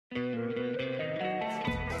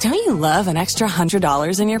Don't you love an extra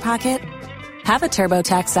 $100 in your pocket? Have a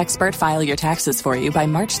TurboTax expert file your taxes for you by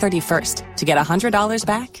March 31st to get $100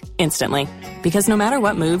 back instantly. Because no matter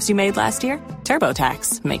what moves you made last year,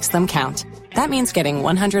 TurboTax makes them count. That means getting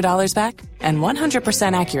 $100 back and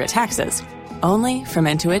 100% accurate taxes only from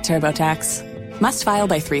Intuit TurboTax. Must file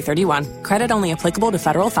by 3/31. Credit only applicable to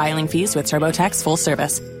federal filing fees with TurboTax full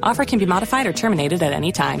service. Offer can be modified or terminated at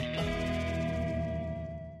any time.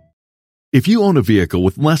 If you own a vehicle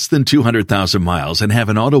with less than 200,000 miles and have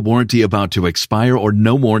an auto warranty about to expire or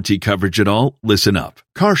no warranty coverage at all, listen up.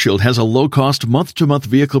 CarShield has a low-cost month-to-month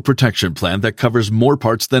vehicle protection plan that covers more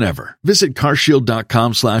parts than ever. Visit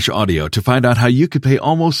carshield.com/audio to find out how you could pay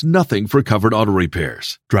almost nothing for covered auto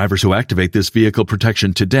repairs. Drivers who activate this vehicle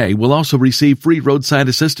protection today will also receive free roadside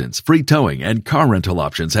assistance, free towing, and car rental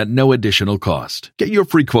options at no additional cost. Get your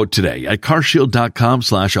free quote today at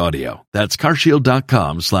carshield.com/audio. That's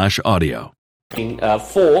carshield.com/audio.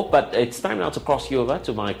 But it's time now to cross you over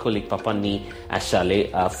to my colleague Papani Ashale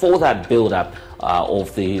for that build-up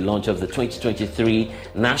of the launch of the 2023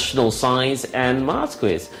 National Science and Maths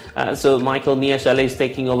Quiz. So Michael Niashale is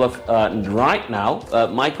taking over right now.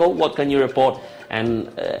 Michael, what can you report, and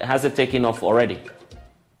has it taken off already?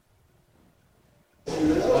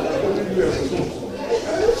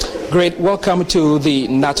 Great, welcome to the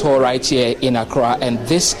NATO right here in Accra, and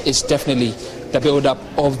this is definitely the build-up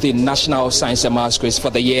of the National Science and Maths Quiz for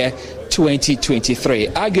the year 2023.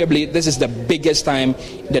 Arguably, this is the biggest time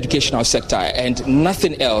in the educational sector, and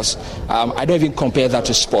nothing else, I don't even compare that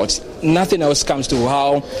to sports, nothing else comes to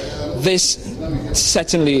how this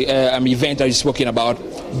certainly event that you're speaking about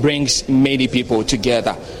brings many people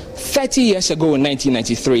together. 30 years ago in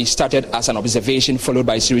 1993 started as an observation followed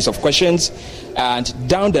by a series of questions, and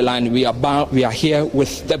down the line we are here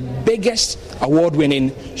with the biggest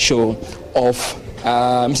award-winning show of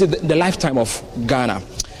the lifetime of Ghana.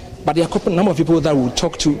 But there are a number of people that will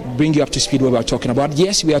talk to bring you up to speed what we are talking about.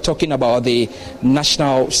 Yes, we are talking about the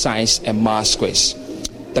National Science and Maths Quiz,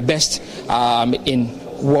 the best in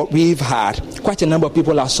what we've had. Quite a number of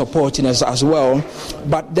people are supporting us as well.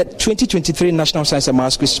 But the 2023 National Science and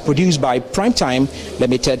Maths Quiz is produced by Primetime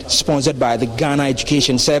Limited, sponsored by the Ghana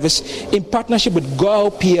Education Service, in partnership with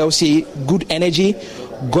Goel PLC, Good Energy,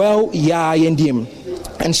 Goel YNDM,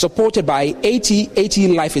 and supported by AT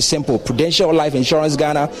Life is Simple, Prudential Life Insurance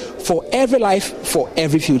Ghana, for every life, for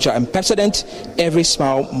every future, and Pepsodent, every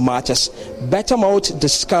smile matters. Better Malt,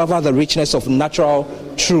 discover the richness of natural,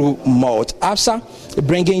 true malt. ABSA,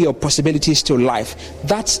 bringing your possibilities to life.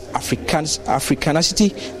 That's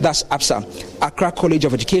Africanity, that's ABSA. Accra College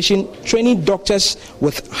of Education, training doctors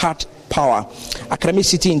with heart power. Academic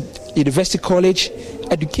City University College,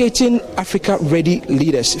 educating Africa-ready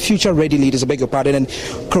leaders, future-ready leaders, I beg your pardon, and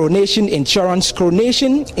Coronation Insurance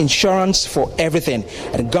for everything.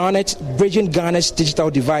 And Garnet, bridging Ghana's digital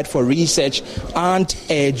divide for research and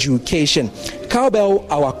education. Cowbell,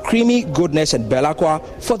 our creamy goodness, and Belacqua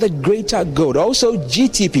for the greater good. Also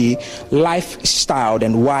GTP, Lifestyle,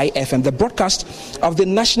 and YFM. The broadcast of the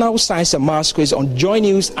National Science and Maths Quiz on Joy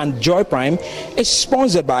News and Joy Prime is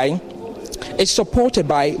supported by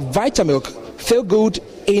Vitamilk, Feel Good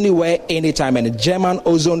Anywhere, Anytime, and German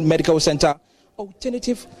Ozone Medical Center,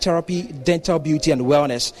 Alternative Therapy, Dental Beauty and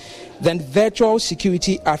Wellness. Then Virtual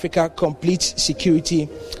Security Africa, Complete Security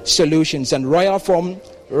Solutions, and Royal Form,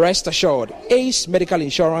 Rest Assured, Ace Medical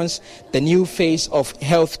Insurance, the new face of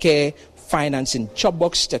healthcare financing,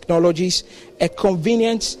 Chopbox Technologies, a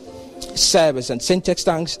convenient service, and Syntex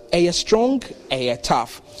Tanks, Air Strong, Air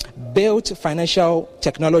Tough. Built Financial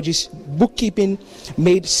Technologies, bookkeeping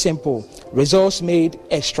made simple, results made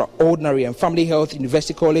extraordinary, and Family Health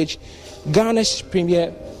University College, Ghana's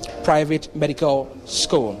premier private medical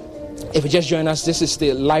school. If you just join us, this is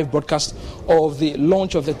the live broadcast of the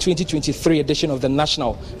launch of the 2023 edition of the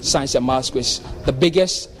National Science and Maths Quiz, the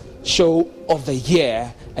biggest show of the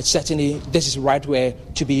year, and certainly this is right where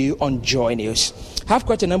to be on Joy News. I have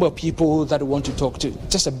quite a number of people that I want to talk to,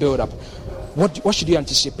 just a build-up. What should you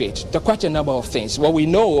anticipate? There are quite a number of things. Well, we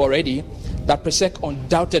know already that PRESEC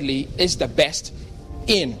undoubtedly is the best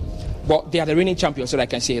in, well, they are the reigning champions, so I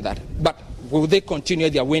can say that. But will they continue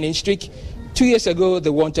their winning streak? 2 years ago, they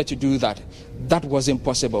wanted to do that. That wasn't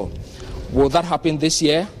possible. Will that happen this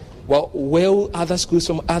year? Well, will other schools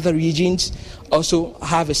from other regions also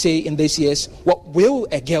have a say in this year's? Well, will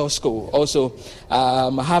a girls' school also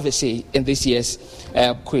have a say in this year's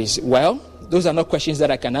quiz? Well, those are not questions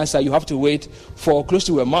that I can answer. You have to wait for close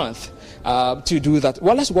to a month to do that.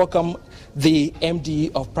 Well, let's welcome the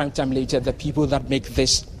MD of Primetime Limited, the people that make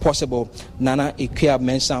this possible, Nana Ikuya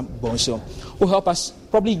Mensah Bonso, will help us,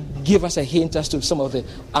 probably give us a hint as to some of the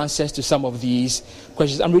answers to some of these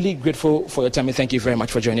questions. I'm really grateful for your time, and thank you very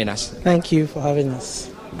much for joining us. Thank you for having us.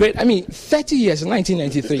 Great. 30 years,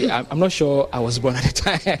 1993. I'm not sure I was born at the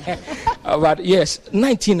time. But yes,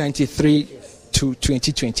 1993 to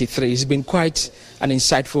 2023 has been quite an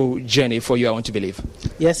insightful journey for you, I want to believe.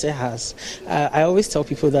 Yes, it has. I always tell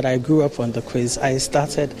people that I grew up on the quiz.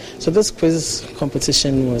 So this quiz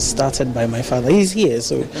competition was started by my father. He's here,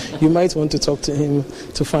 so you might want to talk to him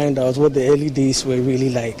to find out what the early days were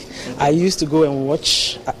really like. I used to go and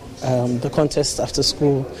watch the contest after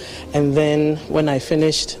school, and then when I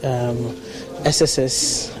finished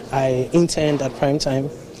SSS, I interned at Primetime.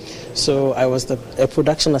 So I was a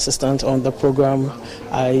production assistant on the program.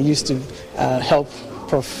 I used to help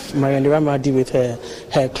Prof. Marianne Ramadi with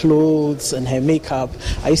her clothes and her makeup.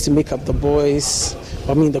 I used to make up the boys,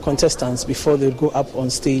 the contestants, before they'd go up on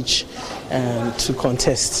stage to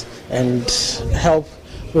contest, and help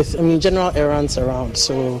with general errands around.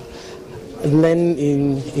 So, and then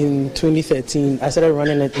in 2013, I started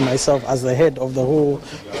running it myself as the head of the whole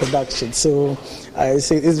production. So I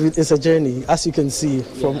say it's a journey, as you can see,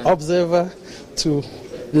 from observer to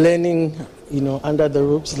learning, under the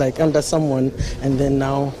ropes, like under someone, and then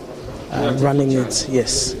now running it.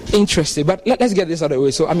 Yes. Interesting. But let's get this out of the way.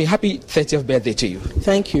 So, happy 30th birthday to you.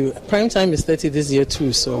 Thank you. Primetime is 30 this year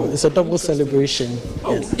too, so it's a double celebration.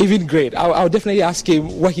 Yes. Even great. I'll definitely ask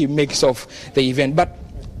him what he makes of the event. But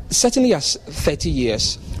certainly as 30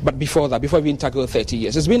 years, but before that, before we even tackle 30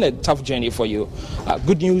 years, it's been a tough journey for you.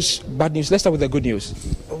 Good news, bad news. Let's start with the good news.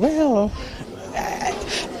 Well,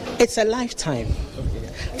 it's a lifetime.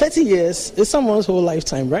 30 years is someone's whole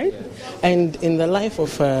lifetime, right? And in the life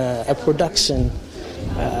of a production,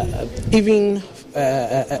 even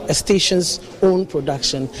a station's own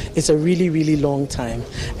production, it's a really, really long time.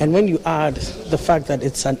 And when you add the fact that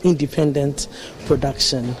it's an independent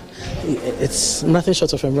production, it's nothing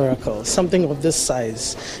short of a miracle. Something of this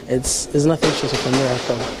size, it's nothing short of a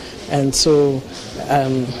miracle. And so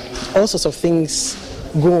all sorts of things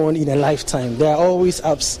go on in a lifetime. There are always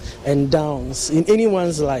ups and downs in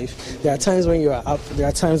anyone's life. There are times when you are up, there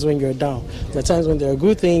are times when you're down. There are times when there are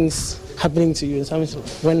good things happening to you, and times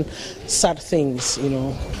when sad things,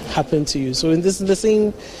 happen to you. So this is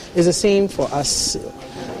the same for us.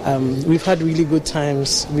 We've had really good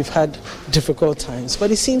times, we've had difficult times,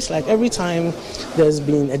 but it seems like every time there's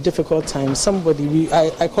been a difficult time,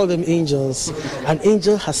 I call them angels, an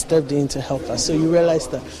angel has stepped in to help us. So you realize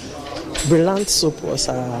that Brilliant Soap was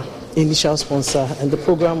our initial sponsor, and the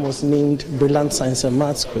program was named Brilliant Science and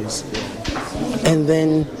Maths Quiz. And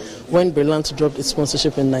then when Brilliant dropped its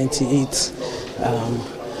sponsorship in '98,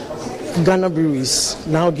 Ghana Breweries,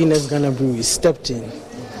 now Guinness Ghana Breweries, stepped in.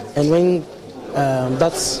 And when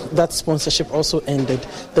that sponsorship also ended,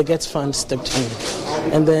 the Get Fund stepped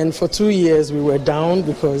in. And then for 2 years we were down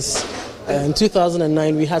because in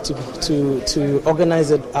 2009 we had to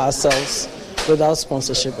organize it ourselves without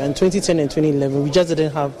sponsorship. And 2010 and 2011 we just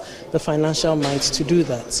didn't have the financial might to do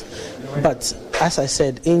that. But as I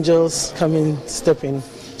said, angels come in, step in.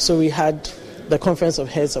 So we had the Conference of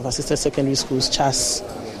Heads of Assisted Secondary Schools, CHAS,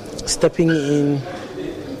 stepping in,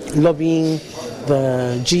 lobbying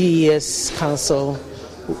the GES Council,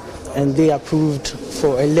 and they approved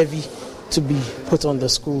for a levy to be put on the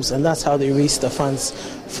schools, and that's how they raised the funds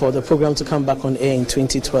for the program to come back on air in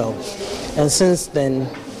 2012. And since then,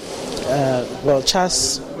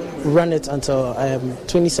 CHAS ran it until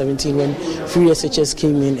 2017 when Free SHS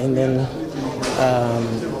came in, and then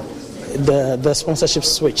the sponsorship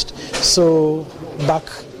switched. So back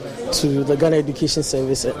to the Ghana Education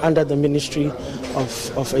Service under the Ministry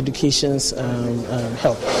of Education's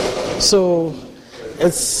help. So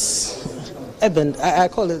it's I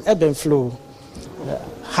call it ebb and flow,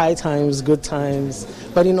 high times, good times,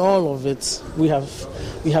 but in all of it, we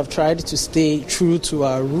have tried to stay true to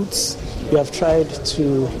our roots. We have tried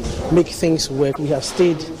to make things work.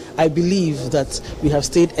 I believe that we have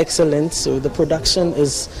stayed excellent. So the production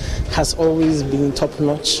has always been top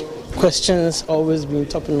notch. Questions always been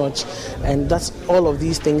top notch, and that's all of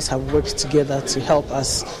these things have worked together to help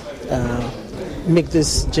us make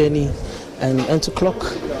this journey and to clock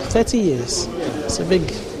 30 years. It's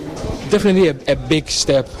definitely a big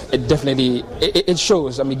step. It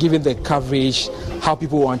shows. Given the coverage, how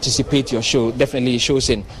people anticipate your show, definitely shows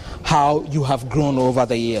in how you have grown over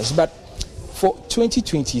the years. But for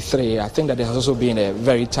 2023, I think that it has also been a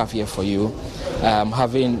very tough year for you,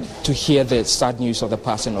 having to hear the sad news of the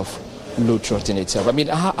passing of Lou Troughton itself.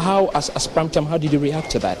 How as Primetime, how did you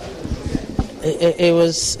react to that? It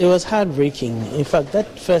was heartbreaking. In fact,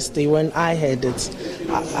 that first day when I heard it,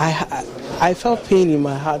 I felt pain in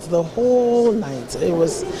my heart the whole night. It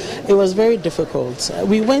was very difficult.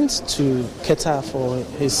 We went to Qatar for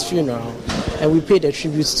his funeral, and we paid a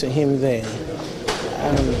tribute to him there.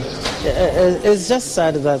 It's just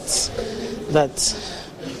sad that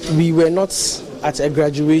we were not at a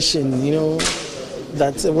graduation,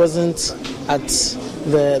 that it wasn't at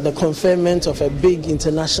the conferment of a big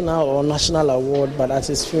international or national award, but at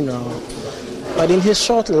his funeral. But in his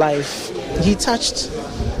short life, he touched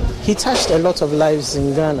a lot of lives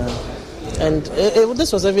in Ghana, and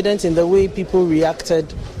this was evident in the way people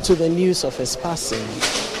reacted to the news of his passing.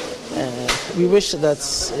 We wish that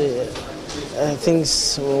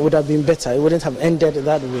things would have been better. It wouldn't have ended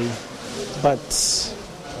that way, but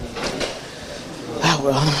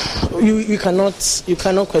you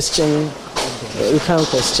cannot question. You can't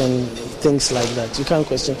question things like that. You can't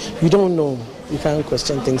question. You don't know. You can't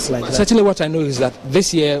question things like that. Certainly what I know is that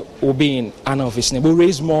this year will be in honor of his name. We'll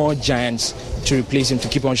raise more giants to replace him, to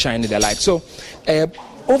keep on shining the light. So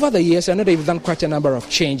over the years, I know that you've done quite a number of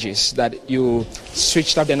changes, that you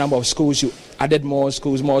switched up the number of schools, you added more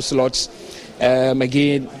schools, more slots.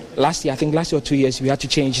 Again, last year or 2 years, we had to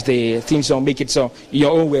change the theme song, make it so, in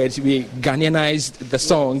your own words, we Ghanaianized the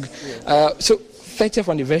song. So 30th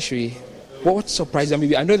anniversary, what surprised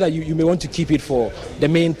me? I know that you may want to keep it for the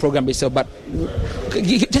main program itself, but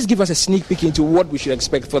just give us a sneak peek into what we should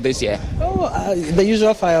expect for this year. The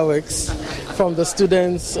usual fireworks from the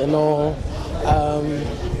students and all.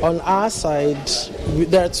 On our side,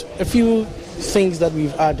 there's a few things that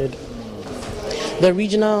we've added. The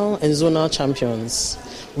regional and zonal champions,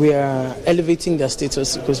 we are elevating their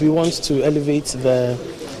status because we want to elevate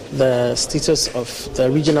the status of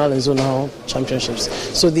the regional and zonal championships.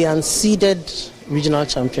 So the unseeded regional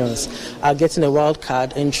champions are getting a wild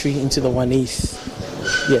card entry into the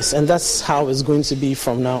 1/8. Yes, and that's how it's going to be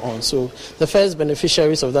from now on. So the first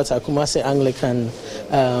beneficiaries of that are Kumasi Anglican,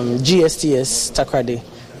 GSTS Takrade,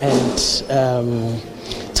 and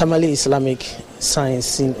Tamale Islamic Science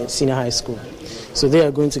Senior High School. So they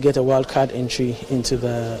are going to get a wild card entry into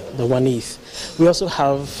the 1/8. We also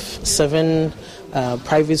have 7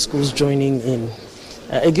 private schools joining in.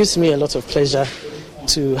 It gives me a lot of pleasure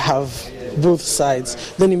to have both sides.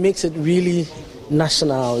 Then it makes it really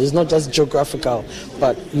national. It's not just geographical,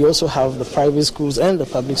 but you also have the private schools and the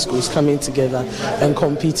public schools coming together and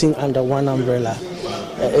competing under one umbrella.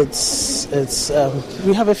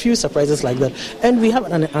 We have a few surprises like that, and we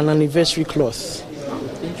have an anniversary cloth.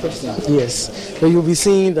 Interesting. Yes, so you'll be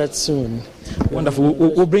seeing that soon. Wonderful.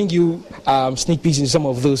 We'll bring you sneak peeks in some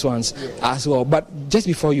of those ones as well. But just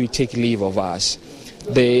before you take leave of us,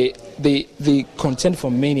 the content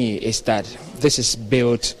for many is that this is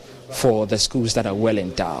built for the schools that are well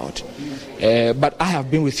endowed. But I have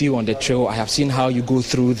been with you on the trail. I have seen how you go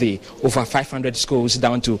through the over 500 schools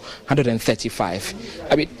down to 135.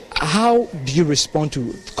 I mean, how do you respond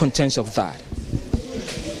to contents of that?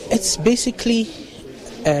 It's basically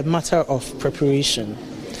a matter of preparation.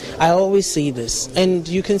 I always say this, and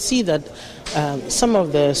you can see that some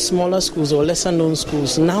of the smaller schools or lesser known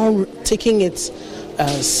schools now taking it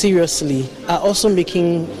seriously are also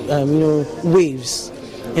making waves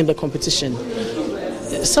in the competition.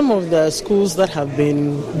 Some of the schools that have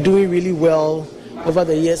been doing really well over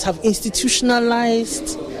the years have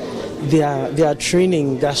institutionalized their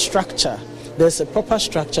training, their structure. There's a proper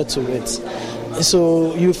structure to it.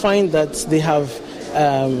 So you find that they have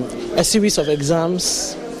a series of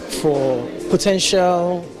exams for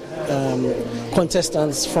potential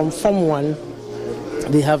contestants from Form 1.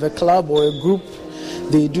 They have a club or a group.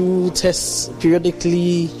 They do tests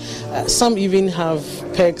periodically. Some even have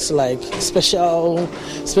perks like special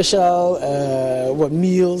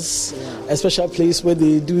meals, a special place where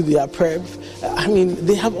they do their prep. I mean,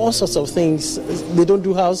 they have all sorts of things. They don't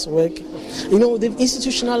do housework. They've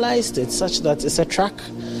institutionalized it such that it's a track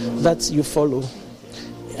that you follow.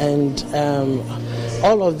 And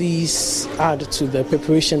all of these add to the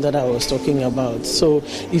preparation that I was talking about. So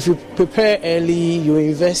if you prepare early, you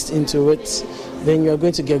invest into it, then you are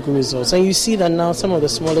going to get good results. And you see that now some of the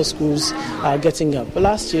smaller schools are getting up.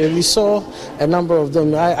 Last year we saw a number of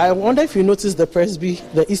them. I wonder if you noticed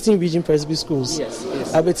the Eastern Region Presby schools. Yes.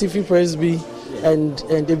 Abetifi Presby and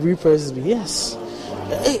Debris Presby. Yes.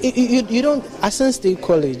 You don't. Ascent State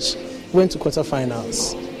College went to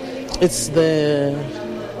quarterfinals. It's the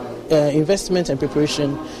investment and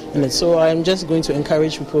preparation in it. So I'm just going to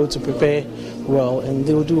encourage people to prepare well, and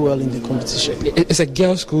they will do well in the competition. Is a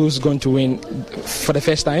girl school going to win for the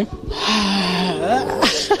first time?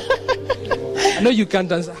 I know you can't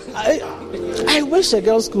answer. I wish the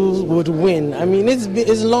girls' schools would win. I mean,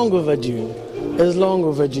 it's long overdue. It's long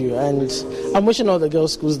overdue, and I'm wishing all the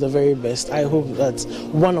girls' schools the very best. I hope that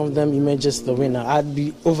one of them emerges the winner. I'd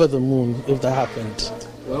be over the moon if that happened.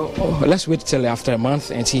 Well, let's wait till after a month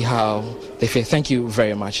and see how they feel. Thank you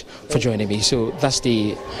very much for joining me. So that's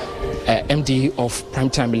the MD of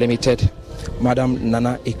Primetime Limited, Madam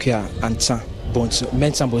Nana Ikuya Mensah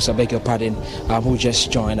Bonsu, I beg your pardon, who just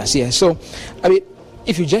joined us here. So, I mean,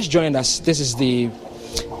 if you just joined us, this is the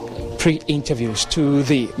pre-interviews to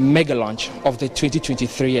the mega launch of the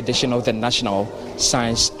 2023 edition of the National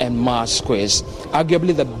Science and Maths Quiz,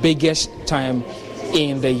 arguably the biggest time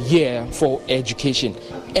in the year for education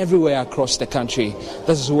everywhere across the country.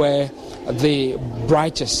 This is where the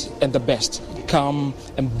brightest and the best come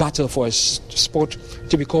and battle for a sport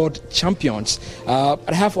to be called champions. I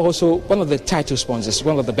have also one of the title sponsors,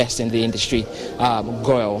 one of the best in the industry,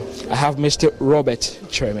 GOIL. I have Mr. Robert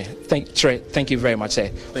Treme. Thank you very much, sir,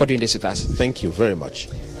 for doing this with us. Thank you very much.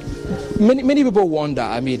 Many people wonder,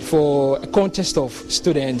 I mean, for a contest of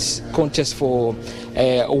students, contest for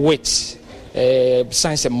wit,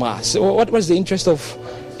 science and maths, what was the interest of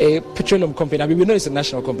a petroleum company? I mean, we know it's a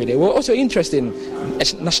national company. We're also interested in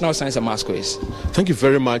National Science and Maths Quiz. Thank you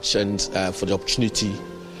very much and for the opportunity.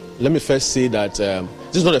 Let me first say that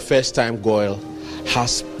this is not the first time GOIL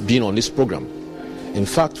has been on this program. In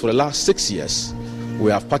fact, for the last 6 years, we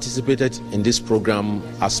have participated in this program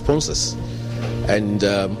as sponsors. And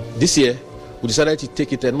this year, we decided to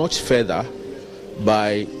take it a notch further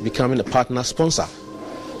by becoming a partner sponsor.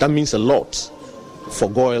 That means a lot for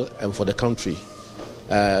GOIL and for the country.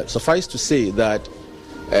 Suffice to say that,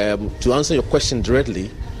 to answer your question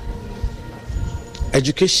directly,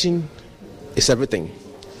 education is everything.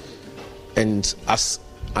 And as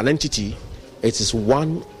an entity, it is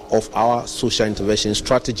one of our social intervention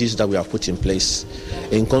strategies that we have put in place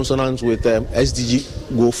in consonance with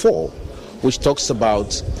SDG Goal 4, which talks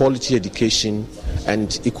about quality education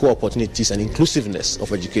and equal opportunities and inclusiveness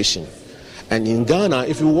of education. And in Ghana,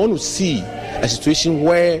 if you want to see a situation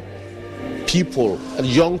where people,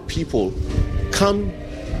 young people, can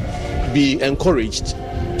be encouraged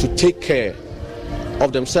to take care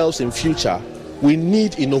of themselves in future, we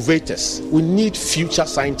need innovators, we need future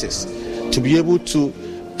scientists to be able to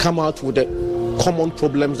come out with the common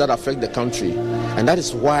problems that affect the country. And that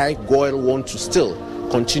is why GOIL wants to still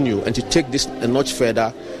continue and to take this a notch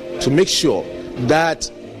further to make sure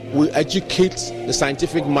that we educate the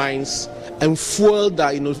scientific minds and fuel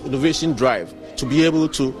that innovation drive to be able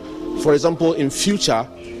to, for example, in future,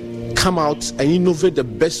 come out and innovate the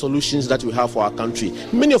best solutions that we have for our country.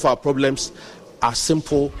 Many of our problems are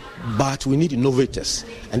simple, but we need innovators.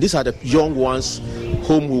 And these are the young ones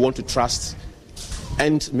whom we want to trust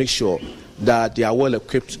and make sure that they are well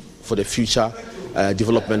equipped for the future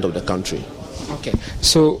development of the country. Okay,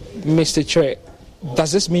 so Mr. Chair,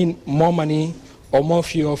 does this mean more money or more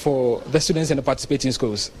fuel for the students in the participating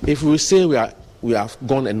schools? If we say we have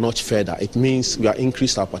gone a notch further, it means we have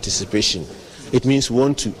increased our participation. It means we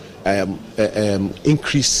want to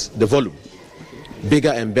increase the volume, bigger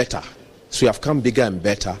and better. So we have come bigger and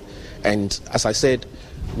better. And as I said,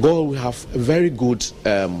 GOIL will have a very good,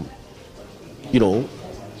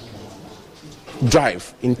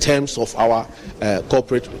 drive in terms of our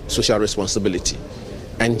corporate social responsibility.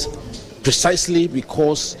 And precisely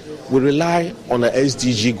because we rely on the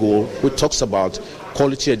SDG goal, which talks about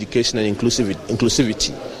quality education and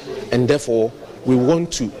inclusivity. And therefore, we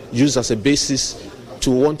want to use as a basis to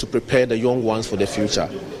want to prepare the young ones for the future.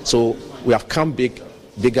 So we have come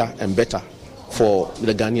bigger and better for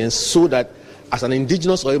the Ghanaians, so that as an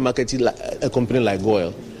indigenous oil marketing a company like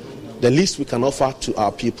GOIL, the least we can offer to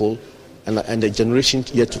our people and the generation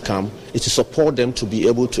yet to come is to support them to be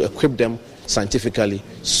able to equip them scientifically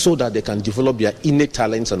so that they can develop their innate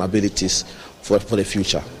talents and abilities for the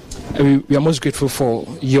future. We are most grateful for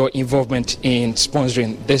your involvement in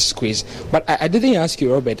sponsoring this quiz. But I didn't ask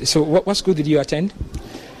you, Robert, so what school did you attend?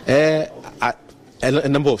 A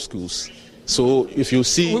number of schools. So if you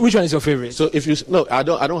see... Which one is your favorite? So if you... No, I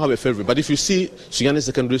don't have a favorite. But if you see Sunyani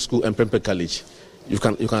Secondary School and Prempeh College, you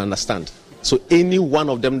can understand. So any one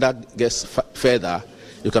of them that gets further,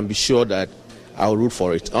 you can be sure that I'll root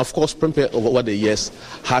for it. Of course, Prempeh over the years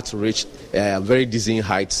had to reach very dizzying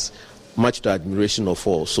heights, much to admiration of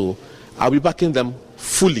all. So I'll be backing them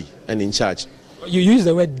fully and in charge. You use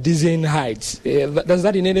the word dizzying heights. Does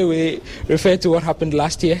that in any way refer to what happened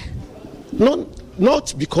last year?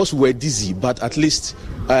 Not because we're dizzy, but at least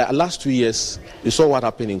last 2 years, you saw what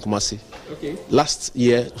happened in Kumasi. Okay. Last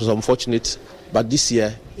year was unfortunate, but this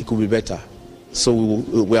year it could be better. So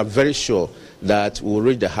we are very sure that we will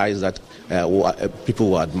reach the heights that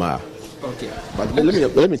people will admire. Okay. But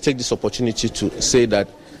let me take this opportunity to say that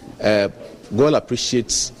GOIL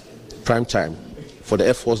appreciates Prime Time for the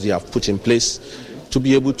efforts they have put in place to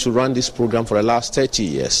be able to run this program for the last 30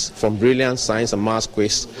 years, from Brilliant Science and Maths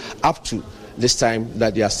Quiz up to this time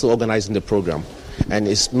that they are still organizing the program. And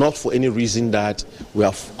it's not for any reason that we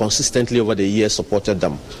have consistently over the years supported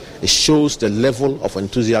them. It shows the level of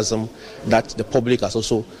enthusiasm that the public has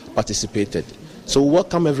also participated. So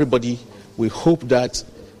welcome everybody. We hope that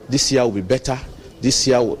this year will be better. This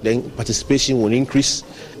year then participation will increase,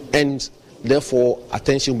 and therefore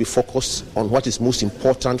attention will be focused on what is most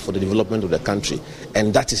important for the development of the country,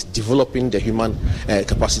 and that is developing the human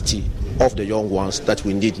capacity of the young ones that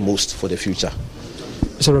we need most for the future.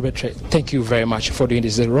 So Robert Tre, thank you very much for doing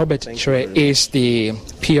this. Robert Tre is the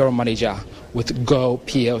PR manager with GOIL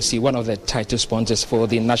PLC, one of the title sponsors for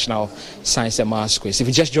the National Science and Maths Quiz. If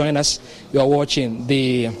you just join us, you are watching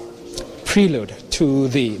the prelude to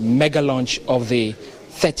the mega launch of the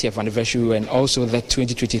 30th anniversary and also the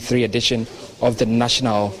 2023 edition of the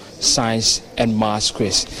National Science and Maths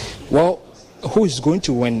Quiz. Well, who is going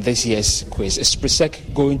to win this year's quiz? Is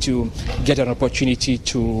PRESEC going to get an opportunity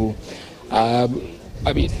to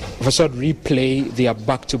replay their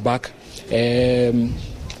back-to-back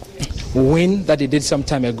win that they did some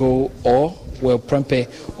time ago, or will Prempeh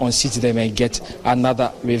unseat them and get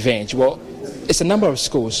another revenge? Well, it's a number of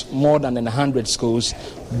schools, more than 100 schools,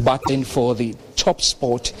 battling for the top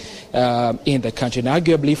spot in the country. And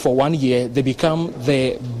arguably, for 1 year, they become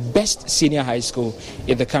the best senior high school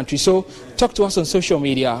in the country. So talk to us on social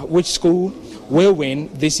media. Which school will win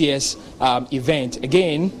this year's event?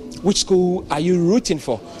 Again, which school are you rooting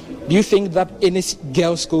for? Do you think that any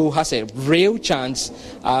girls' school has a real chance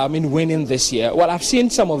in winning this year? Well, I've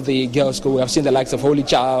seen some of the girls' schools. I've seen the likes of Holy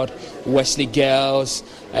Child, Wesley Girls.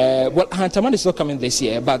 Hantaman is not coming this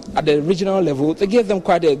year, but at the regional level, they gave them a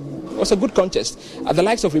good contest. The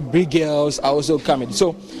likes of Ibri Girls are also coming.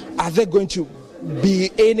 So, are they going to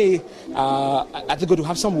be are they going to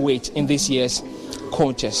have some weight in this year's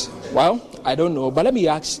contest? Well, I don't know, but let me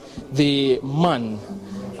ask the man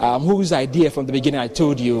whose idea from the beginning I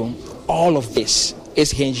told you all of this is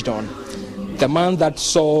hinged on. The man that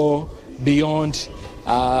saw beyond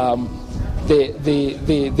the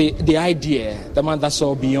idea, the man that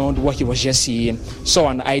saw beyond what he was just seeing, saw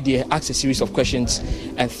an idea, asked a series of questions,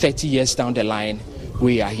 and 30 years down the line,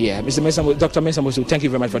 we are here. Dr. Mensah Mosu, thank you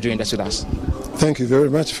very much for doing this with us. Thank you very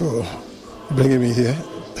much for bringing me here.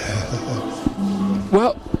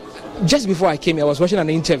 Well, just before I came here, I was watching an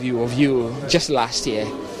interview of you just last year,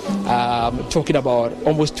 talking about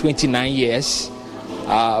almost 29 years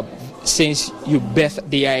since you birthed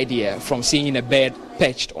the idea, from seeing a bird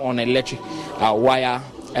perched on an electric wire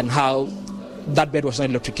and how that bird was not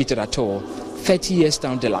electrocuted at all. 30 years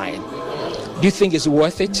down the line, do you think it's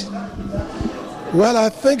worth it? Well, I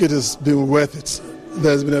think it has been worth it.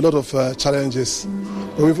 There's been a lot of challenges,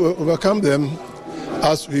 but we've overcome them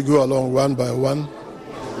as we go along one by one,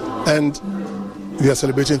 and we are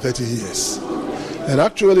celebrating 30 years. And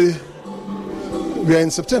actually, we are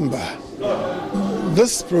in September.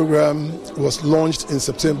 This program was launched in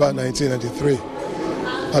September 1993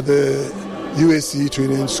 at the UAC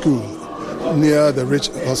Training School near the Rich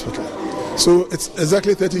Hospital. So it's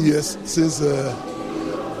exactly 30 years since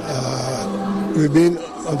we've been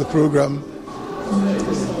on the program,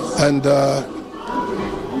 and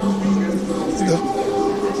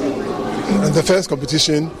the first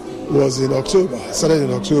competition was in October, started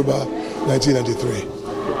in October 1993.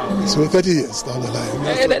 So 30 years down the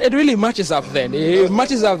line. It really matches up then. It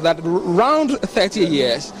matches up that round 30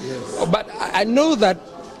 years. Yes. But I know that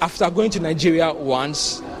after going to Nigeria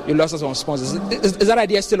once, you lost some sponsors. Is that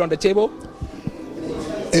idea still on the table?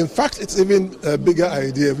 In fact, it's even a bigger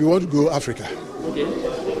idea. We want to go Africa. Okay.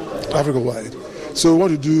 Africa-wide. So we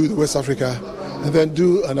want to do the West Africa and then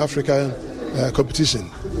do an African competition.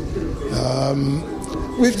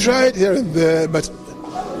 We've tried here and there, but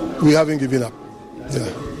we haven't given up.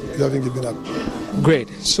 Yeah, we haven't given up. Great.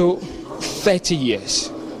 So 30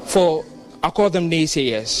 years. I call them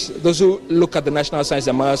naysayers, those who look at the National Science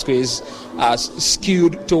and Maths Quiz as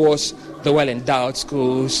skewed towards the well-endowed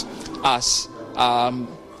schools, as an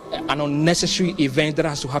unnecessary event that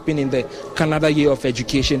has to happen in the Canada Year of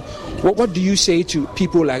Education. What do you say to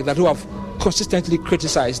people like that who have consistently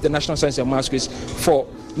criticized the National Science and Maths Quiz for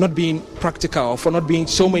not being practical, for not being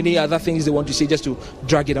so many other things they want to say just to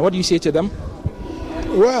drag it? And what do you say to them?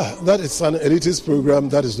 Well, that is an elitist program.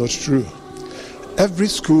 That is not true. Every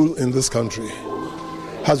school in this country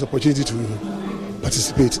has opportunity to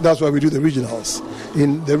participate. That's why we do the regionals.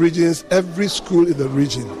 In the regions, every school in the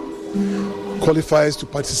region qualifies to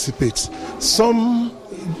participate. Some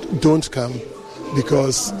don't come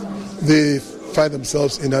because they find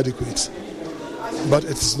themselves inadequate, but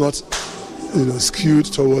it's not skewed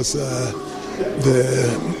towards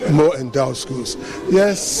the more endowed schools.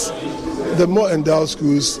 Yes, the more endowed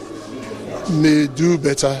schools may do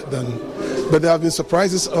better but there have been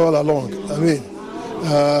surprises all along. I mean,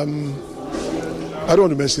 I don't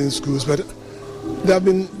want to mention schools, but there have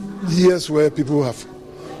been years where people have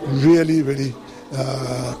really, really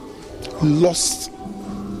lost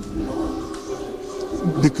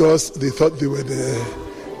because they thought they were the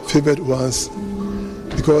favored ones,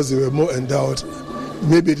 because they were more endowed.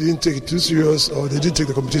 Maybe they didn't take it too serious, or they didn't take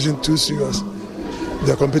the competition too serious,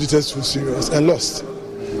 their competitors too serious, and lost.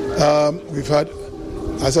 We've had,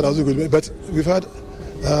 I said I was good, but we've had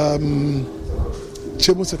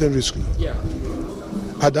Chemu Secondary School,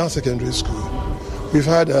 Adan Secondary School. We've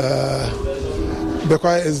had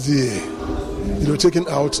Bekwai SDA, taking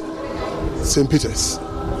out St. Peter's.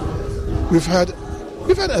 We've had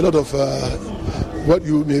a lot of what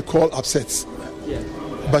you may call upsets,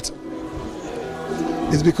 but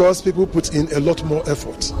it's because people put in a lot more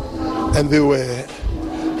effort, and they were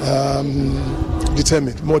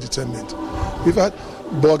more determined. We've had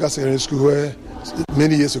Bolga Secondary School, where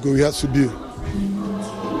many years ago we had Subiu.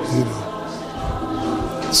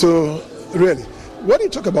 So really, when you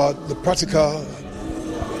talk about the practical,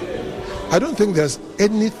 I don't think there's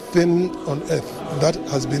anything on earth that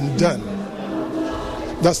has been done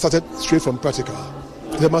that started straight from practical.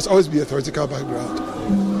 There must always be a theoretical background,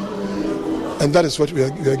 and that is what we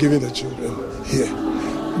are giving the children here.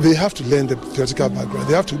 They have to learn the theoretical background.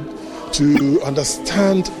 They have to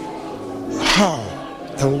understand how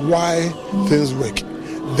and why things work.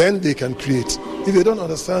 Then they can create. If they don't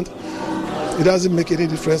understand, it doesn't make any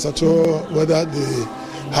difference at all whether they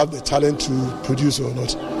have the talent to produce or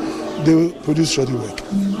not. They will produce shoddy work.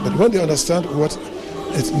 But when they understand what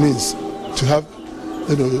it means to have,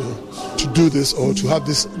 to do this, or to have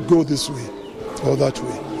this go this way or that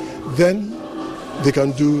way, then they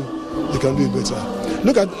can do it better.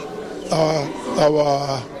 Look at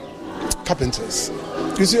our carpenters.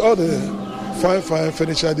 You see all the fine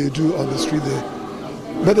furniture they do on the street there,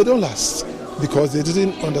 but they don't last because they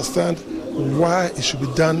didn't understand why it should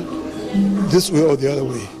be done this way or the other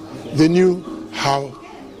way. They knew how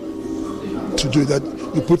to do that.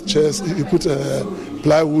 You put chairs, you put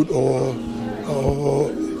plywood or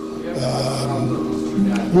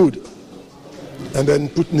wood, and then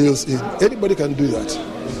put nails in. Anybody can do that.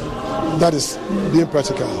 That is being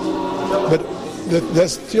practical. But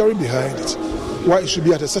there's theory behind it. Why it should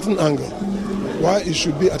be at a certain angle, why it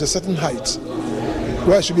should be at a certain height,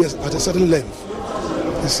 why it should be at a certain length.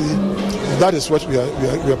 You see, that is what we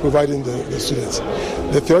are providing the students.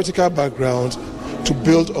 The theoretical background to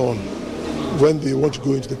build on when they want to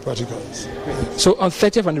go into the practicals. So on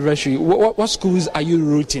 30th anniversary, what schools are you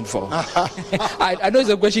rooting for? I know it's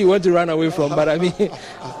a question you want to run away from, but I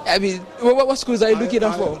mean, what schools are you looking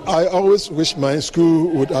out for? I always wish my school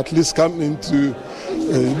would at least come into,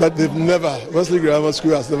 but they've never, Wesley Grammar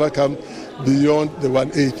School has never come beyond the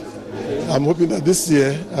 1/8. I'm hoping that this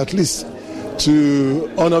year, at least,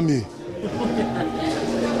 to honor me,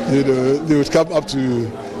 they would come up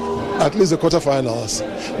to at least the quarterfinals.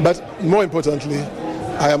 But more importantly,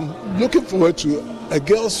 I am looking forward to a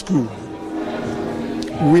girls' school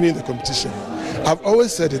winning the competition. I've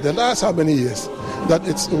always said it the last how many years that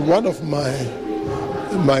it's one of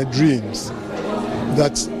my dreams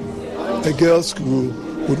that a girls' school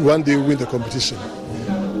would one day win the competition.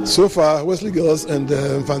 So far, Wesley Girls and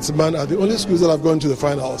Fansiman are the only schools that have gone to the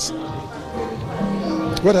finals.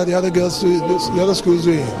 What are the other girls doing? The other schools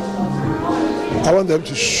doing? I want them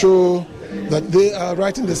to show that they are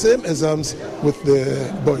writing the same exams with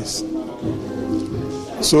the boys,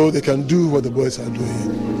 so they can do what the boys are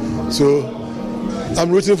doing. So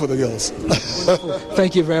I'm rooting for the girls.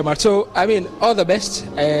 Thank you very much. So, I mean, all the best.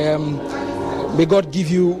 May God give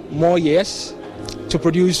you more years to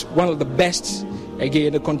produce one of the best.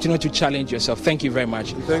 Again, continue to challenge yourself. Thank you very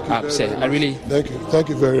much. Thank you very much. I really thank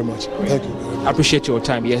you very much. Thank you very much. Appreciate your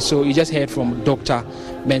time. Yes. So you just heard from Dr.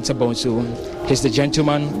 Mensah Bonsu. He's the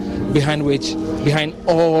gentleman behind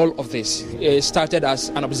all of this. It started as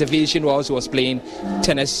an observation while he was playing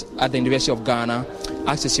tennis at the University of Ghana.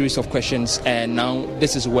 Asked a series of questions, and now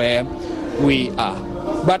this is where we are.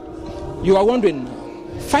 But you are wondering,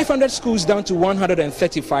 500 schools down to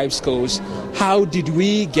 135 schools. How did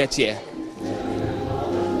we get here?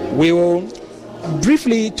 We will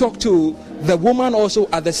briefly talk to the woman also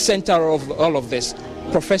at the center of all of this,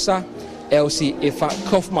 Professor Elsie Ifa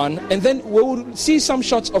Kaufman. And then we'll see some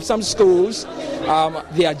shots of some schools,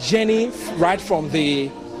 their journey right from the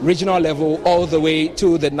regional level all the way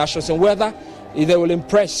to the national, and whether they will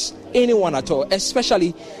impress anyone at all,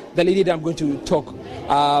 especially the lady that I'm going to talk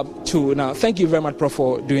to now. Thank you very much, Prof,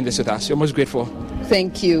 for doing this with us. We're most grateful.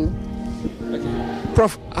 Thank you.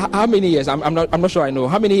 Prof, how many years? I'm not sure I know.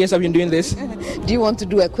 How many years have you been doing this? Do you want to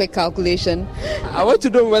do a quick calculation? I want to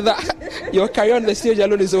know whether your career on the stage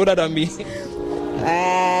alone is older than me.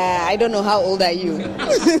 I don't know, how old are you?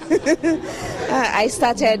 I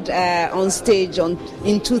started on stage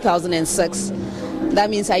in 2006. That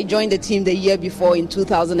means I joined the team the year before in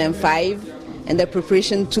 2005. And the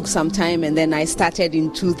preparation took some time, and then I started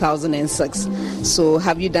in 2006. So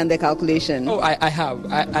have you done the calculation? Oh, I have.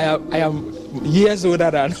 I am years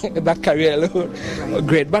older than that career alone. Right.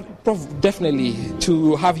 Great. But Prof, definitely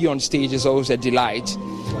to have you on stage is always a delight.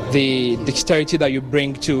 The dexterity that you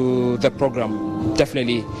bring to the program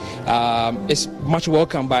definitely is much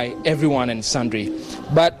welcome by everyone and sundry.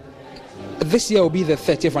 But this year will be the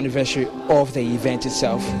 30th anniversary of the event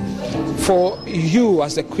itself. For you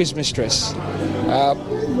as the quiz mistress,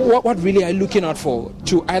 what really are you looking out for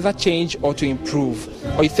to either change or to improve?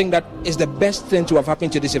 Or you think that is the best thing to have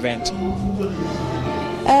happened to this event?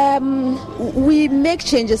 We make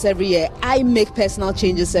changes every year. I make personal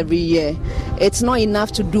changes every year. It's not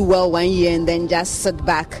enough to do well one year and then just sit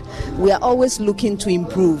back. We are always looking to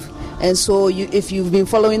improve. And so if you've been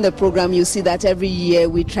following the program, you see that every year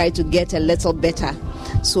we try to get a little better.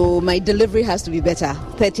 So my delivery has to be better.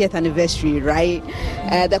 30th anniversary, right?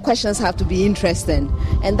 The questions have to be interesting.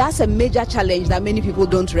 And that's a major challenge that many people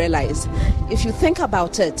don't realize. If you think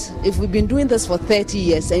about it, if we've been doing this for 30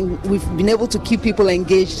 years and we've been able to keep people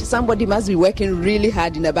engaged, somebody must be working really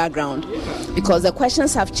hard in the background, because the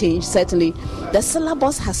questions have changed, certainly. The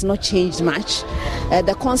syllabus has not changed much.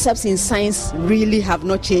 The concepts in science really have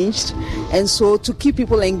not changed. And so to keep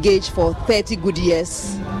people engaged for 30 good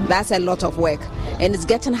years, that's a lot of work. And it's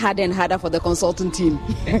getting harder and harder for the consultant team.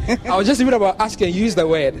 I was just even about asking, use the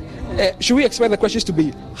word. Should we expect the questions to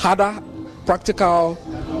be harder, practical,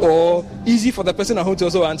 or easy for the person at home to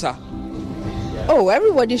also answer? Oh,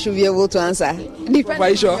 everybody should be able to answer.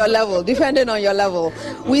 Depending on your level. Depending on your level.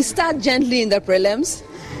 We start gently in the prelims.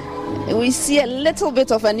 We see a little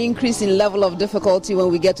bit of an increase in level of difficulty when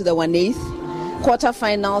we get to the 1/8.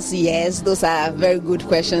 Quarterfinals, yes, those are very good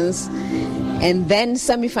questions. And then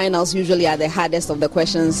semi-finals usually are the hardest of the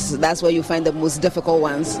questions. That's where you find the most difficult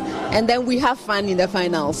ones. And then we have fun in the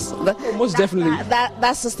finals. Most definitely.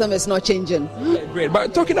 That system is not changing. Yeah, great.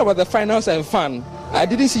 But talking about the finals and fun, I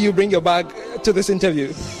didn't see you bring your bag to this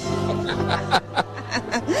interview.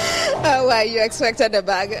 Oh, well, you expected a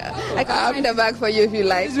bag. I can find a bag for you if you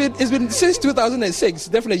like. It's been since 2006.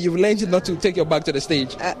 Definitely, you've learned not to take your bag to the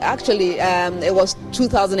stage. Actually, it was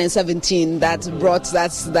 2017 that brought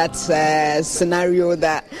that scenario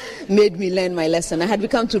that made me learn my lesson. I had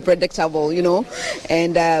become too predictable,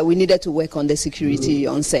 and we needed to work on the security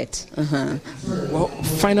on set. Well,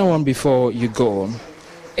 final one before you go.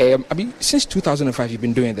 Since 2005, you've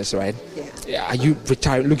been doing this, right? Yeah. Are you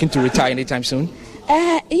looking to retire anytime soon?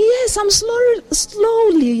 Yes, I'm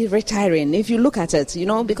slowly retiring, if you look at it,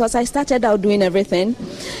 because I started out doing everything.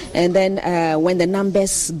 And then when the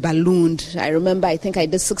numbers ballooned, I remember I think I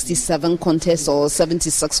did 67 contests or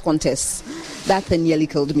 76 contests. That thing nearly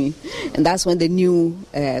killed me. And that's when the new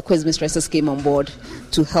quiz mistresses came on board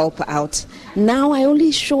to help out. Now I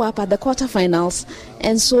only show up at the quarterfinals.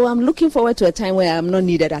 And so I'm looking forward to a time where I'm not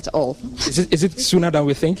needed at all. Is it sooner than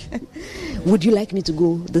we think? Would you like me to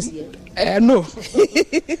go this year? No.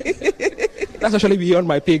 That's actually beyond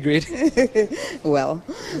my pay grade. Well,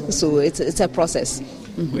 so it's a process.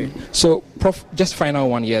 Mm-hmm. So, Prof, just final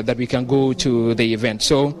one here that we can go to the event.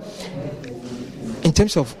 So, in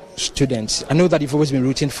terms of students, I know that you've always been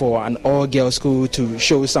rooting for an all-girls school to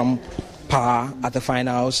show some power at the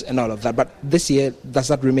finals and all of that. But this year, does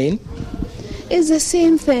that remain? It's the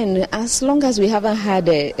same thing. As long as we haven't had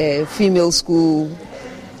a female school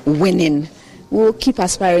winning, we'll keep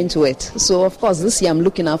aspiring to it. So, of course, this year I'm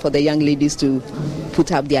looking out for the young ladies to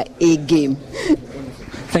put up their A game.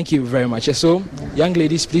 Thank you very much. So, young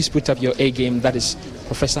ladies, please put up your A game. That is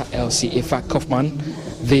Professor Elsie Ifa Kaufman,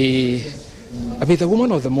 the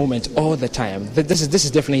woman of the moment all the time. This is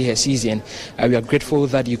definitely her season. We are grateful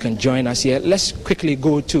that you can join us here. Let's quickly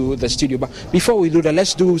go to the studio. But before we do that,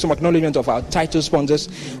 let's do some acknowledgement of our title sponsors.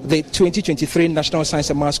 The 2023 National Science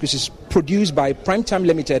and Maths Quiz is produced by Primetime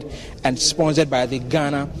Limited and sponsored by the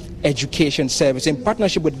Ghana Education Service in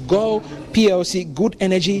partnership with GOIL PLC, Good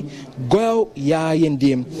Energy, GOIL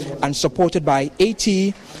Yayendim, and supported by AT,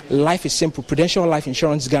 Life is Simple, Prudential Life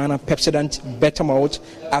Insurance Ghana, Pepsodent, Bettermalt,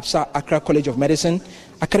 APSA, Accra College of Medicine,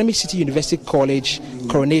 Academic City University College,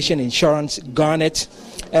 Coronation Insurance, Garnet,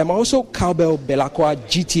 also Cowbell, Belacqua,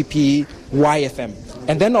 GTP, YFM.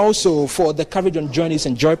 And then also for the coverage on Journeys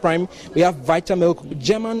and Joy Prime, we have Vitamilk,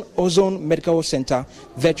 German Ozone Medical Center,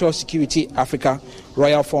 Virtual Security Africa,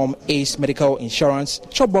 Royal Farm Ace Medical Insurance,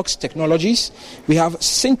 Chopbox Technologies, we have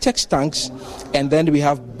Syntex Tanks, and then we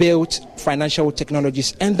have Built Financial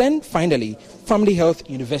Technologies, and then finally, Family Health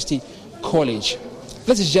University College.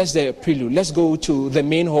 This is just the prelude. Let's go to the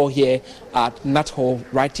main hall here at Nat Hall,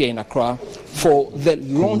 right here in Accra, for the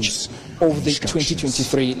launch of the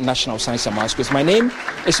 2023 National Science and Maths Quiz. My name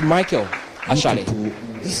is Michael Ashale.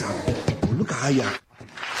 These are people. Look at how you are.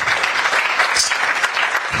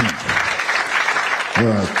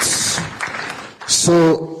 Right.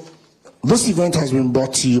 So, this event has been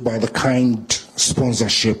brought to you by the kind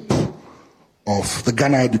sponsorship of the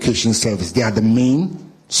Ghana Education Service. They are the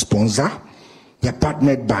main sponsor. They're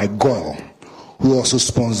partnered by GOIL, who also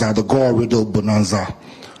sponsor the GOIL Radio Bonanza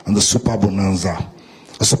and the Super Bonanza.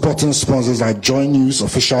 The supporting sponsors are Joy News,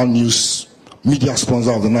 official news media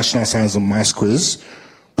sponsor of the National Science and Maths Quiz,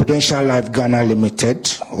 Prudential Life Ghana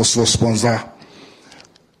Limited, also sponsor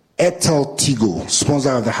Airtel Tigo,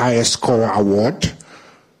 sponsor of the Highest Scorer Award,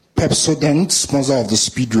 Pepsodent, sponsor of the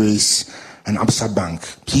Speed Race, and APSA Bank.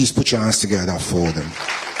 Please put your hands together for them.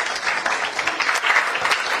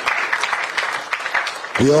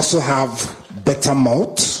 We also have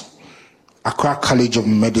Bettermalt, Accra College of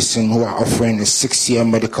Medicine, who are offering a 6-year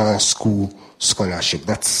medical school scholarship.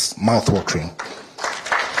 That's mouth-watering.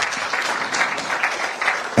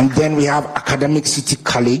 And then we have Academic City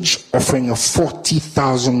College offering a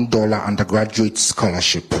 $40,000 undergraduate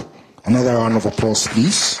scholarship. Another round of applause,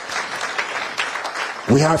 please.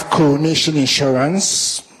 We have Coronation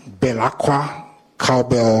Insurance, Belacqua,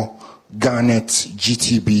 Cowbell, Garnet,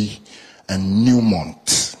 GTB, and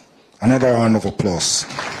Newmont. Another round of applause.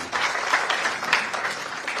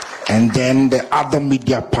 And then the other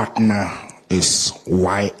media partner is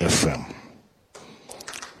YFM.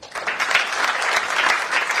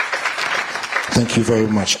 Thank you very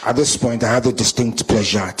much. At this point, I have the distinct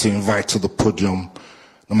pleasure to invite to the podium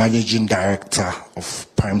the Managing Director of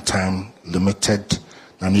Primetime Limited,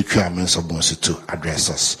 Naniku Amin-Sobonsi, to address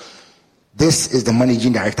us. This is the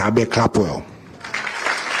Managing Director, Abe Clapwell.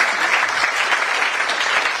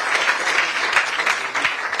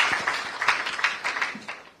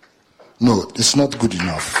 No, it's not good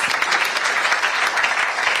enough.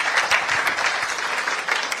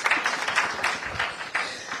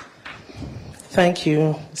 Thank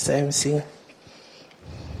you, Mr. MC.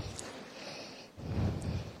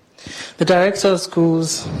 The Director of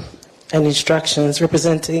Schools and Instructions,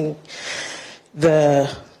 representing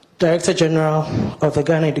the Director General of the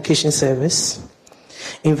Ghana Education Service,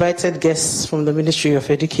 invited guests from the Ministry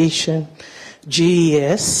of Education,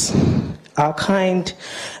 GES, our kind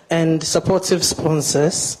and supportive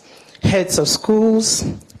sponsors, heads of schools,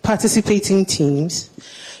 participating teams,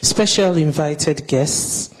 special invited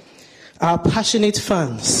guests, our passionate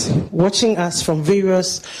fans watching us from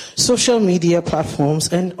various social media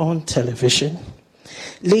platforms and on television.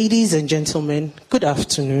 Ladies and gentlemen, good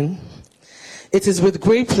afternoon. It is with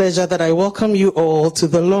great pleasure that I welcome you all to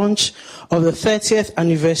the launch of the 30th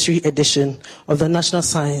anniversary edition of the National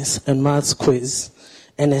Science and Maths Quiz,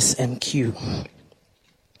 NSMQ.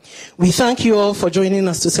 We thank you all for joining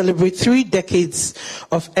us to celebrate 3 decades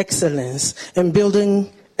of excellence in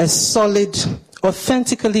building a solid,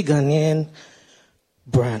 authentically Ghanaian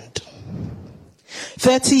brand.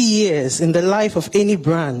 30 years in the life of any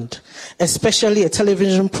brand, especially a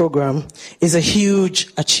television program, is a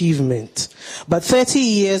huge achievement. But 30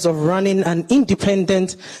 years of running an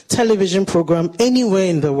independent television program anywhere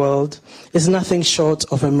in the world is nothing short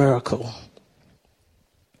of a miracle.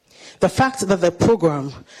 The fact that the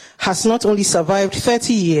program has not only survived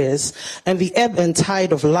 30 years and the ebb and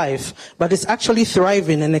tide of life, but is actually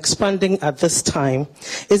thriving and expanding at this time,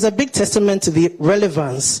 is a big testament to the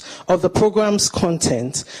relevance of the program's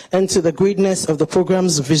content and to the greatness of the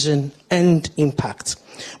program's vision and impact.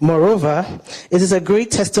 Moreover, it is a great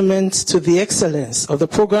testament to the excellence of the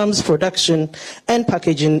program's production and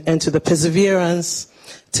packaging and to the perseverance,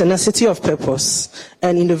 tenacity of purpose,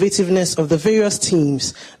 and innovativeness of the various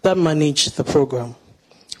teams that manage the program.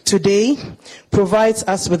 Today provides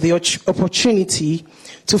us with the opportunity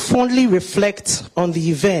to fondly reflect on the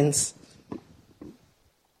events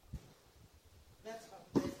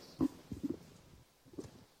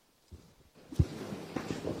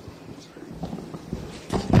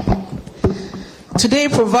Today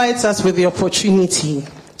provides us with the opportunity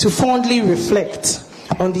to fondly reflect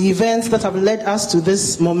on the events that have led us to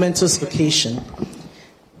this momentous occasion,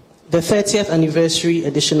 the 30th anniversary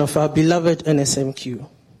edition of our beloved NSMQ.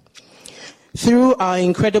 Through our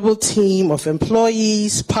incredible team of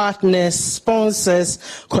employees, partners, sponsors,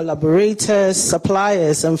 collaborators,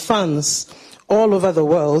 suppliers, and fans all over the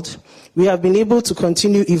world, we have been able to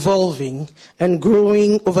continue evolving and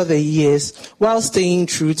growing over the years while staying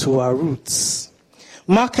true to our roots.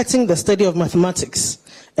 Marketing the study of mathematics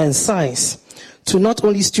and science to not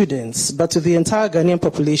only students but to the entire Ghanaian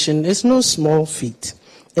population is no small feat.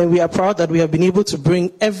 And we are proud that we have been able to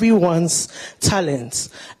bring everyone's talents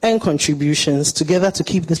and contributions together to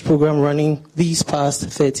keep this program running these past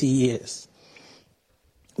 30 years.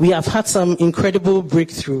 We have had some incredible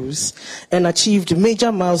breakthroughs and achieved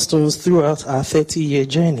major milestones throughout our 30-year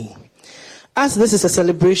journey. As this is a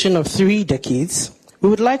celebration of 3 decades, we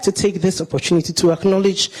would like to take this opportunity to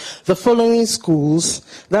acknowledge the following schools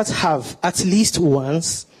that have at least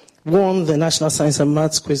once won the National Science and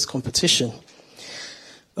Maths Quiz competition.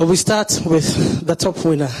 We start with the top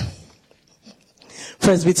winner,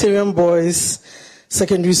 Presbyterian Boys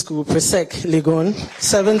Secondary School, Presec, Legon,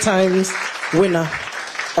 7 times winner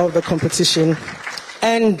of the competition,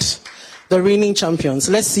 and the reigning champions.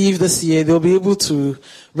 Let's see if this year they'll be able to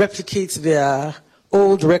replicate their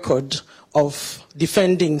old record of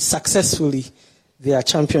defending successfully their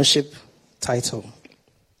championship title.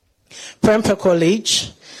 Prempeh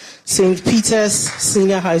College, St. Peter's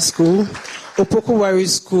Senior High School, Opoku-Wari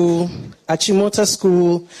School, Achimota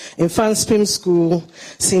School, Infanspim School,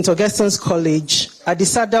 St. Augustine's College,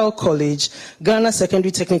 Adisadal College, Ghana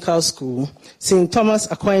Secondary Technical School, St. Thomas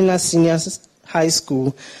Aquinas Senior High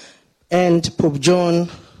School, and Pope John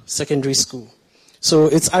Secondary School. So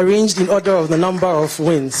it's arranged in order of the number of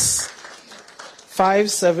wins.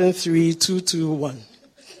 5, 7, 3, 2, 2, 1.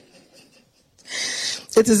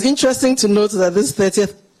 It is interesting to note that this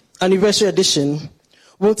 30th anniversary edition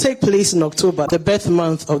will take place in October, the birth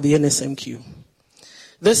month of the NSMQ.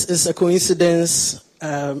 This is a coincidence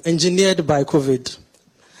engineered by COVID,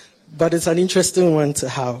 but it's an interesting one to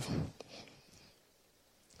have.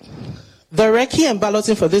 The recce and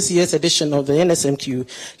balloting for this year's edition of the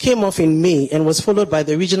NSMQ came off in May and was followed by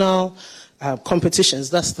the regional competitions,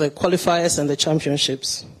 that's the qualifiers and the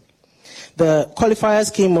championships. The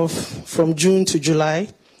qualifiers came off from June to July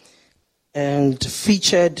and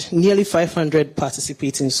featured nearly 500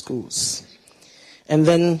 participating schools. And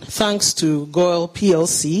then, thanks to GOIL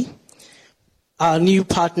PLC, our new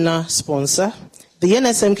partner sponsor, the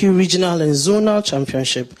NSMQ Regional and Zonal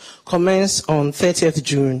Championship commenced on 30th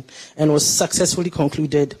June and was successfully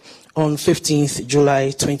concluded on 15th July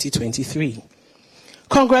 2023.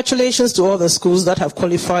 Congratulations to all the schools that have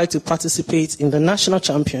qualified to participate in the National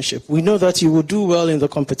Championship. We know that you will do well in the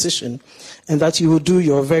competition and that you will do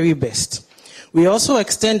your very best. We also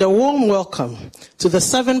extend a warm welcome to the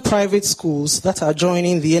 7 private schools that are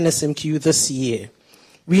joining the NSMQ this year.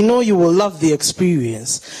 We know you will love the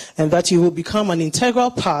experience and that you will become an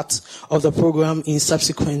integral part of the program in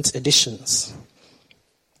subsequent editions.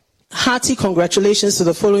 Hearty congratulations to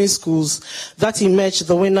the following schools that emerged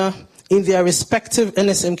the winner in their respective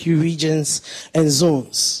NSMQ regions and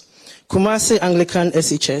zones: Kumasi Anglican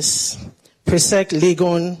SHS, Presec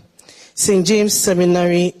Legon, St. James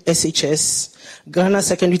Seminary SHS, Ghana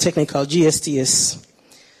Secondary Technical GSTS,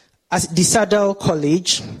 Adisadal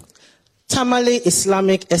College, Tamale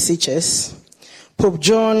Islamic SHS, Pope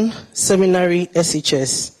John Seminary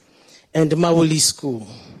SHS, and Mawuli School.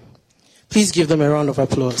 Please give them a round of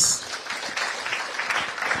applause.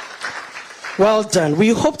 Well done. We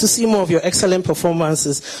hope to see more of your excellent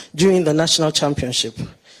performances during the National Championship.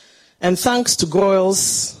 And thanks to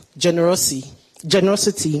GOIL's generosity,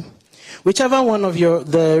 whichever one of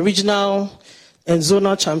the regional and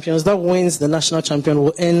zonal champions that wins the national champion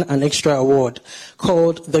will earn an extra award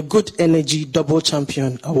called the Good Energy Double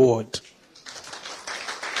Champion Award.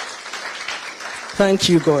 Thank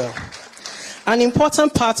you, GOIL. An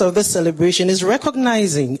important part of this celebration is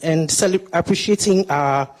recognizing and appreciating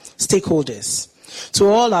our stakeholders. To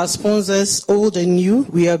all our sponsors, old and new,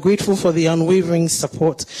 we are grateful for the unwavering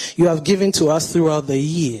support you have given to us throughout the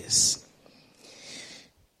years.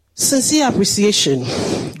 Sincere appreciation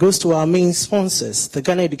goes to our main sponsors, the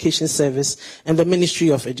Ghana Education Service and the Ministry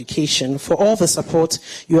of Education, for all the support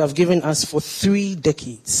you have given us for 3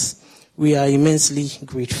 decades. We are immensely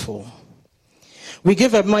grateful. We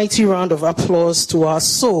give a mighty round of applause to our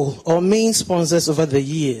sole or main sponsors over the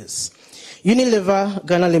years. Unilever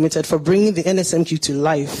Ghana Limited for bringing the NSMQ to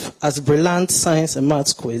life as Brilliant Science and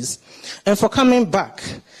Maths Quiz, and for coming back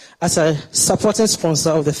as a supporting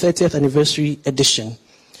sponsor of the 30th anniversary edition.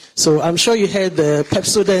 So I'm sure you heard the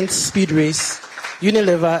Pepsodent Speed Race.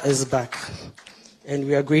 Unilever is back, and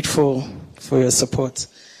we are grateful for your support.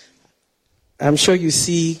 I'm sure you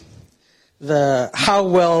see how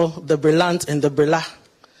well the Brillant and the Brilla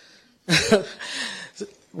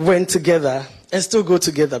went together and still go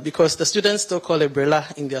together, because the students still call it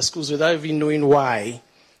Brilla in their schools without even knowing why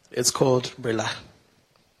it's called Brilla.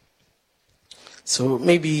 So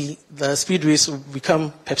maybe the speed race will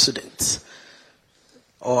become Pepsodent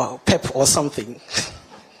or Pep or something.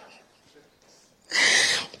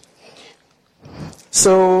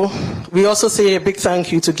 So we also say a big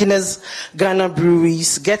thank you to Guinness Ghana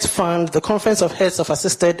Breweries, Get Fund, the Conference of Heads of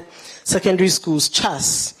Assisted Secondary Schools,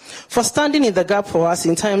 CHAS, for standing in the gap for us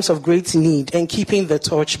in times of great need and keeping the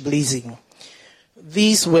torch blazing.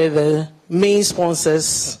 These were the main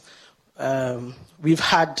sponsors we've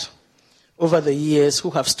had over the years who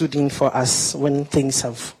have stood in for us when things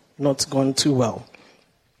have not gone too well.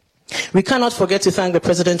 We cannot forget to thank the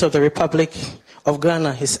President of the Republic of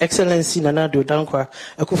Ghana, His Excellency Nana Addo Dankwa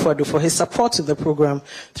Akufo-Addo, for his support to the program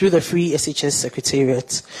through the Free SHS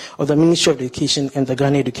Secretariat of the Ministry of Education and the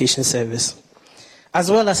Ghana Education Service, as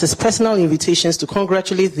well as his personal invitations to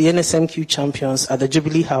congratulate the NSMQ champions at the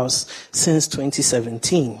Jubilee House since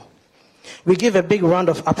 2017. We give a big round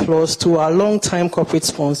of applause to our long-time corporate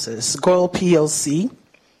sponsors, Goil PLC,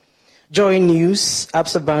 Joy News,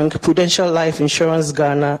 Absa Bank, Prudential Life Insurance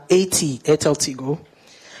Ghana, AT, Airtel Tigo,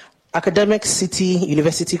 Academic City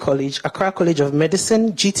University College, Accra College of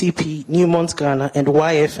Medicine, GTP, Newmont Ghana, and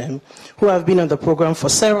YFM, who have been on the program for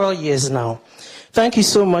several years now. Thank you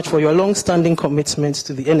so much for your long-standing commitment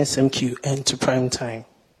to the NSMQ and to Prime Time.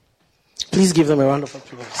 Please give them a round of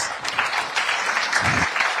applause.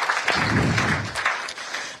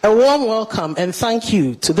 A warm welcome and thank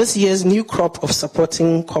you to this year's new crop of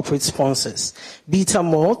supporting corporate sponsors. Beta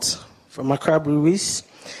Malt from Accra Breweries,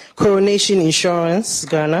 Coronation Insurance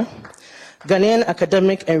Ghana, Ghanaian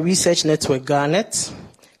Academic and Research Network Garnet,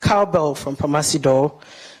 Cowbell from Pharmacidor,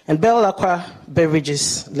 and Bell Aqua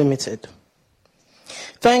Beverages Limited.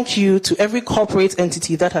 Thank you to every corporate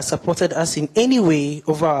entity that has supported us in any way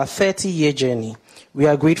over our 30-year journey. We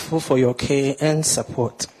are grateful for your care and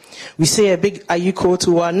support. We say a big ayuko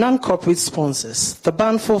to our non-corporate sponsors, the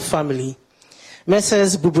Banfo family,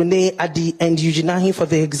 Messrs. Bubune, Adi, and Eugene for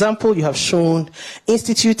the example you have shown,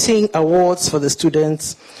 instituting awards for the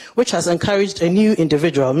students, which has encouraged a new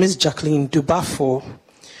individual, Ms. Jacqueline Dubafo,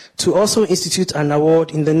 to also institute an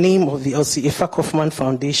award in the name of the Elsie Ifa Kaufman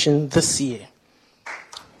Foundation this year.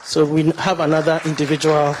 So we have another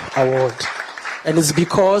individual award. And it's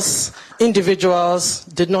because individuals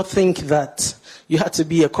did not think that you had to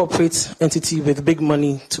be a corporate entity with big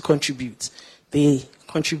money to contribute. They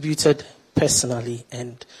contributed personally,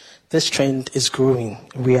 and this trend is growing.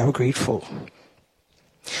 We are grateful.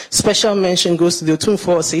 Special mention goes to the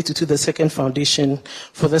Otumfuo Osei Tutu II Foundation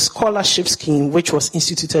for the scholarship scheme, which was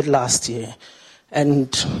instituted last year.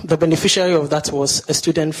 And the beneficiary of that was a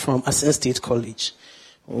student from Asen State College.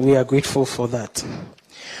 We are grateful for that.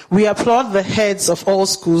 We applaud the heads of all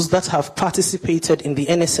schools that have participated in the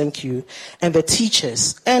NSMQ and the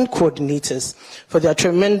teachers and coordinators for their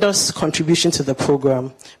tremendous contribution to the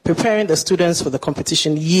program, preparing the students for the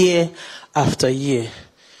competition year after year.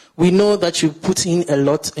 We know that you put in a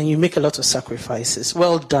lot and you make a lot of sacrifices.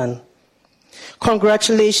 Well done.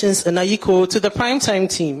 Congratulations, and Ayiko, to the Primetime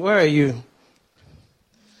team. Where are you?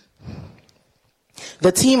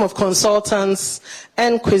 The team of consultants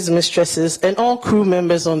and quiz mistresses and all crew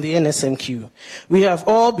members on the NSMQ. We have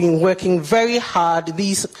all been working very hard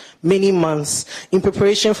these many months in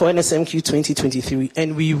preparation for NSMQ 2023,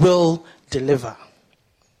 and we will deliver.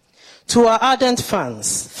 To our ardent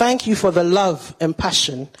fans, thank you for the love and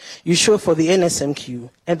passion you show for the NSMQ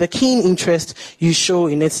and the keen interest you show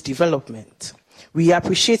in its development. We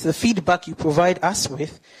appreciate the feedback you provide us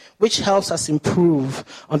with, which helps us improve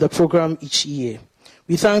on the program each year.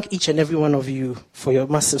 We thank each and every one of you for your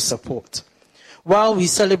massive support. While we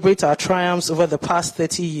celebrate our triumphs over the past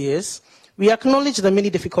 30 years, we acknowledge the many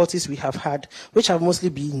difficulties we have had, which have mostly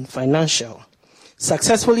been financial.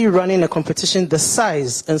 Successfully running a competition the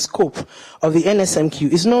size and scope of the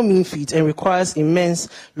NSMQ is no mean feat and requires immense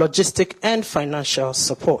logistic and financial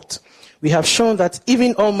support. We have shown that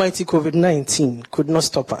even almighty COVID-19 could not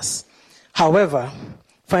stop us. However,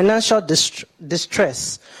 financial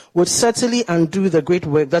distress would certainly undo the great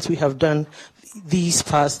work that we have done these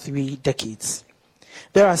past 3 decades.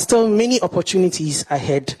 There are still many opportunities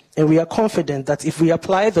ahead, and we are confident that if we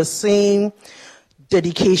apply the same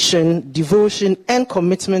dedication, devotion, and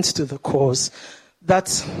commitment to the cause,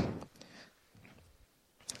 that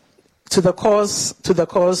to the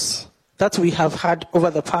cause that we have had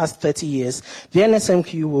over the past 30 years, the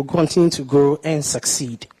NSMQ will continue to grow and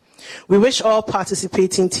succeed. We wish all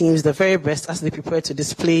participating teams the very best as they prepare to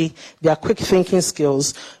display their quick thinking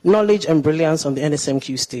skills, knowledge and brilliance on the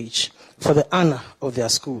NSMQ stage for the honor of their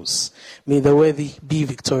schools. May the worthy be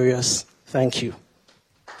victorious. Thank you.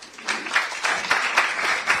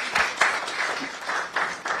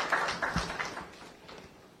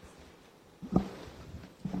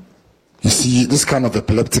 You see, this kind of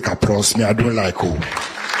epileptic applause, me, I don't like.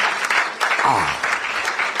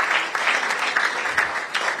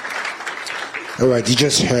 All right, you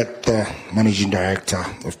just heard the Managing Director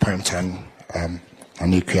of Primetime,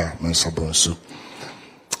 Nanikia Mensah-Bonsu.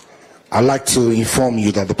 I'd like to inform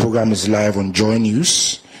you that the program is live on Joy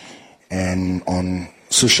News and on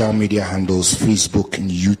social media handles Facebook and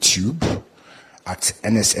YouTube at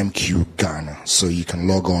NSMQ Ghana. So you can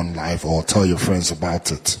log on live or tell your friends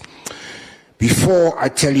about it. Before I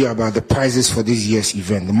tell you about the prizes for this year's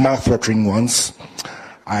event, the mouth-watering ones,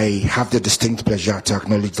 I have the distinct pleasure to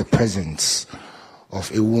acknowledge the presence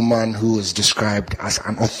of a woman who is described as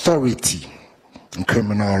an authority in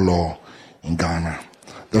criminal law in Ghana,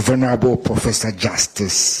 the Venerable Professor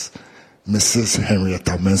Justice Mrs.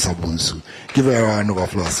 Henrietta Mensah-Bonsu. Give her a round of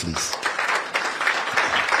applause, please.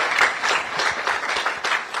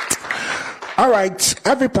 All right,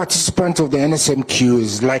 every participant of the NSMQ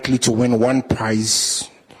is likely to win one prize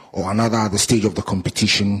or another at the stage of the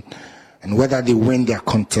competition, and whether they win their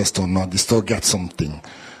contest or not, they still get something.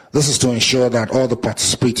 This is to ensure that all the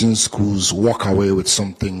participating schools walk away with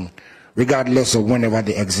something, regardless of whenever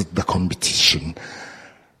they exit the competition.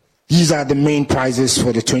 These are the main prizes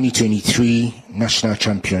for the 2023 National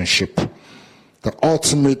Championship. The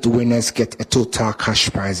ultimate winners get a total cash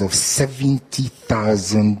prize of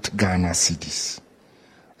 70,000 Ghana cedis.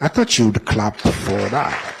 I thought you would clap for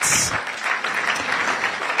that.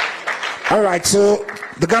 All right, so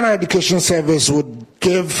the Ghana Education Service would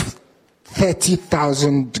give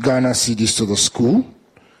 30,000 Ghana cedis to the school,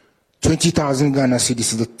 20,000 Ghana cedis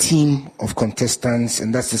to the team of contestants,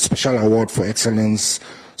 and that's the special award for excellence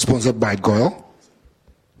sponsored by GOIL.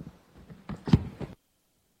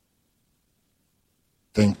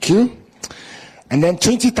 Thank you. And then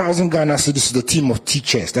 20,000 Ghana cedis to the team of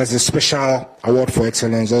teachers. That's a special award for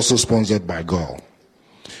excellence, also sponsored by GOIL.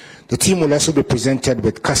 The team will also be presented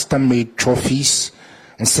with custom-made trophies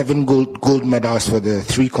and 7 gold medals for the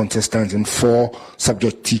 3 contestants and 4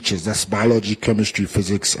 subject teachers. That's biology, chemistry,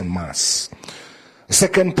 physics, and maths. The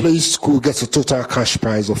second place school gets a total cash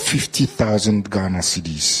prize of 50,000 Ghana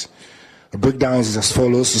cedis. The breakdown is as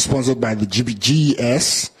follows. It's sponsored by the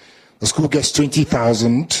GES. The school gets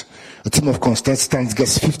 20,000. The team of contestants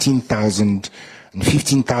gets 15,000, and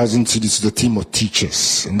 15,000 cedis to the team of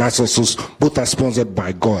teachers. And that's also, both are sponsored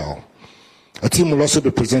by GOIL. A team will also be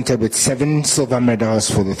presented with 7 silver medals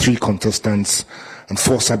for the 3 contestants and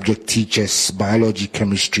 4 subject teachers, biology,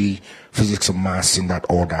 chemistry, physics, and maths in that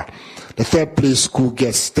order. The third place school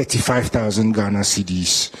gets 35,000 Ghana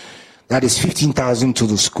cedis. That is 15,000 to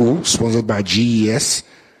the school, sponsored by GES,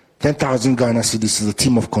 10,000 Ghana cedis to the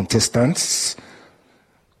team of contestants,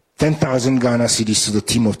 10,000 Ghana cedis to the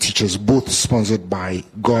team of teachers, both sponsored by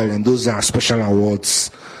GOIL, and those are special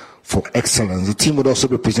awards for excellence. The team would also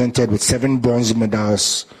be presented with 7 bronze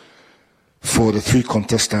medals for the 3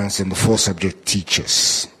 contestants and the 4 subject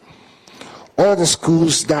teachers. All the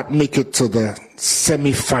schools that make it to the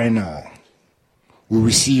semi-final will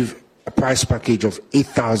receive a prize package of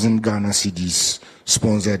 8,000 Ghana cedis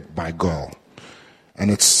sponsored by GOIL. And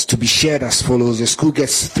it's to be shared as follows. The school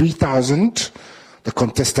gets 3,000, the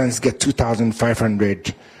contestants get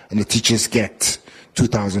 2,500, and the teachers get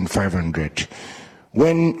 2,500.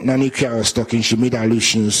 When Nanikia was talking, she made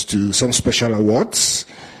allusions to some special awards.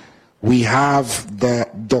 We have the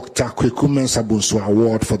Dr. Kweku Mensah-Bonsu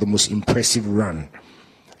Award for the most impressive run.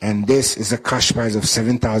 And this is a cash prize of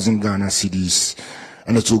 7,000 Ghana cedis.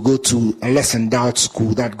 And it will go to a less endowed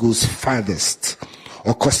school that goes farthest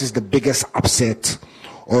or causes the biggest upset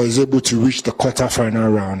or is able to reach the quarter-final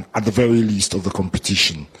round at the very least of the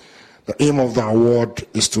competition. The aim of the award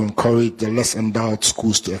is to encourage the less endowed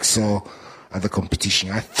schools to excel at the competition.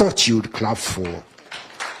 I thought you would clap for.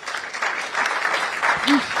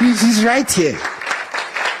 He's right here.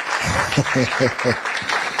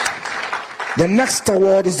 The next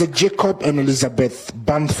award is the Jacob and Elizabeth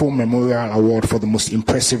Banfo Memorial Award for the most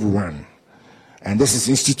impressive run. And this is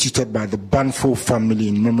instituted by the Banfo family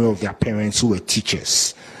in memory of their parents who were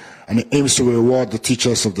teachers. And it aims to reward the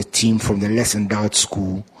teachers of the team from the less endowed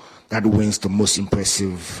school that wins the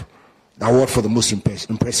award for the most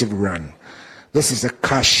impressive run. This is a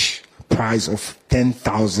cash prize of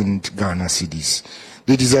 10,000 Ghana cedis.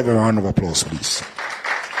 They deserve a round of applause, please.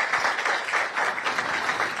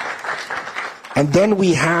 And then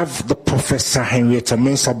we have the Professor Henrietta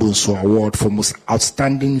Mensah Bonsu Award for Most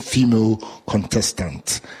Outstanding Female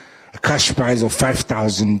Contestant. A cash prize of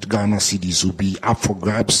 5,000 Ghana cedis will be up for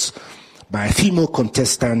grabs by a female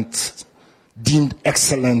contestant deemed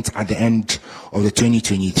excellent at the end of the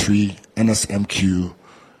 2023 NSMQ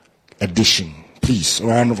edition. Please, a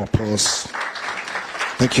round of applause.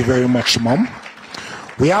 Thank you very much, Mom.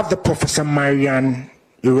 We have the Professor Marian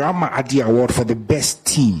Irama Adi Award for the Best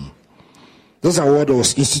Team. This award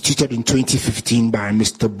was instituted in 2015 by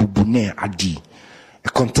Mr. Bubune Adi, a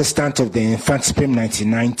contestant of the Infantsipim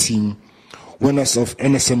 99 team, winners of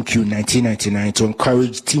NSMQ 1999, to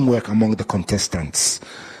encourage teamwork among the contestants.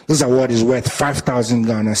 This award is worth 5,000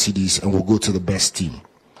 Ghana cedis and will go to the best team.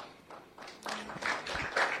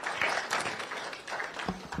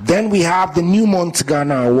 Then we have the Newmont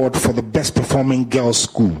Ghana Award for the Best Performing Girls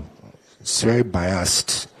School. It's very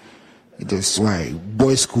biased. It is why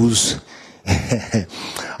boys' schools.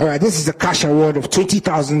 All right, this is a cash award of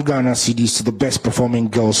 20,000 Ghana cedis to the best performing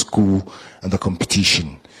girls' school in the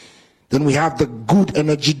competition. Then we have the Good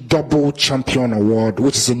Energy Double Champion Award,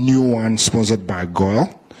 which is a new one sponsored by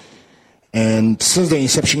GOIL. And since the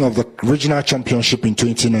inception of the regional championship in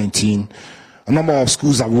 2019, a number of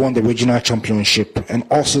schools have won the regional championship and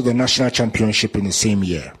also the national championship in the same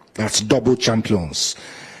year. That's double champions.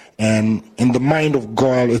 And in the mind of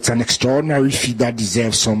GOIL, it's an extraordinary feat that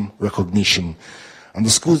deserves some recognition. And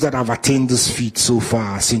the schools that have attained this feat so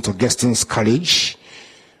far are St. Augustine's College,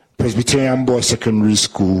 Presbyterian Boys Secondary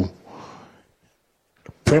School,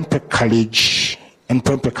 Prempeh College, and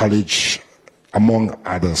Prempeh College, among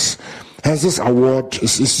others. Hence, this award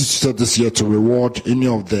is instituted this year to reward any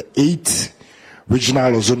of the 8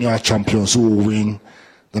 regional or zonal champions who will win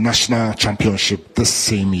the national championship this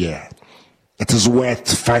same year. It is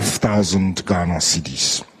worth 5,000 Ghana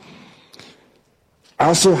cedis. I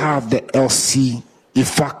also have the LC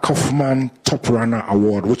Ifa Kaufman Top Runner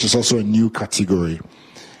Award, which is also a new category.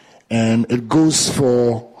 And it goes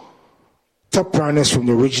for top runners from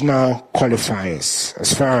the regional qualifiers,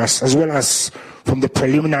 as well as from the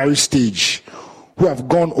preliminary stage, who have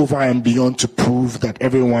gone over and beyond to prove that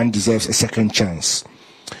everyone deserves a second chance.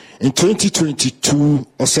 In 2022,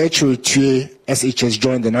 Osei Chiretue SHS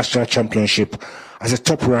joined the national championship as a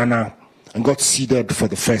top runner and got seeded for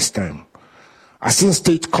the first time. Asin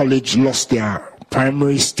State College lost their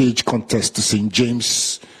primary stage contest to St.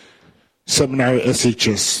 James Seminary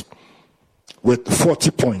SHS with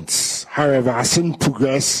 40 points. However, Asin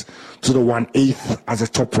progressed to the 1/8 as a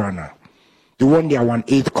top runner. They won their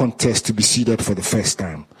 1/8 contest to be seeded for the first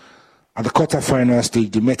time. At the quarterfinal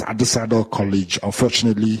stage, they met Adisadel College.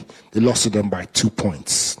 Unfortunately, they lost to them by 2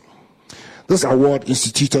 points. This award,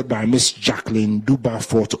 instituted by Miss Jacqueline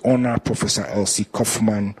Dubafor to honor Professor Elsie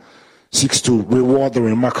Kaufman, seeks to reward the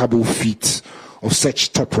remarkable feat of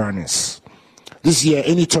such top runners. This year,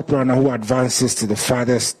 any top runner who advances to the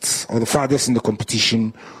farthest in the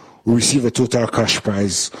competition will receive a total cash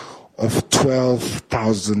prize of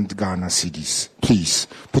 12,000 Ghana cedis. Please,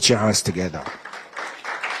 put your hands together.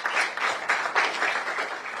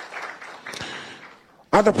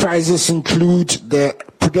 Other prizes include the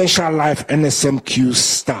Prudential Life NSMQ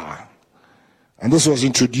Star. And this was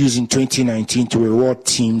introduced in 2019 to reward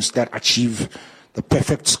teams that achieve the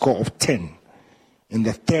perfect score of 10 in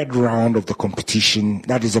the 3rd round of the competition.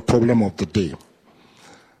 That is a problem of the day.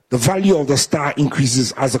 The value of the star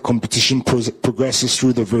increases as the competition progresses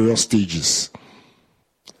through the various stages.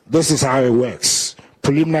 This is how it works.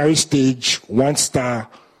 Preliminary stage, 1 star,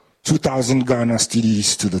 2,000 Ghana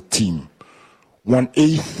cedis to the team.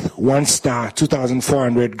 1/8, 1 star,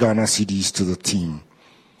 2,400 Ghana cedis to the team.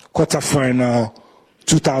 Quarterfinal,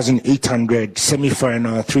 2,800.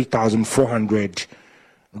 Semi-final, 3,400.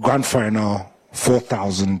 Grand final,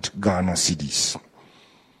 4,000 Ghana cedis.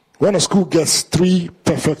 When a school gets 3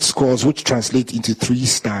 perfect scores, which translate into 3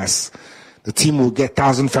 stars, the team will get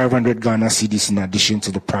 1,500 Ghana cedis in addition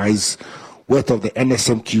to the prize worth of the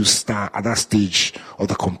NSMQ star at that stage of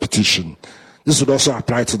the competition. This would also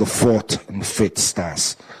apply to the 4th and 5th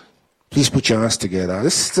stars. Please put your hands together.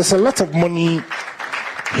 There's a lot of money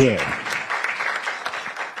here.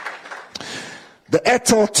 The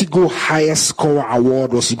Airtel Tigo Highest Scorer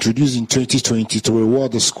Award was introduced in 2020 to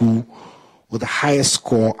reward the school with the highest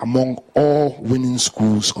score among all winning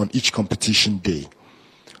schools on each competition day.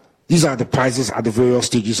 These are the prizes at the various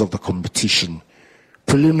stages of the competition.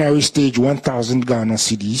 Preliminary stage, 1,000 Ghana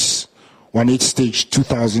cedis. 1/8 stage,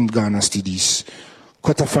 2,000 Ghana cedis.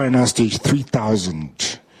 Quarterfinal stage,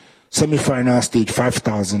 3,000. semi-final stage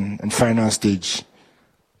 5,000, and final stage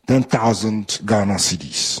 10,000 Ghana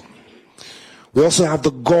cedis. We also have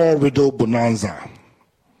the Gore Riddle Bonanza.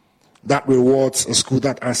 That rewards a school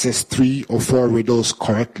that answers 3 or 4 riddles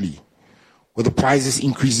correctly, with the prizes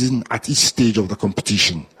increasing at each stage of the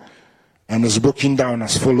competition, and is broken down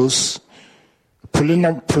as follows.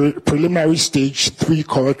 Preliminary stage, 3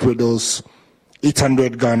 correct riddles,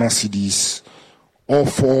 800 Ghana cedis. All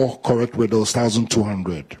 4 correct riddles,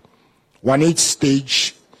 1,200. 1/8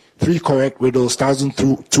 stage, 3 correct riddles,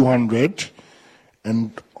 1,200.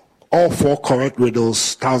 And all 4 correct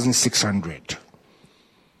riddles, 1,600.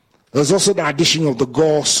 There's also the addition of the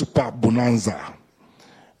Gore Super Bonanza.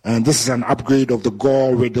 And this is an upgrade of the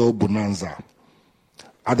Gore Riddle Bonanza.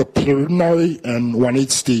 At the preliminary and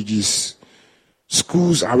 1/8 stages,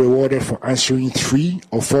 schools are rewarded for answering 3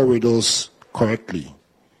 or 4 riddles correctly.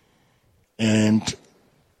 And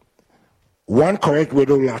 1 correct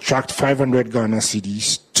riddle will attract 500 Ghana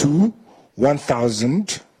cedis, 2,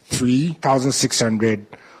 1,000, 3, 1,600,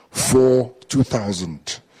 4,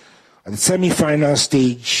 2,000. At the semi-final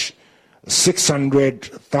stage, 600,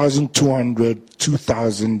 1,200,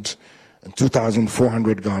 2,000, and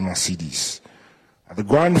 2,400 Ghana cedis. At the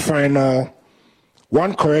grand final,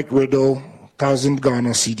 1 correct riddle, 1,000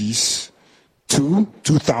 Ghana cedis, 2,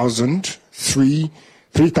 2,000, 3,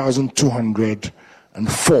 3,200,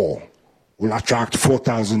 and 4 will attract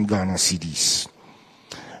 4,000 Ghana cedis.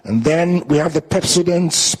 And then we have the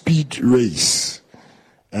Pepsodent Speed Race.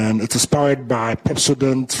 And it is powered by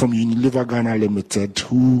Pepsodent from Unilever Ghana Limited,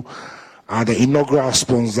 who are the inaugural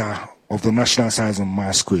sponsor of the National Science and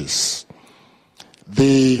Maths Race.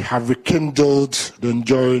 They have rekindled the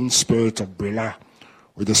enduring spirit of Brela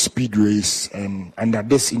with the speed race, and under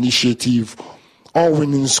this initiative, all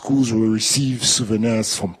winning schools will receive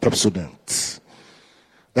souvenirs from Pepsodent.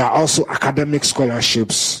 There are also academic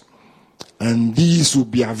scholarships, and these will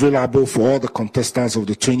be available for all the contestants of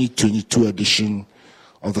the 2022 edition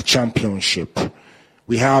of the championship.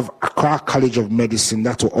 We have Accra College of Medicine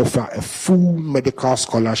that will offer a full medical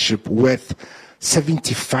scholarship worth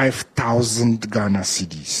 75,000 Ghana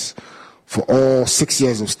cedis for all 6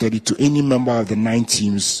 years of study to any member of the 9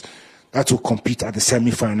 teams that will compete at the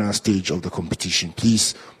semi-final stage of the competition.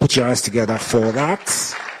 Please put your hands together for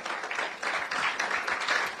that.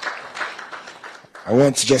 I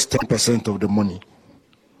want just 10% of the money.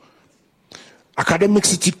 Academic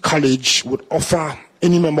City College would offer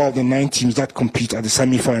any member of the 9 teams that compete at the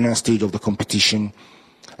semi-final stage of the competition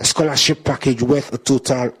a scholarship package worth a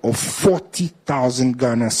total of 40,000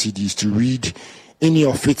 Ghana cedis to read any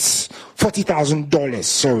of its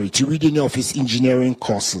 $40,000, to read any of its engineering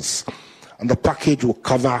courses. And the package will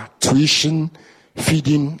cover tuition,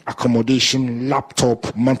 feeding, accommodation,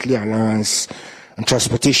 laptop, monthly allowance, and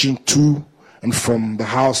transportation to and from the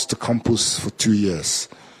house to campus for 2 years.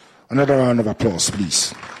 Another round of applause,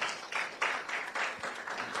 please.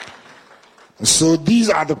 So these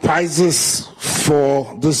are the prizes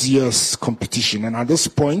for this year's competition. And at this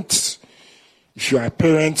point, if you are a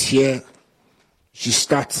parent here, you should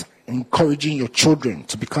start encouraging your children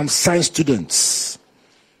to become science students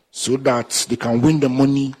so that they can win the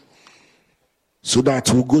money, so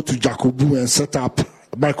that we'll go to Jacobu and set up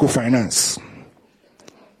microfinance.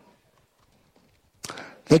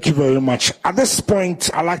 Thank you very much. At this point,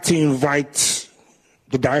 I'd like to invite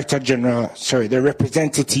the the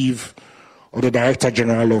representative of the Director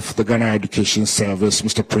General of the Ghana Education Service,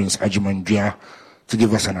 Mr. Prince Ajimandria, to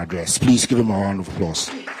give us an address. Please give him a round of applause.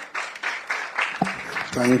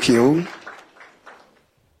 Thank you.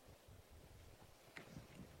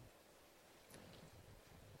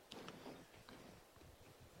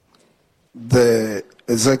 The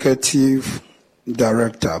Executive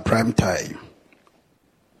Director, Prime Time,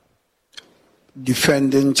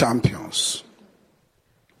 defending champions,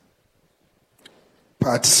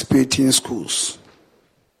 participating schools,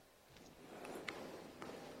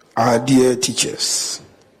 our dear teachers,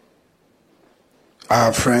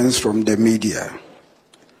 our friends from the media,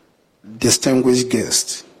 distinguished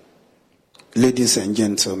guests, ladies and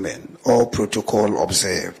gentlemen, all protocol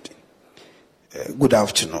observed. Good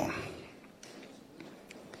afternoon.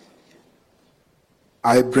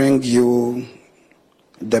 I bring you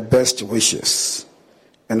the best wishes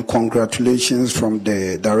and congratulations from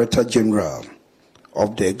the Director General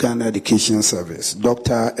of the Ghana Education Service,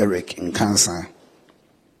 Dr. Eric Nkansa.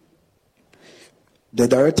 The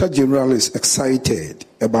Director General is excited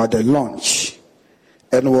about the launch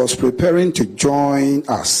and was preparing to join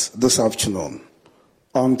us this afternoon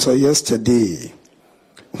until yesterday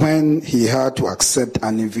when he had to accept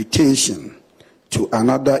an invitation to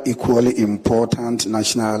another equally important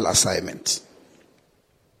national assignment.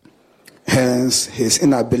 hence his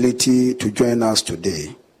inability to join us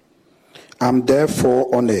today. I'm therefore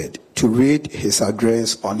honored to read his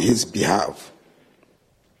address on his behalf.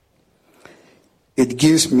 It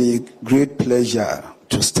gives me great pleasure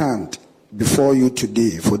to stand before you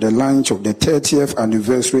today for the launch of the 30th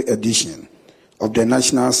anniversary edition of the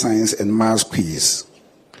National Science and Maths Quiz,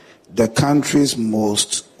 the country's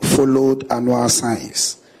most followed annual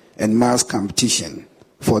science and maths competition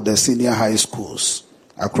for the senior high schools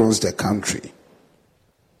across the country.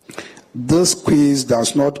 This quiz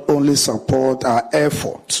does not only support our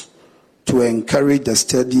effort to encourage the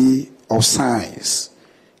study of science,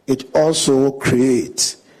 it also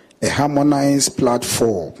creates a harmonized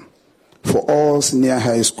platform for all senior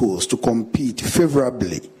high schools to compete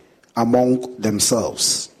favorably among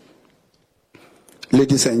themselves.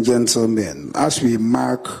 Ladies and gentlemen, as we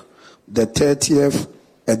mark the 30th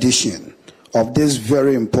edition of this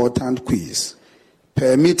very important quiz,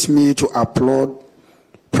 permit me to applaud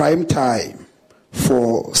Prime Time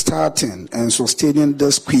for starting and sustaining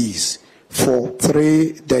this quiz for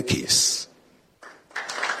 3 decades.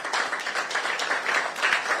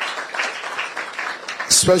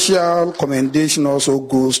 Special commendation also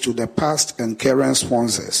goes to the past and current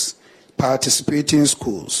sponsors, participating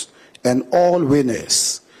schools, and all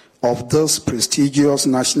winners of this prestigious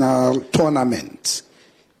national tournament.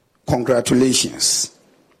 Congratulations.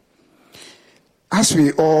 As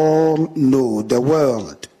we all know, the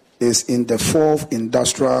world is in the 4th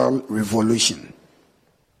industrial revolution,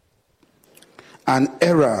 an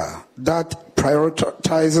era that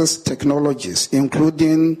prioritizes technologies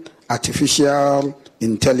including artificial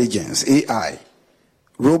intelligence, AI,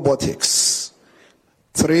 robotics,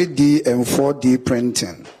 3D and 4D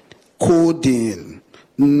printing, coding,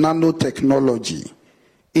 nanotechnology,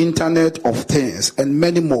 Internet of Things, and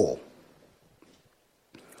many more.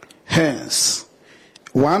 Hence,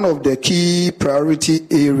 one of the key priority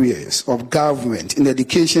areas of government in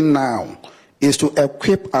education now is to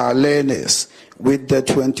equip our learners with the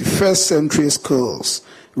 21st century skills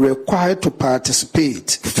required to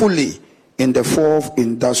participate fully in the 4th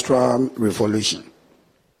industrial revolution.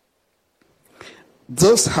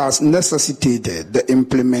 This has necessitated the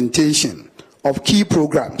implementation of key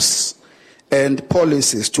programs and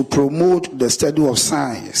policies to promote the study of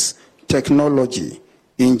science, technology,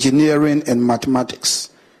 engineering, and mathematics,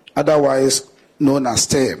 otherwise known as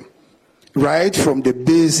STEM, right from the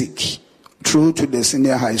basic through to the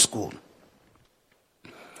senior high school.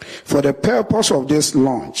 For the purpose of this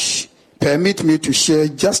launch, permit me to share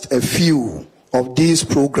just a few of these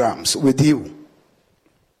programs with you.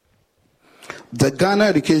 The Ghana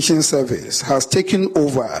Education Service has taken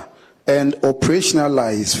over and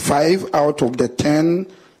operationalized 5 out of the 10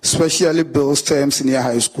 specially built STEM senior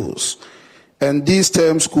high schools. And these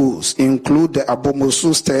STEM schools include the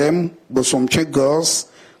Abomosu STEM, Bosomtwe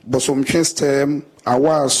Girls, Bosomtwe STEM,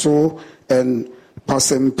 Awaso, and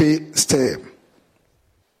Pasempe STEM.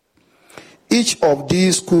 Each of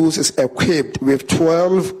these schools is equipped with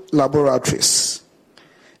 12 laboratories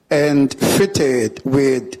and fitted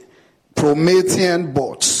with Promethean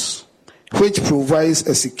bots, which provides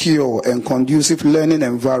a secure and conducive learning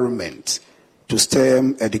environment to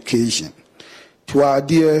STEM education. To our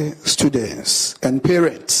dear students and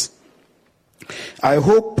parents, I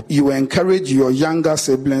hope you encourage your younger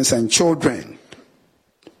siblings and children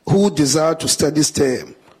who desire to study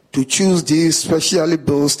STEM to choose these specially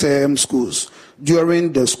built STEM schools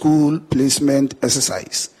during the school placement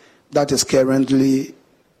exercise that is currently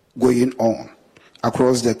going on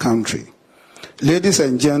across the country. Ladies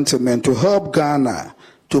and gentlemen, to help Ghana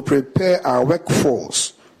to prepare our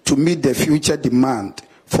workforce to meet the future demand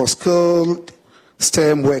for skilled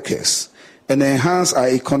STEM workers and enhance our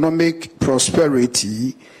economic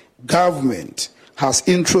prosperity, government has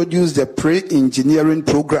introduced the pre-engineering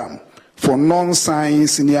program for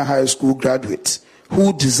non-science senior high school graduates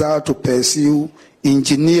who desire to pursue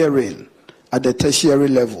engineering at the tertiary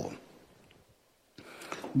level.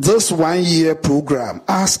 This one-year program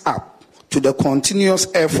adds up to the continuous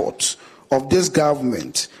efforts of this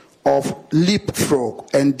government of leapfrog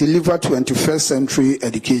and deliver 21st century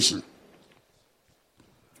education.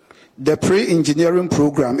 The pre-engineering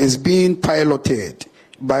program is being piloted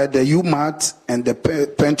by the UMaT and the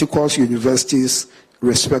Pentecost universities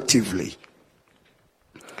respectively.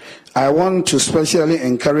 I want to specially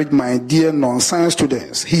encourage my dear non-science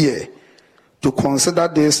students here to consider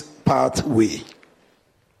this pathway.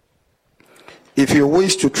 If you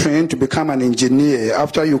wish to train to become an engineer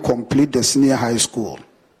after you complete the senior high school,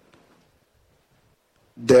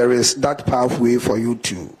 there is that pathway for you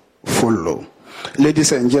to follow.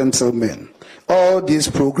 Ladies and gentlemen, all these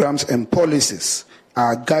programs and policies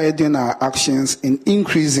are guiding our actions in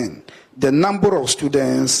increasing the number of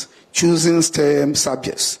students choosing STEM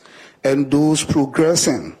subjects and those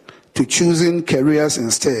progressing to choosing careers in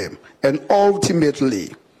STEM, and ultimately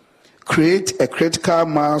create a critical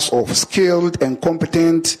mass of skilled and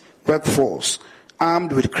competent workforce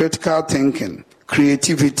armed with critical thinking,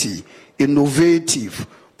 creativity, innovative,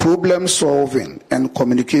 problem-solving, and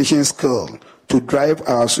communication skill to drive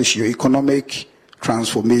our socio-economic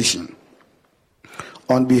transformation.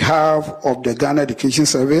 On behalf of the Ghana Education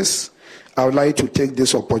Service, I would like to take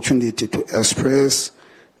this opportunity to express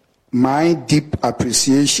my deep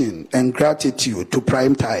appreciation and gratitude to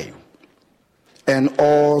Prime Time and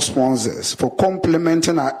all sponsors for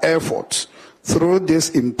complementing our efforts through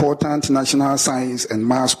this important National Science and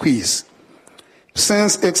Maths Quiz.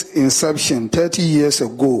 Since its inception 30 years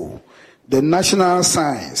ago, the National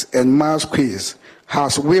Science and Maths Quiz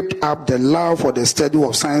has whipped up the love for the study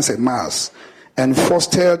of science and maths and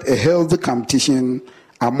fostered a healthy competition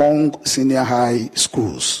among senior high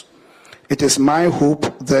schools. It is my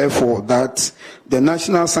hope, therefore, that the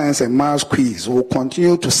National Science and Maths Quiz will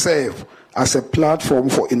continue to serve as a platform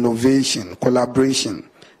for innovation, collaboration,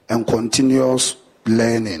 and continuous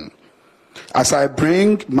learning. As I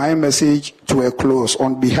bring my message to a close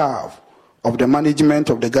on behalf of the management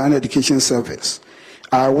of the Ghana Education Service,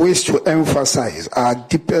 I wish to emphasize our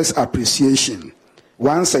deepest appreciation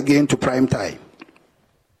once again to Prime Time,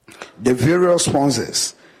 the various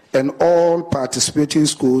sponsors, and all participating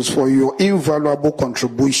schools for your invaluable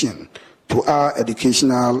contribution to our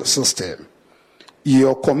educational system.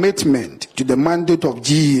 Your commitment to the mandate of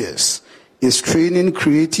GES is training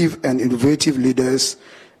creative and innovative leaders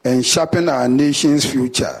and sharpen our nation's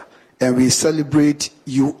future, and we celebrate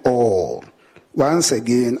you all. Once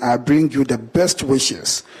again, I bring you the best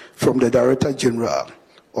wishes from the Director General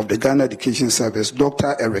of the Ghana Education Service,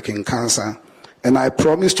 Dr. Eric Nkansa, and I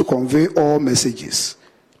promise to convey all messages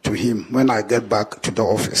to him when I get back to the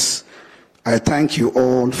office. I thank you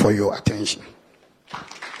all for your attention.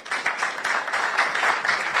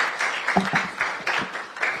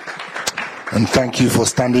 And thank you for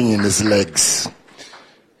standing in his legs.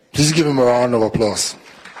 Please give him a round of applause.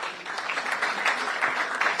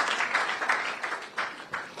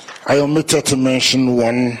 I omitted to mention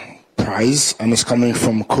one prize, and it's coming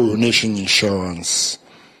from Coronation Insurance.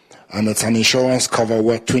 And it's an insurance cover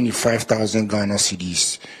worth 25,000 Ghana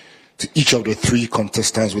cedis to each of the three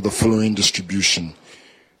contestants with the following distribution: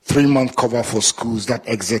 3-month cover for schools that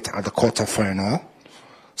exit at the quarterfinal,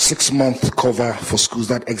 6-month cover for schools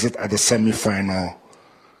that exit at the semi-final,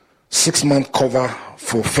 6-month cover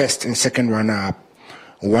for first and second runner-up,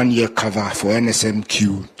 1-year cover for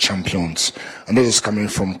NSMQ champions. And this is coming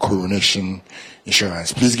from Coronation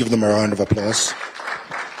Insurance. Please give them a round of applause.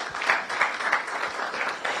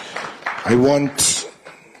 I want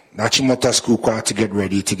the Achimota School Choir to get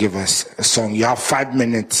ready to give us a song. You have 5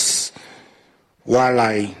 minutes while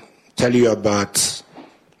I tell you about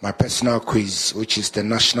my personal quiz, which is the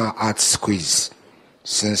National Arts Quiz,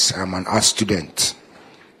 since I'm an art student.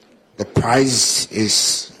 The prize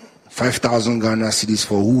is 5,000 Ghana cedis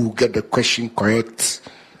for who get the question correct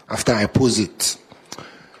after I pose it.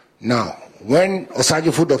 Now, when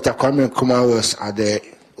Osajifo Dr. Kwame Nkrumah was at the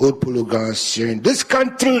Old Polo Grounds saying, "This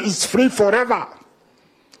country is free forever,"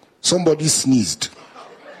 somebody sneezed.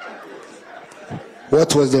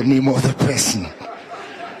 What was the name of the person?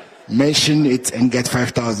 Mention it and get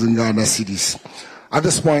 5,000 Ghana cedis. At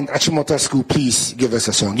this point, Achimota School, please give us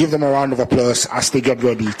a song. Give them a round of applause as they get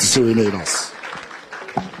ready to serenade us.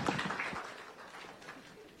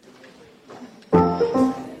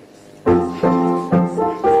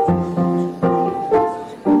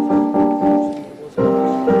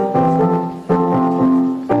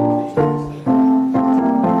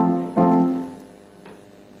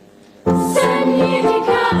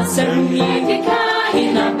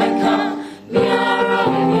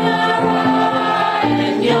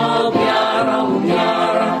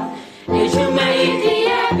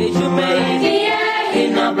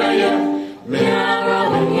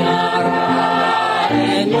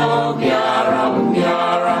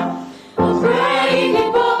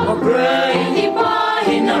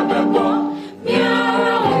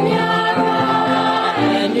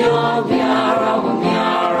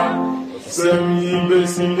 Semi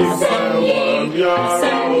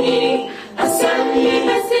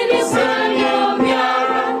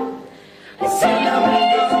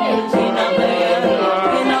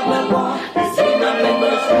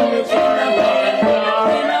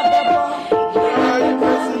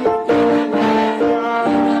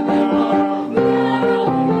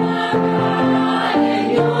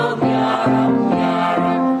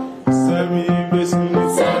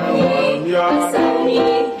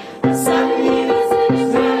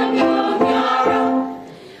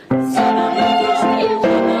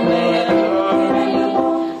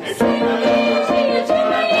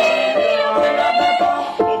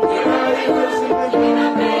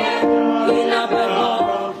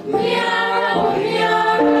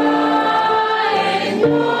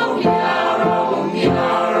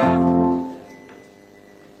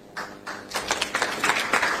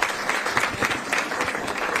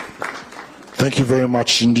Thank you very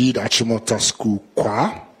much indeed, Achimota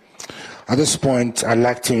Kwa. At this point, I'd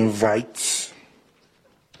like to invite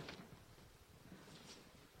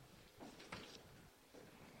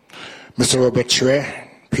Mr. Robert Chue,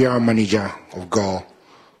 PR Manager of GOIL,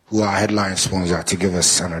 who are our headline sponsor, to give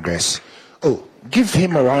us an address. Oh, give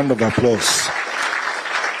him a round of applause.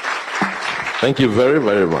 Thank you very,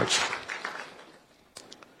 very much.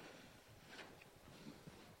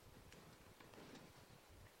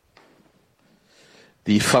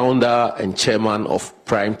 The founder and chairman of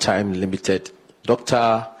Primetime Limited,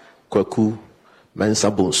 Dr. Kwaku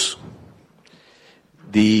Mensah Bonsu.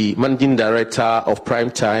 The managing director of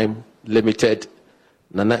Primetime Limited,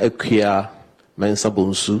 Nana Ekuya Mensah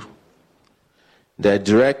Bonsu. The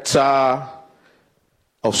director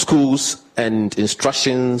of schools and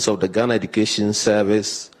instructions of the Ghana Education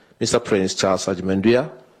Service, Mr. Prince Charles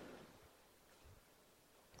Agyemangua.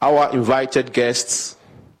 Our invited guests,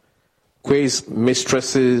 quiz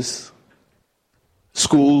mistresses,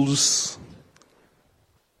 schools,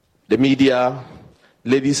 the media,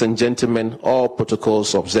 ladies and gentlemen, all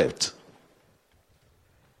protocols observed.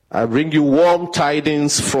 I bring you warm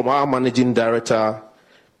tidings from our managing director,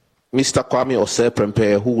 Mr. Kwame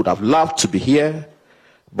Osei-Prempeh, who would have loved to be here,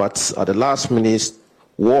 but at the last minute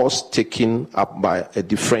was taken up by a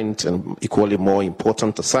different and equally more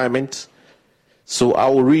important assignment. So I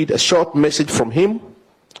will read a short message from him.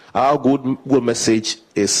 Our good message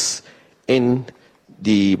is in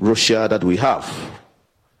the brochure that we have.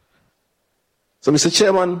 So, Mr.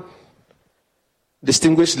 Chairman,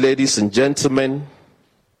 distinguished ladies and gentlemen,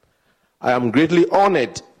 I am greatly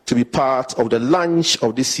honored to be part of the launch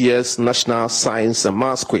of this year's National Science and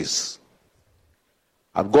Maths Quiz.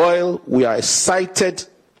 At GOIL, we are excited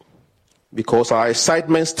because our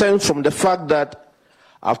excitement stems from the fact that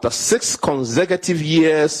after 6 consecutive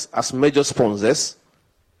years as major sponsors,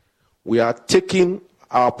 we are taking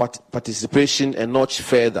our participation a notch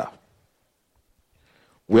further.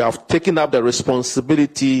 We have taken up the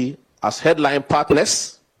responsibility as headline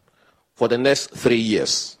partners for the next 3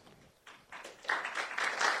 years.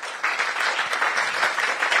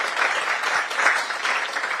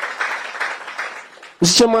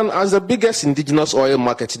 Mr. Chairman, as the biggest indigenous oil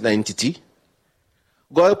marketing entity,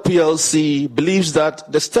 GOIL PLC believes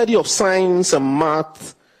that the study of science and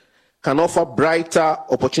math can offer brighter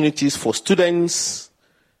opportunities for students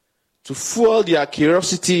to fuel their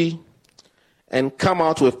curiosity and come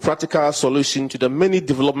out with practical solutions to the many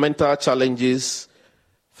developmental challenges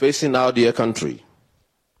facing our dear country.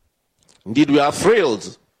 Indeed, we are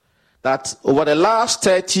thrilled that over the last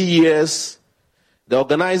 30 years, the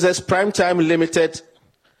organizers Primetime Limited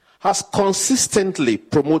has consistently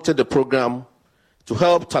promoted the program to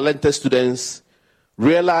help talented students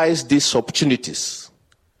realize these opportunities.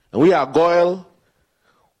 And we at GOIL,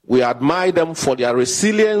 we admire them for their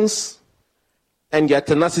resilience and their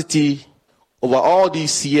tenacity over all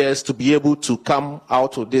these years to be able to come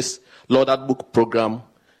out of this lauded book program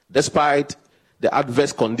despite the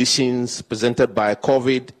adverse conditions presented by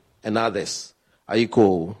COVID and others.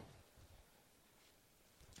 Aiko.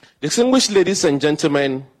 Distinguished ladies and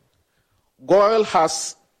gentlemen, GOIL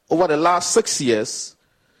has, over the last 6 years,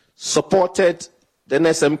 supported the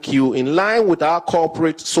NSMQ in line with our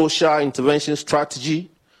corporate social intervention strategy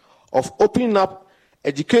of opening up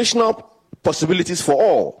educational possibilities for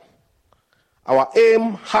all. Our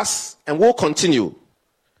aim has and will continue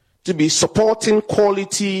to be supporting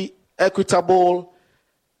quality, equitable,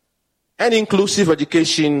 and inclusive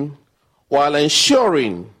education while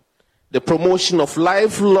ensuring the promotion of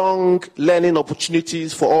lifelong learning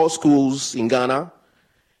opportunities for all schools in Ghana,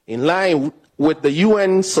 in line with the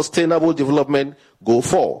UN Sustainable Development Goal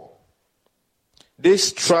 4. This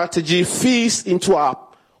strategy feeds into our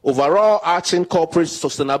overall arching corporate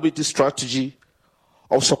sustainability strategy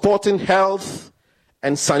of supporting health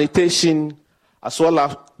and sanitation, as well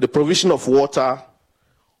as the provision of water.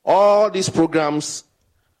 All these programs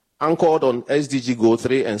anchored on SDG Goal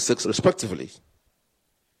 3 and 6 respectively.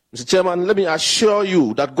 Mr. Chairman, let me assure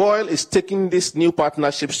you that GOIL is taking this new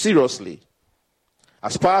partnership seriously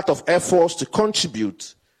as part of efforts to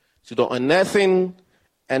contribute to the unearthing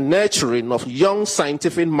and nurturing of young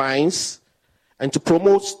scientific minds and to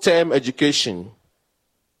promote STEM education.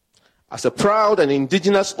 As a proud and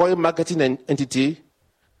indigenous oil marketing entity,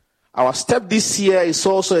 our step this year is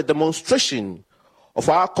also a demonstration of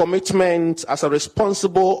our commitment as a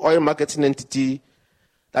responsible oil marketing entity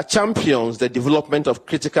that champions the development of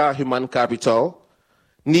critical human capital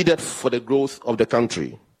needed for the growth of the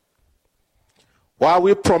country. While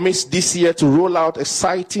we promise this year to roll out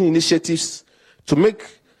exciting initiatives to make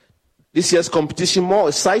this year's competition more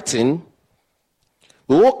exciting,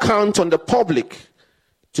 We will count on the public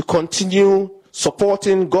to continue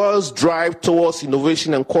supporting Goil's drive towards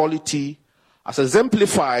innovation and quality as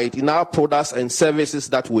exemplified in our products and services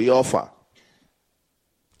that we offer.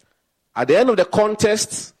 At the end of the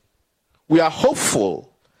contest, we are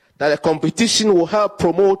hopeful that the competition will help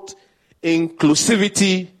promote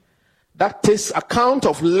inclusivity that takes account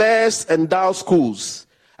of less endowed schools.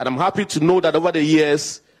 And I'm happy to know that over the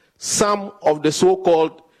years, some of the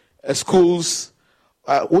so-called schools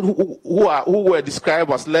who were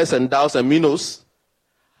described as less endowed and minnows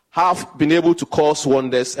have been able to cause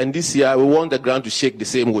wonders. And this year, we want the ground to shake the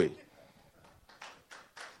same way.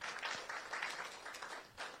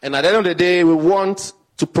 And at the end of the day, we want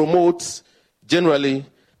to promote, generally,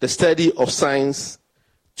 the study of science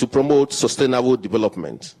to promote sustainable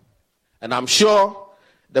development. And I'm sure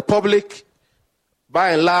the public,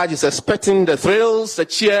 by and large, is expecting the thrills, the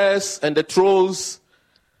cheers, and the trolls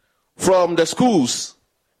from the schools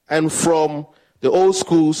and from the old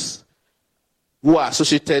schools who are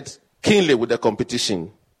associated keenly with the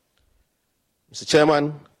competition. Mr.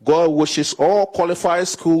 Chairman, God wishes all qualified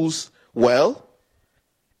schools well,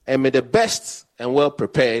 and may the best and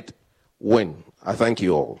well-prepared win. I thank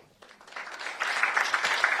you all.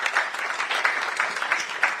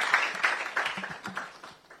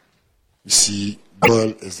 You see,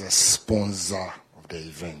 Goil is a sponsor of the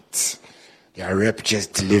event. Their rep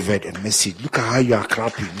just delivered a message. Look at how you are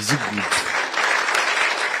clapping. Is it good?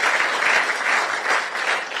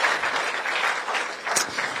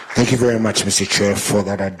 Thank you very much, Mr. Chair, for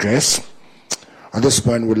that address. At this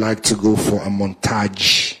point, we'd like to go for a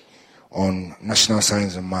montage on National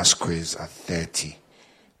Science and Maths Quiz at 30.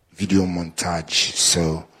 Video montage.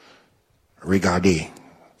 So, regardez.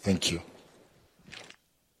 Thank you.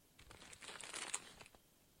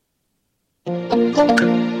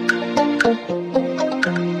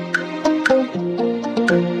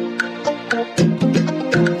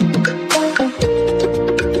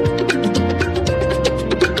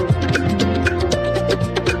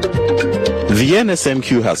 The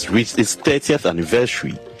NSMQ has reached its 30th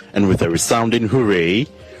anniversary, and with a resounding hooray,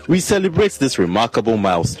 we celebrate this remarkable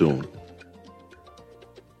milestone.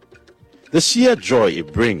 The sheer joy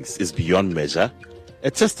it brings is beyond measure,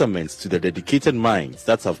 a testament to the dedicated minds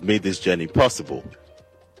that have made this journey possible.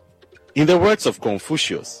 In the words of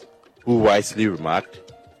Confucius, who wisely remarked,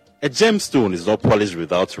 "A gemstone is not polished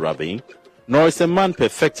without rubbing, nor is a man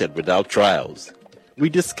perfected without trials," we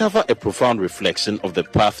discover a profound reflection of the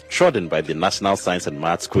path trodden by the National Science and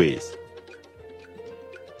Maths Quiz.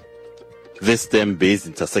 This STEM-based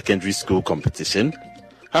inter-secondary school competition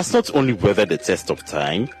has not only weathered the test of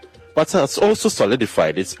time, but has also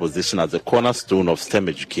solidified its position as the cornerstone of STEM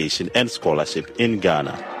education and scholarship in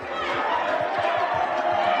Ghana.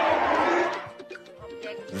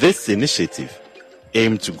 This initiative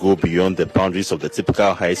aimed to go beyond the boundaries of the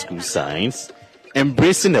typical high school science,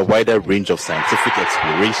 embracing a wider range of scientific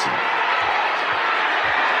exploration.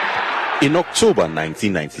 In October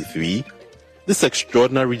 1993, this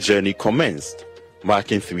extraordinary journey commenced,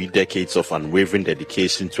 marking 3 decades of unwavering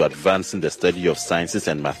dedication to advancing the study of sciences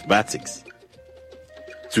and mathematics.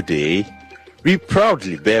 Today, we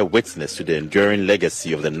proudly bear witness to the enduring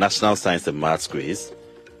legacy of the National Science and Maths Quiz,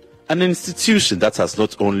 an institution that has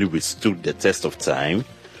not only withstood the test of time,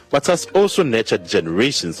 but has also nurtured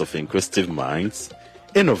generations of inquisitive minds,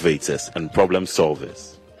 innovators, and problem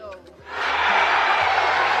solvers.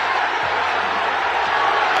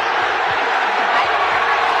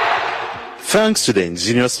 Thanks to the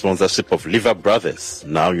ingenious sponsorship of Liver Brothers,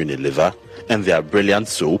 now Unilever, and their brilliant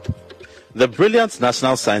soap, the brilliant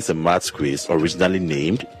National Science and Maths Quiz, originally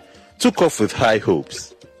named, took off with high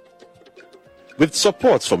hopes. With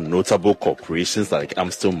support from notable corporations like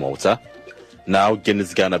Amstel Malta, now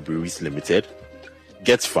Guinness Ghana Breweries Limited,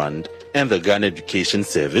 Get Fund, and the Ghana Education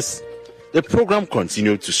Service, the program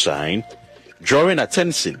continued to shine, drawing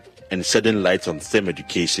attention and shedding light on STEM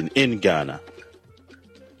education in Ghana.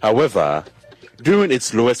 However, during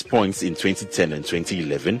its lowest points in 2010 and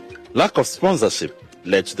 2011, lack of sponsorship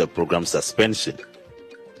led to the program's suspension.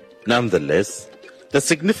 Nonetheless, the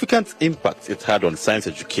significant impact it had on science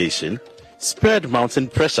education spurred mounting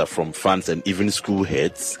pressure from fans and even school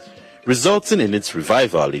heads, resulting in its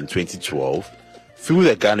revival in 2012 through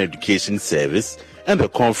the Ghana Education Service and the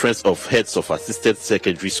Conference of Heads of Assisted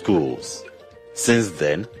Secondary Schools. Since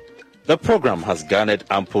then, the program has garnered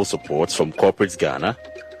ample support from Corporate Ghana,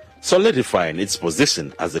 solidifying its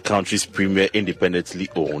position as the country's premier independently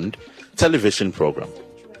owned television program.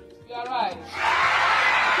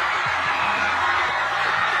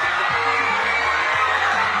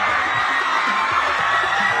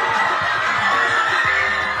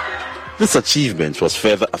 This achievement was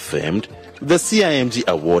further affirmed with the CIMG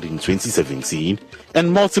Award in 2017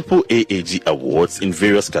 and multiple AAG awards in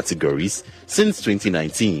various categories since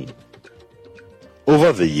 2019.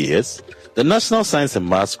 Over the years, the National Science and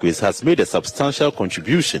Maths Quiz has made a substantial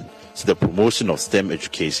contribution to the promotion of STEM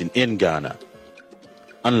education in Ghana.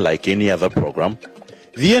 Unlike any other program,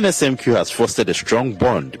 the NSMQ has fostered a strong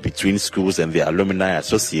bond between schools and their alumni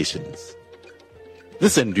associations.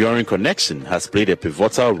 This enduring connection has played a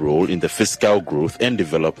pivotal role in the fiscal growth and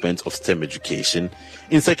development of STEM education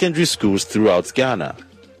in secondary schools throughout Ghana.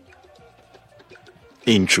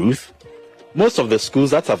 In truth, most of the schools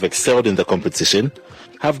that have excelled in the competition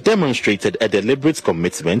have demonstrated a deliberate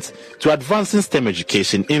commitment to advancing STEM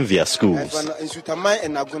education in their schools. In Sutamai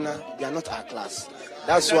and Naguna, they are not our class.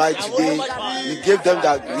 That's why today we gave them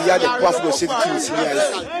that we are the Buffalo City Kings.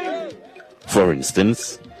 For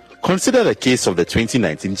instance, consider the case of the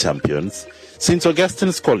 2019 champions, St.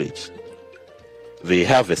 Augustine's College. They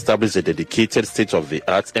have established a dedicated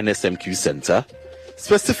state-of-the-art NSMQ center,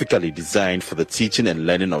 specifically designed for the teaching and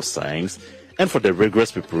learning of science and for the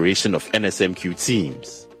rigorous preparation of NSMQ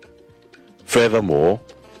teams. Furthermore,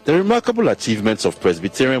 the remarkable achievements of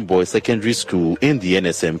Presbyterian Boys Secondary School in the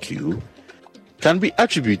NSMQ can be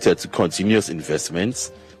attributed to continuous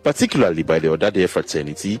investments, particularly by the Odadie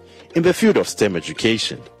fraternity, in the field of STEM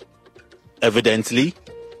education. Evidently,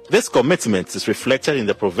 this commitment is reflected in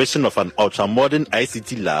the provision of an ultra-modern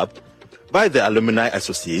ICT lab by the Alumni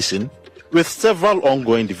Association, with several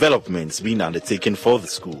ongoing developments being undertaken for the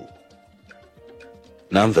school.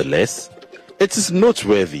 Nonetheless, it is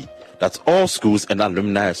noteworthy that all schools and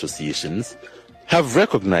alumni associations have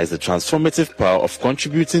recognized the transformative power of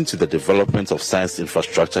contributing to the development of science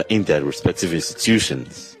infrastructure in their respective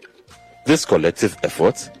institutions. This collective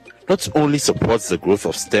effort not only supports the growth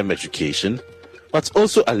of STEM education, but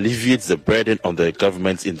also alleviates the burden on the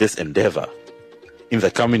government in this endeavor. In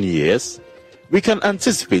the coming years, we can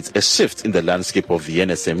anticipate a shift in the landscape of the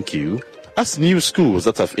NSMQ as new schools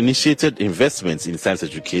that have initiated investments in science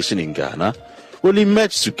education in Ghana will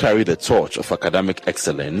emerge to carry the torch of academic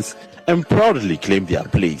excellence and proudly claim their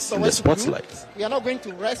place in the spotlight. We are not going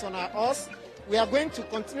to rest on our horse. We are going to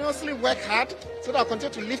continuously work hard so that we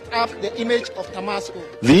continue to lift up the image of Tamale School.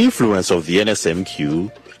 The influence of the NSMQ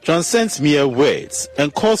transcends mere words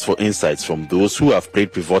and calls for insights from those who have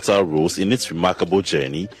played pivotal roles in its remarkable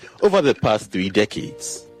journey over the past 3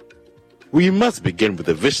 decades. We must begin with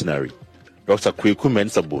the visionary, Dr. Kweku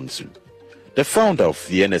Mensah Bonsu, the founder of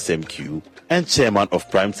the NSMQ and chairman of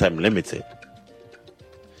Primetime Limited.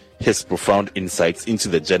 His profound insights into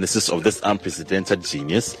the genesis of this unprecedented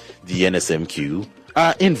genius, the NSMQ,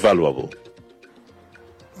 are invaluable.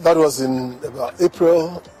 That was in about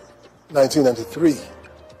April 1993.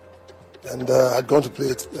 And I'd gone to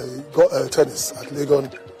play tennis at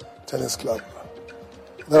Legon Tennis Club.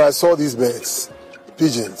 Then I saw these birds,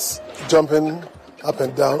 pigeons, jumping up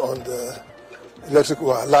and down on the electric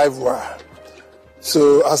wire, live wire.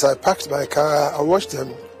 So as I packed my car, I watched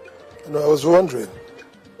them, and I was wondering,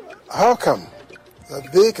 how come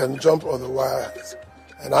that they can jump on the wires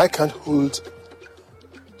and I can't hold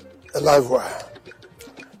a live wire?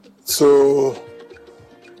 So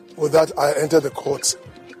with that, I entered the court,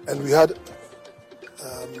 and we had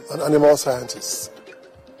an animal scientist,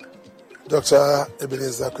 Dr.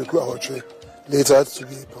 Ebenezer Kweku Awotwe, later to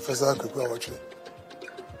be Professor Kweku Awotwe.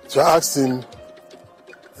 So I asked him,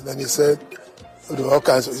 and then he said, all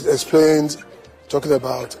kinds of, he explained, talking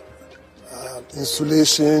about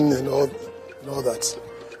insulation and all that.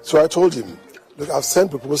 So I told him, look, I've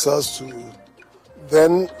sent proposals to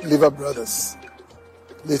then Lever Brothers,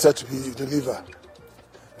 later to be Unilever,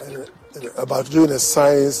 and about doing a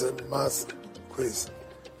science and math quiz.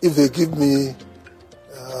 If they give me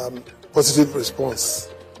positive response,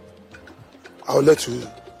 I'll let you,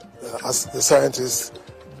 as the scientists,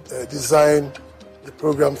 design the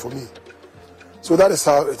program for me. So that is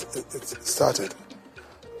how it started.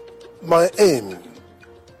 My aim,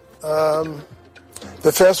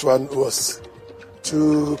 the first one was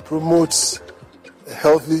to promote a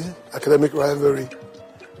healthy academic rivalry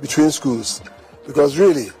between schools, because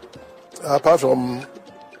really, apart from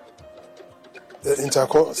the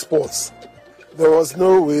inter-course sports, there was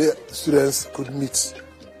no way students could meet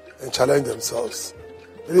and challenge themselves.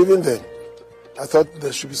 But even then, I thought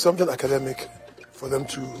there should be something academic for them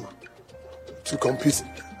to compete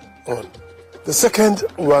on. The second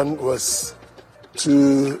one was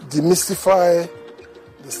to demystify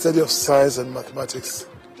the study of science and mathematics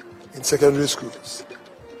in secondary schools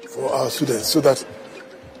for our students, so that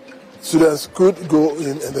students could go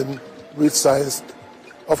in and then read science,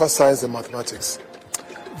 offer science and mathematics.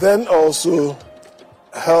 Then also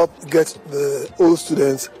help get the old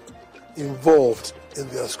students involved in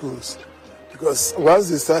their schools. Because once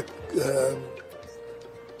they start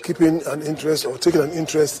keeping an interest or taking an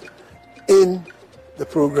interest in the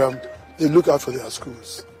program, they look out for their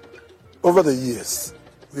schools. Over the years,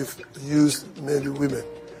 we've used mainly women,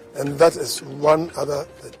 and that is one other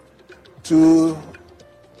thing. To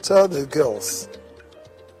tell the girls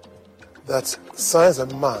that science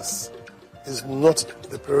and maths is not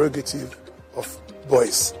the prerogative of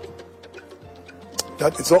boys.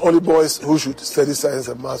 That it's not only boys who should study science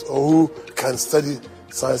and maths or who can study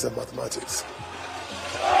science and mathematics.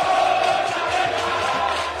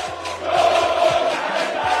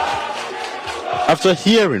 After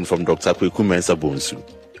hearing from Dr. Kweku Mensah Bonsu,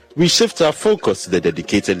 we shift our focus to the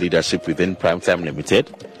dedicated leadership within Primetime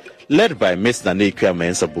Limited, led by Ms. Nanekua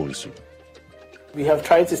Mensah Bonsu. We have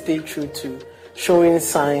tried to stay true to showing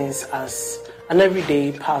science as an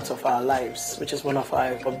everyday part of our lives, which is one of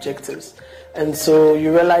our objectives. And so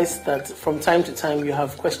you realize that from time to time you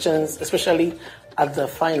have questions, especially at the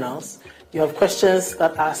finals, you have questions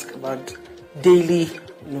that ask about daily,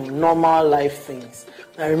 normal life things.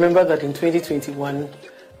 I remember that in 2021,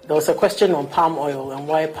 there was a question on palm oil and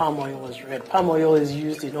why palm oil was red. Palm oil is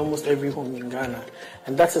used in almost every home in Ghana,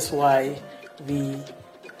 and that is why we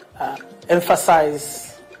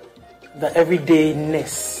emphasize the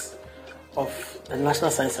everydayness of the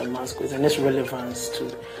National Science and Maths Quiz and its relevance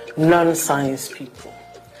to non-science people,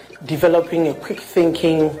 developing a quick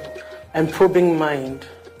thinking and probing mind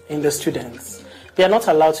in the students. They are not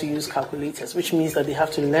allowed to use calculators, which means that they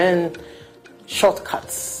have to learn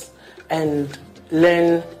shortcuts and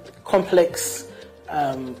learn complex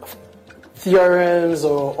theorems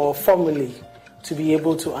or formulae to be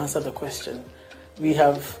able to answer the question. We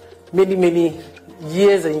have many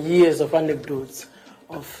years and years of anecdotes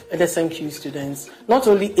of NSMQ students not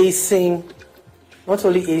only acing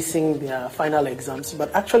their final exams,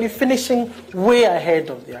 but actually finishing way ahead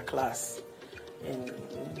of their class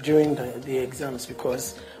during the exams,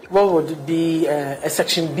 because what would be a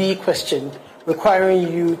Section B question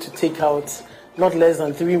requiring you to take out not less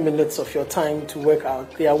than 3 minutes of your time to work out,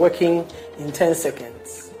 they are working in 10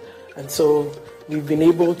 seconds. And so we've been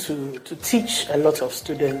able to teach a lot of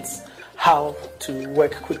students how to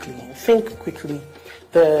work quickly, think quickly.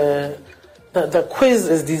 The quiz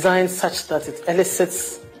is designed such that it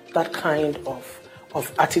elicits that kind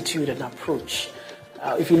of attitude and approach.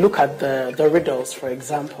 If you look at the riddles, for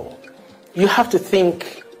example, you have to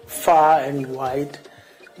think far and wide.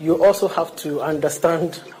 You also have to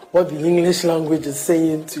understand what the English language is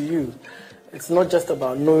saying to you. It's not just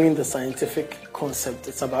about knowing the scientific concept,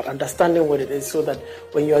 it's about understanding what it is so that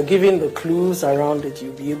when you are given the clues around it,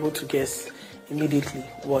 you'll be able to guess immediately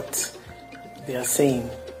what they are saying.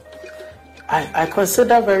 I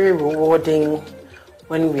consider very rewarding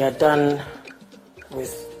when we are done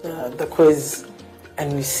with the quiz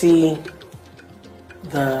and we see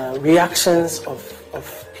the reactions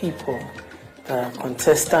of people, the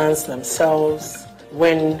contestants themselves,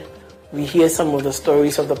 when we hear some of the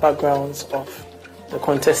stories of the backgrounds of the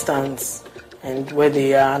contestants and where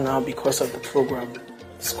they are now because of the program,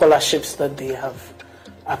 scholarships that they have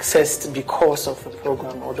accessed because of the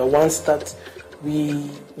program, or the ones that we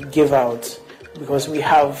give out, because we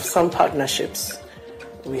have some partnerships.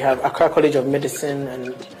 We have Accra College of Medicine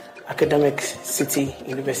and Academic City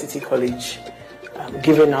University College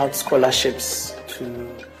giving out scholarships to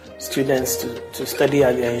students to study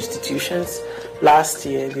at their institutions. Last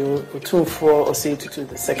year, the Otumfuo Osei Tutu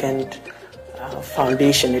II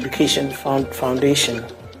Foundation, Education Foundation,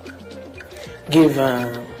 gave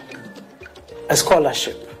a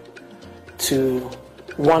scholarship to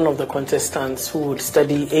one of the contestants who would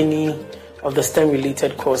study any of the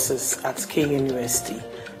STEM-related courses at KNUST.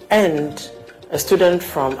 And a student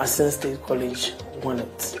from Asin State College won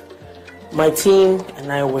it. My team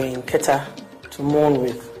and I were in Keta to mourn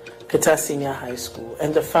with Keta Senior High School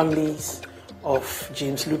and the families of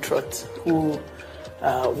James Lutrot, who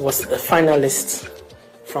was a finalist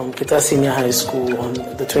from Keta Senior High School on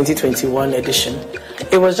the 2021 edition.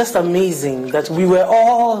 It was just amazing that we were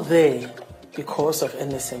all there because of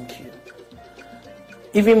NSMQ.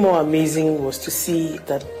 Even more amazing was to see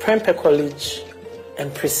that Prempeh College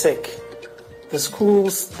and Presec, the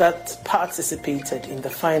schools that participated in the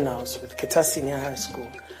finals with Keta Senior High School,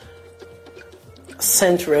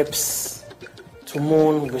 sent reps to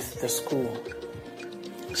mourn with the school.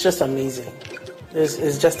 It's just amazing.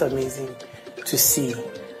 It's just amazing to see.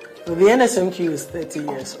 The NSMQ is 30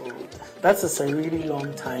 years old. That is a really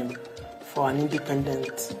long time for an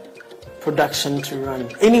independent production to run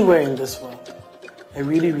anywhere in this world. A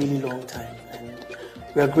really, really long time. And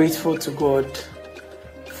we are grateful to God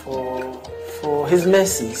for His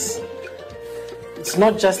mercies. It's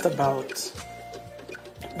not just about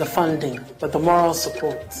the funding, but the moral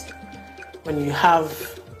support. When you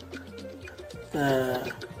have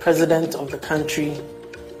the President of the country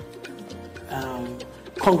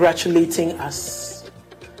congratulating us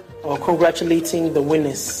or congratulating the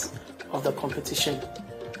winners of the competition,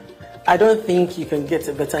 I don't think you can get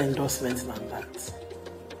a better endorsement than that.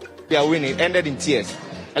 We are winning, ended in tears.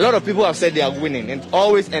 A lot of people have said they are winning and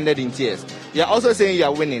always ended in tears. You are also saying you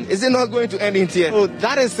are winning. Is it not going to end in tears? Oh,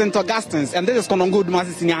 that is St. Augustine's and this is Konongo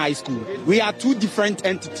Dumasi Senior High School. We are two different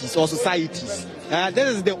entities or societies.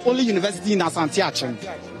 This is the only university in Asante Achem.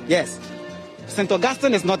 Yes. St.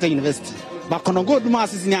 Augustine is not a university, but Konongo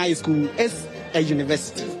Dumasi Senior High School is a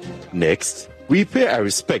university. Next, we pay our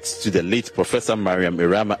respects to the late Professor Mariam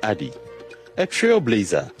Irama Adi, a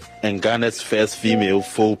trailblazer and Ghana's first female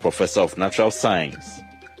full professor of natural science.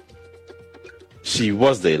 She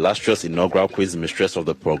was the illustrious inaugural quiz mistress of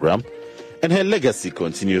the program, and her legacy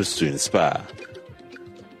continues to inspire.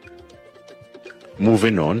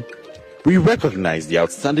 Moving on, we recognize the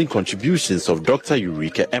outstanding contributions of Dr.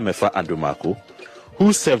 Eureka Emefa Adomako,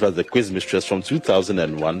 who served as the quiz mistress from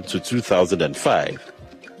 2001 to 2005.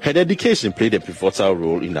 Her dedication played a pivotal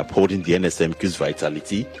role in upholding the NSMQ's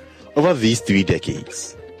vitality over these 3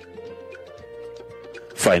 decades.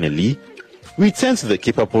 Finally, we turn to the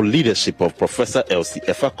capable leadership of Professor Elsie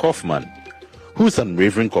Effa Kaufman, whose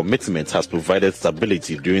unwavering commitment has provided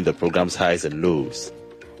stability during the program's highs and lows.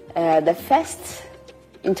 The first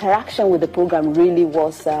interaction with the program really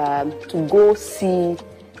was to go see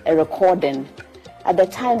a recording. At the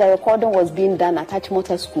time, the recording was being done at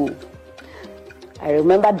Achimota School. I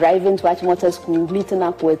remember driving to Achimota School, meeting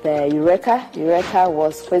up with Eureka. Eureka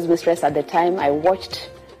was quiz mistress at the time. I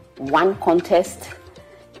watched one contest,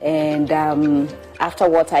 and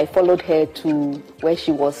afterwards I followed her to where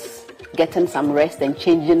she was getting some rest and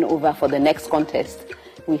changing over for the next contest.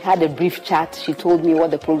 We had a brief chat. She told me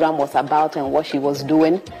what the program was about and what she was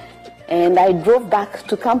doing. And I drove back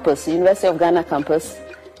to campus, University of Ghana campus.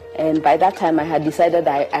 And by that time I had decided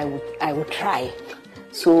I would try.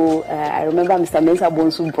 So I remember Mr. Mensah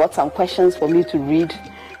Bonsu brought some questions for me to read.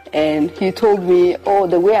 And he told me,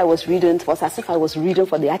 the way I was reading, it was as if I was reading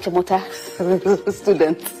for the Achimota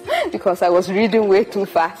students, because I was reading way too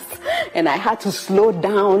fast. And I had to slow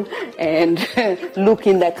down and look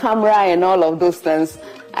in the camera and all of those things.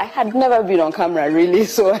 I had never been on camera, really,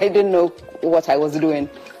 so I didn't know what I was doing.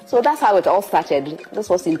 So that's how it all started. This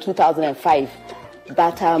was in 2005.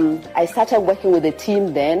 But I started working with the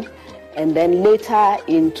team then. And then later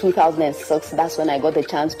in 2006, that's when I got the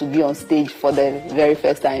chance to be on stage for the very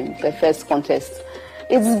first time, the first contest.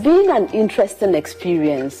 It's been an interesting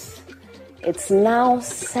experience. It's now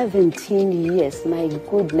 17 years. My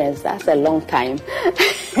goodness, that's a long time.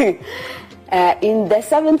 In the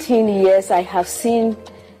 17 years, I have seen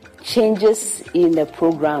changes in the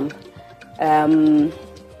program.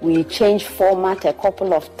 We changed format a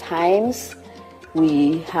couple of times.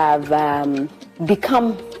 We have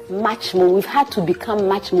become much more, we've had to become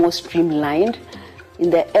much more streamlined. In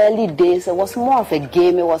the early days, it was more of a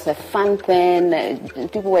game, it was a fun thing,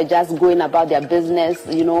 people were just going about their business,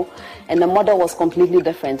 and the model was completely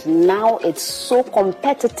different. Now it's so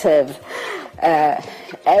competitive.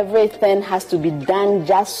 Everything has to be done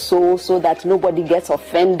just so that nobody gets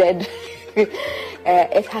offended.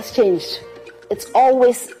 It has changed. It's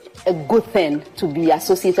always a good thing to be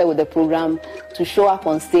associated with the program, to show up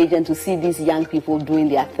on stage and to see these young people doing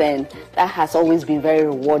their thing. That has always been very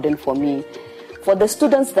rewarding for me. For the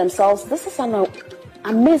students themselves, this is an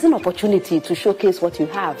amazing opportunity to showcase what you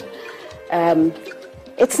have.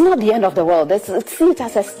 It's not the end of the world. See it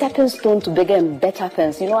as a stepping stone to bigger and better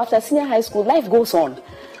things. After senior high school, life goes on.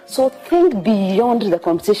 So think beyond the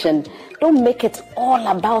competition. Don't make it all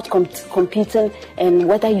about competing and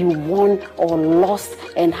whether you won or lost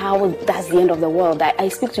and how that's the end of the world. I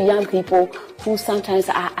speak to young people who sometimes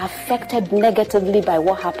are affected negatively by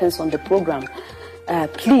what happens on the program.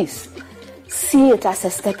 Please see it as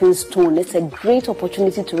a stepping stone. It's a great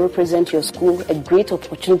opportunity to represent your school, a great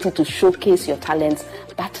opportunity to showcase your talents,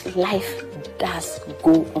 but life does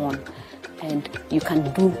go on. And you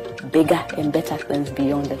can do bigger and better things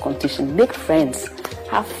beyond the competition. Make friends,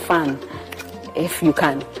 have fun, if you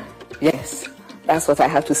can. Yes, that's what I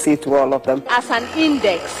have to say to all of them. As an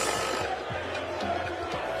index,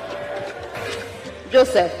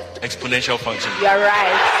 Joseph. Exponential function. You are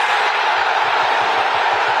right.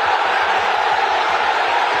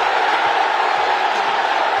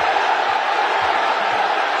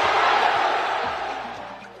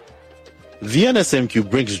 The NSMQ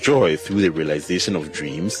brings joy through the realization of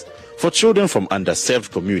dreams for children from underserved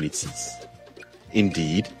communities.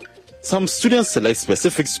 Indeed, some students select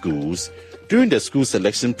specific schools during the school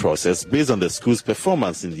selection process based on the school's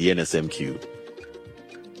performance in the NSMQ.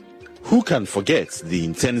 Who can forget the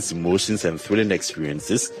intense emotions and thrilling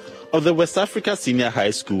experiences of the West Africa Senior High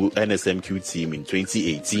School NSMQ team in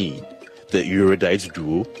 2018? The erudite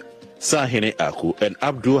duo, Sahene Ako and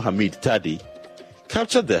Abdul Hamid Tadi,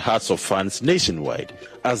 captured the hearts of fans nationwide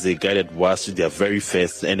as they guided WAS to their very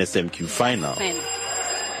first NSMQ final.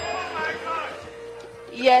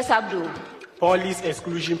 Yes, Abdul. Police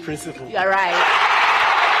exclusion principle. You are right.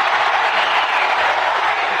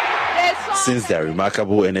 Since their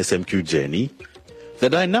remarkable NSMQ journey, the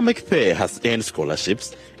dynamic pair has earned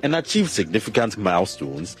scholarships and achieved significant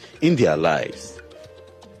milestones in their lives.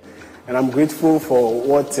 And I'm grateful for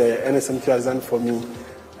what NSMQ has done for me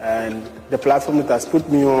and the platform it has put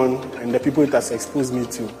me on and the people it has exposed me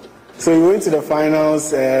to. So we went to the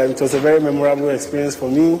finals. It was a very memorable experience for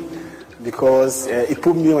me because it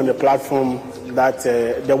put me on the platform that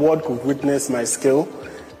the world could witness my skill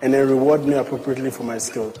and then reward me appropriately for my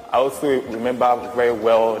skill. I also remember very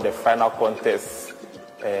well the final contest,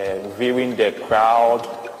 viewing the crowd,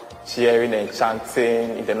 cheering and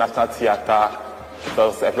chanting in the National Theatre. It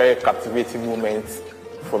was a very captivating moment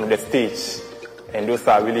from the stage. And those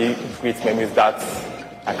are really great memories that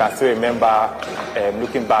I can still remember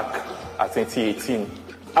looking back at 2018.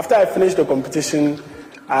 After I finished the competition,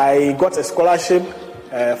 I got a scholarship,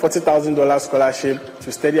 $40,000 scholarship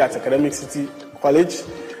to study at Academic City College.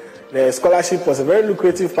 The scholarship was a very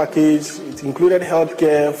lucrative package. It included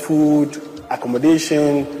healthcare, food,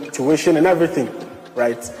 accommodation, tuition, and everything,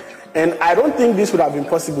 right? And I don't think this would have been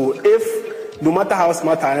possible if, no matter how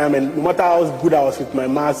smart I am and no matter how good I was with my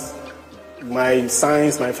maths, my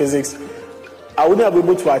science, my physics, I wouldn't have been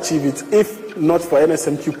able to achieve it if not for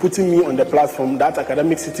NSMQ putting me on the platform that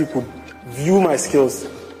Academic City could view my skills.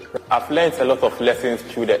 I've learned a lot of lessons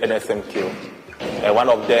through the NSMQ, and one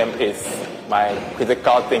of them is my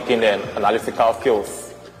critical thinking and analytical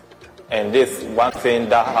skills. And this one thing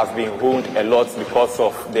that has been honed a lot because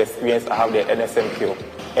of the experience I have with the NSMQ.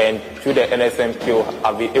 And through the NSMQ,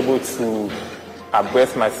 I've been able to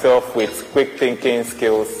abreast myself with quick thinking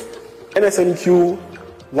skills. NSMQ,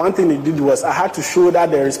 one thing it did was I had to show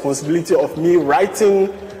that the responsibility of me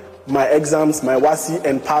writing my exams, my WASI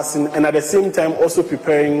and passing, and at the same time also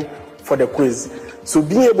preparing for the quiz. So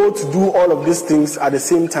being able to do all of these things at the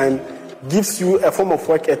same time gives you a form of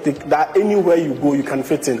work ethic that anywhere you go you can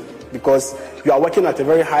fit in because you are working at a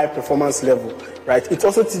very high performance level, right? It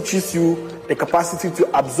also teaches you the capacity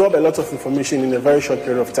to absorb a lot of information in a very short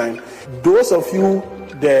period of time. Those of you,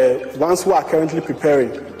 the ones who are currently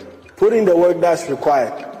preparing, put in the work that's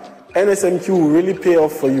required. NSMQ will really pay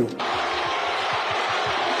off for you.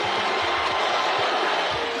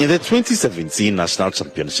 In the 2017 National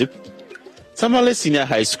Championship, Tamale Senior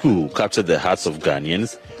High School captured the hearts of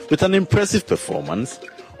Ghanaians with an impressive performance.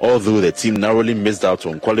 Although the team narrowly missed out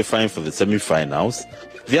on qualifying for the semi-finals,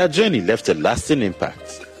 their journey left a lasting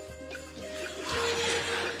impact.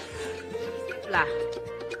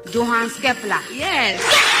 Johann Kepler. Yes.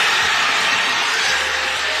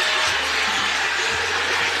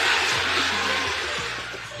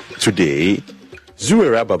 Today,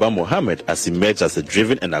 Zuwaira Baba Mohammed has emerged as a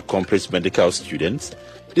driven and accomplished medical student,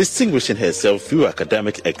 distinguishing herself through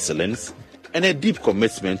academic excellence and a deep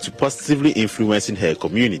commitment to positively influencing her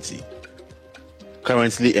community.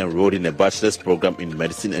 Currently enrolled in a bachelor's program in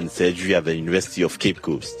medicine and surgery at the University of Cape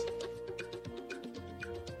Coast.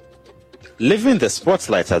 Living the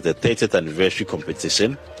spotlight at the 30th anniversary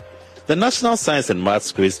competition, the National Science and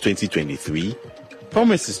Maths Quiz 2023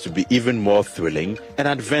 promises to be even more thrilling and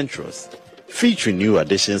adventurous, featuring new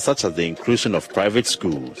additions such as the inclusion of private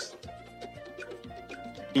schools.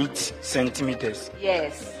 8 centimeters.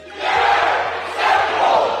 Yes.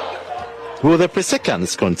 Will the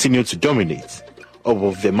Presecans continue to dominate, or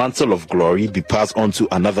will the mantle of glory be passed on to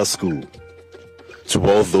another school? To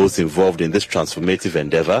all those involved in this transformative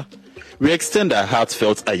endeavor, we extend our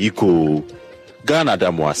heartfelt Ayiko, Ghana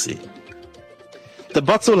Damwase. The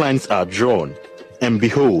battle lines are drawn, and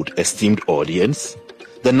behold, esteemed audience,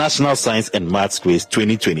 the National Science and Maths Quiz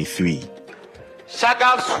 2023.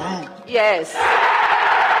 Yes.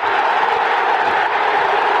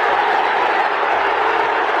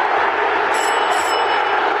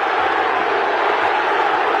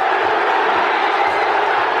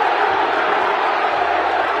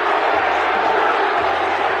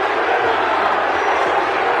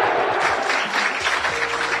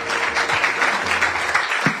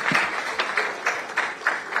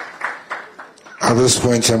 At this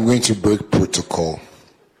point, I'm going to break protocol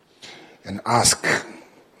and ask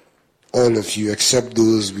all of you, except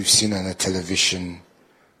those we've seen on the television,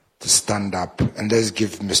 to stand up and let's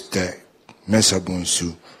give Mr. Mensah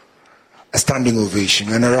Bonsu a standing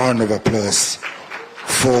ovation and a round of applause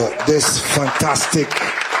for this fantastic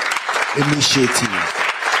initiative.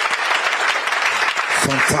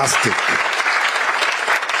 Fantastic.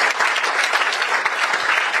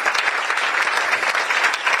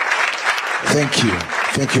 Thank you.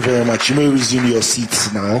 Thank you very much. You may resume your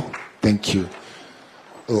seats now. Thank you.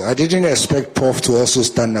 Oh, I didn't expect Prof to also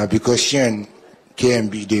stand up because she and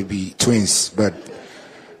KMB, they be twins, but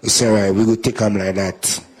it's all right. We will take them like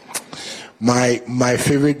that. My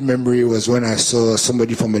favorite memory was when I saw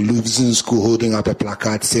somebody from a Lubzin school holding up a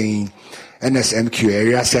placard saying NSMQ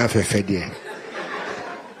area self-FD.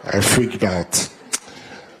 I freaked out.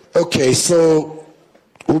 Okay, so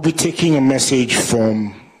we'll be taking a message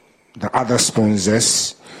from the other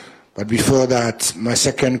sponsors. But before that, my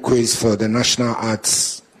second quiz for the National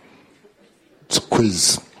Arts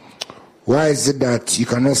quiz. Why is it that you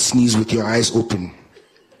cannot sneeze with your eyes open?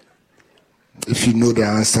 If you know the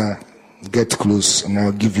answer, get close and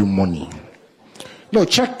I'll give you money. No,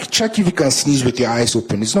 check if you can sneeze with your eyes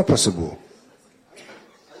open. It's not possible.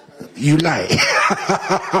 You lie.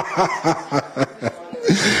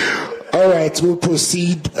 All right, we'll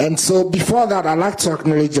proceed. And so before that, I'd like to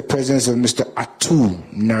acknowledge the presence of Mr. Atul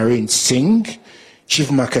Naren Singh,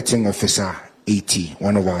 Chief Marketing Officer, AT,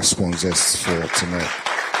 one of our sponsors for tonight.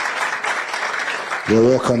 You're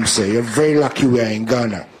welcome, sir. You're very lucky we are in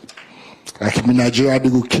Ghana. Like in Nigeria, they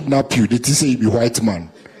will kidnap you. They say you be white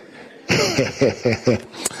man.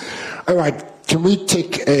 All right, can we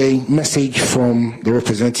take a message from the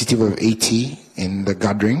representative of AT in the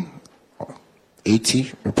gathering? AT,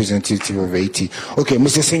 representative of AT. Okay,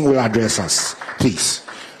 Mr. Singh will address us, please.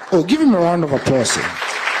 Oh, give him a round of applause.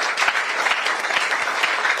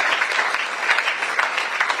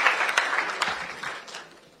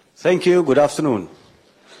 Thank you. Good afternoon.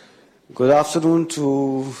 Good afternoon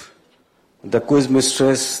to the quiz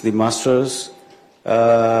mistress, the masters,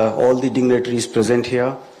 all the dignitaries present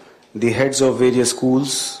here, the heads of various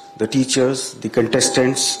schools, the teachers, the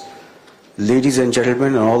contestants, ladies and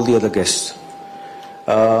gentlemen, and all the other guests.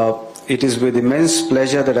 It is with immense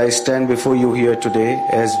pleasure that I stand before you here today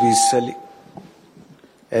as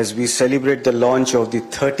we celebrate the launch of the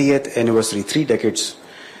 30th anniversary, 3 decades,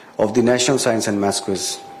 of the National Science and Maths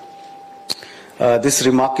Quiz. This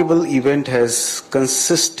remarkable event has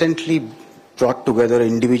consistently brought together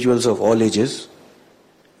individuals of all ages,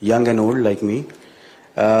 young and old like me,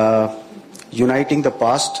 uniting the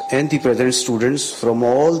past and the present students from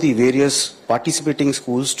all the various participating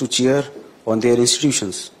schools to cheer on their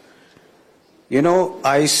institutions. You know,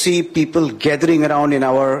 I see people gathering around in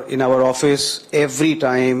our office every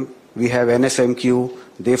time we have NSMQ.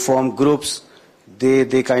 They form groups.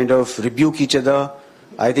 They kind of rebuke each other.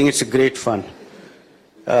 I think it's a great fun.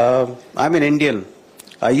 I'm an Indian.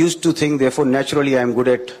 I used to think, therefore, naturally I'm good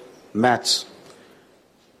at maths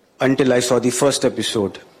until I saw the first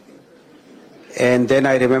episode. And then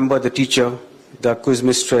I remember the teacher, the quiz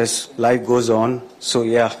mistress, life goes on. So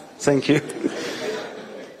yeah, thank you.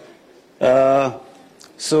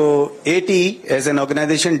 So AT, as an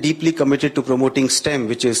organization deeply committed to promoting STEM,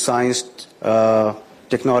 which is science,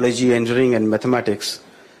 technology, engineering, and mathematics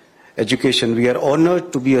education, we are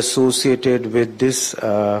honored to be associated with this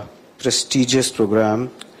prestigious program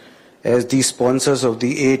as the sponsors of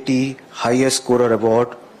the AT Highest Scorer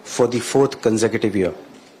Award for the 4th consecutive year.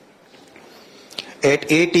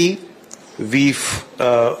 At AT,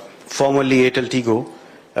 formerly AT Altigo,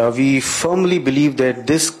 we firmly believe that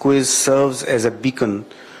this quiz serves as a beacon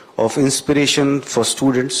of inspiration for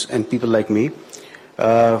students and people like me,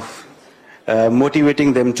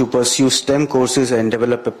 motivating them to pursue STEM courses and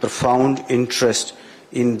develop a profound interest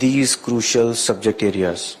in these crucial subject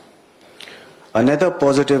areas. Another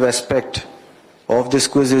positive aspect of this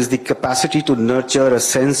quiz is the capacity to nurture a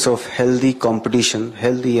sense of healthy competition,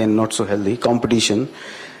 healthy and not so healthy competition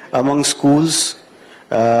among schools,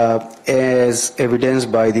 as evidenced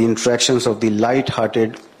by the interactions of the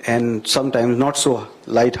light-hearted and sometimes not so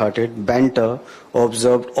light-hearted banter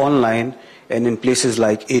observed online and in places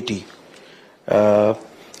like AT.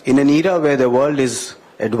 In an era where the world is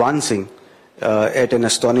advancing at an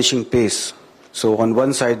astonishing pace, so on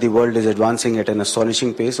one side the world is advancing at an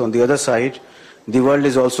astonishing pace, on the other side the world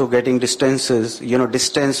is also getting distance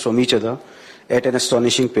from each other at an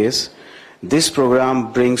astonishing pace. This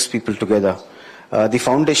program brings people together. The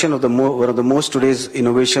foundation of one of the most today's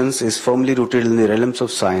innovations is firmly rooted in the realms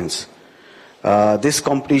of science. This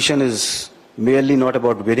competition is merely not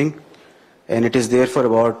about winning, and it is therefore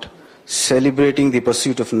about celebrating the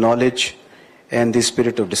pursuit of knowledge and the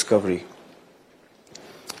spirit of discovery.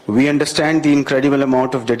 We understand the incredible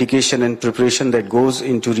amount of dedication and preparation that goes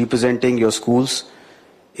into representing your schools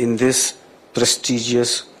in this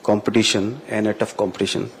prestigious competition and a tough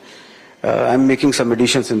competition. I'm making some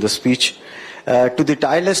additions in the speech. To the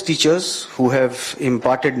tireless teachers who have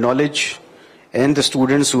imparted knowledge and the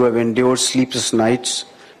students who have endured sleepless nights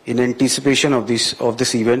in anticipation of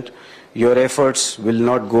this event, your efforts will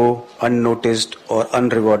not go unnoticed or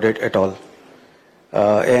unrewarded at all.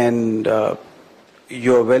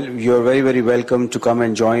 You're very, very welcome to come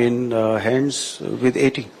and join hands with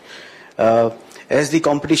 80. As the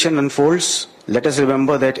competition unfolds, let us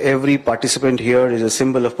remember that every participant here is a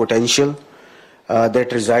symbol of potential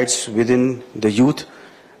that resides within the youth.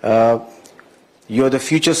 You're the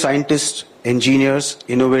future scientists, engineers,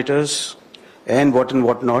 innovators, and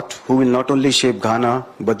what not, who will not only shape Ghana,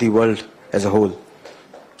 but the world as a whole.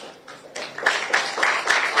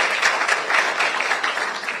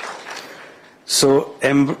 So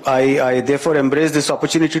I therefore embrace this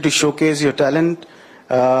opportunity to showcase your talent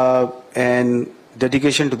and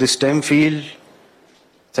dedication to this STEM field.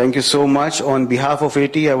 Thank you so much. On behalf of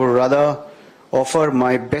 80, I would rather offer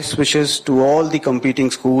my best wishes to all the competing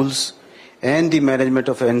schools and the management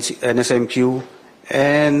of NSMQ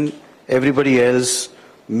and everybody else.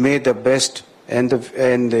 May the best may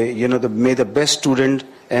the best student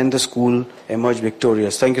and the school emerge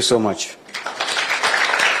victorious. Thank you so much.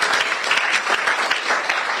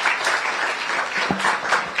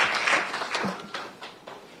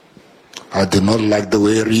 I do not like the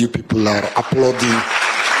way you people are applauding.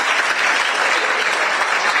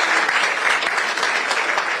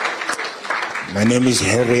 My name is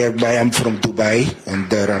Henry Agbai. I'm from Dubai,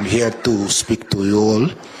 and I'm here to speak to you all.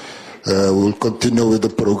 We'll continue with the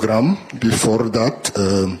program. Before that,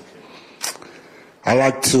 I'd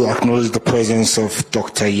like to acknowledge the presence of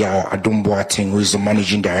Dr. Yao Adumboating, who is the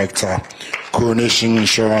Managing Director, Coronation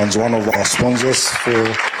Insurance, one of our sponsors for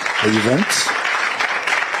the event.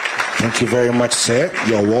 Thank you very much, sir.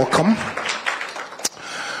 You're welcome.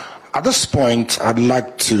 At this point, I'd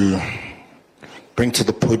like to bring to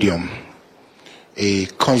the podium a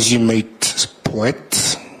consummate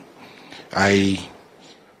poet. I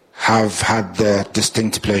have had the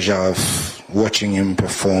distinct pleasure of watching him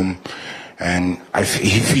perform, and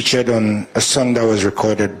he featured on a song that was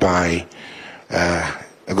recorded by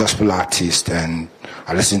a gospel artist, and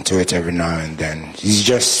I listen to it every now and then. He's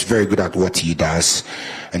just very good at what he does,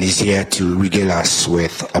 and he's here to regale us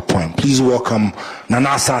with a poem. Please welcome Nana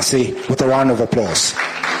Asase with a round of applause.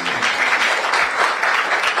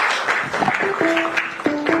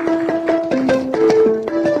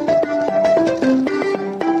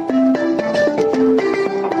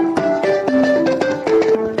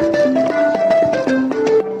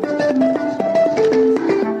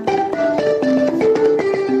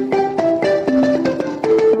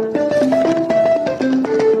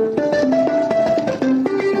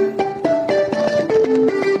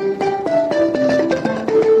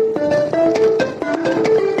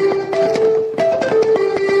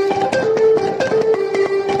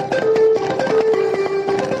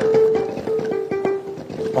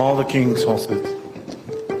 King's horses,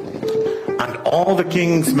 and all the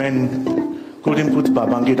king's men couldn't put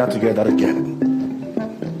Babangida together again.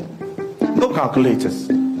 No calculators,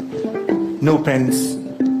 no pens,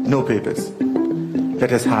 no papers.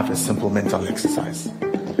 Let us have a simple mental exercise,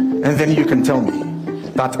 and then you can tell me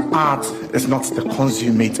that art is not the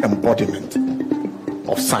consummate embodiment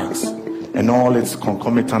of science and all its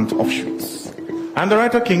concomitant offshoots. And the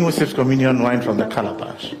writer king receives communion wine from the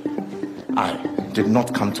calabash. I did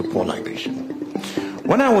not come to pour libation.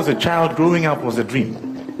 When I was a child, growing up was a dream.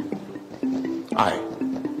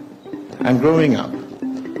 And growing up,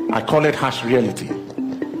 I call it harsh reality.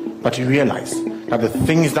 But you realize that the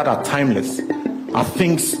things that are timeless are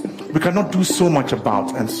things we cannot do so much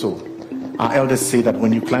about, and so our elders say that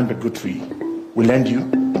when you climb a good tree, we lend you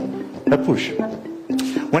a push.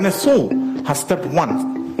 When a soul has stepped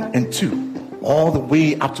 1 and 2, all the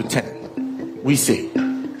way up to 10, we say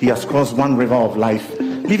he has crossed one river of life,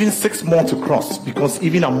 leaving 6 more to cross, because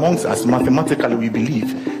even amongst us, mathematically, we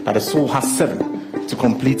believe that a soul has 7 to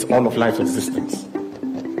complete all of life's existence.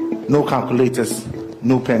 No calculators,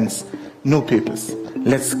 no pens, no papers.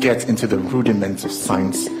 Let's get into the rudiments of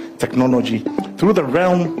science, technology, through the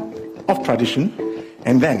realm of tradition,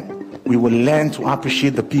 and then we will learn to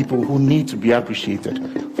appreciate the people who need to be appreciated,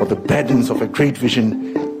 for the burdens of a great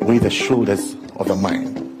vision weigh the shoulders of the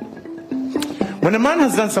mind. When a man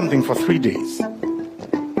has done something for 3 days,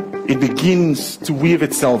 it begins to weave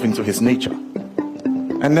itself into his nature.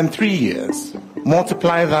 And then 3 years,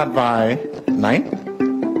 multiply that by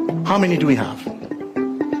 9, How many do we have?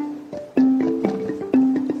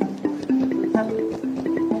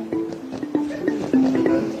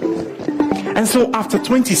 And so after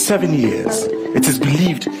 27 years, it is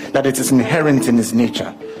believed that it is inherent in his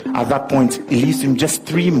nature. At that point, it leaves him just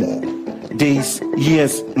 3 more days,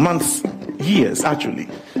 years, months, years actually,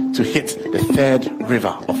 to hit the 3rd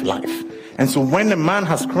river of life. And so when a man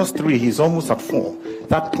has crossed 3, he's almost at 4.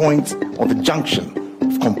 That point or the junction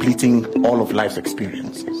of completing all of life's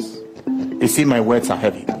experiences. They say my words are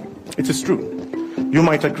heavy. It is true. You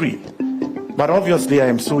might agree. But obviously I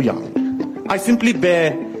am so young. I simply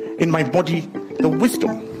bear in my body the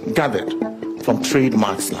wisdom gathered from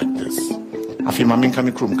trademarks like this.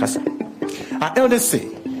 Our elders say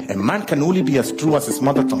a man can only be as true as his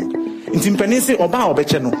mother tongue. A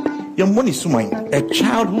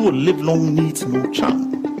child who will live long needs no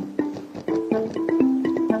charm.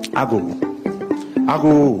 Ago.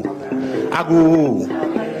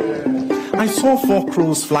 I saw 4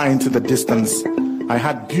 crows fly into the distance. I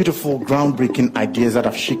had beautiful, groundbreaking ideas that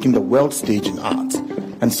have shaken the world stage in art.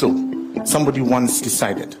 And so, somebody once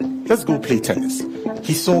decided, let's go play tennis.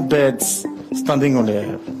 He saw birds standing on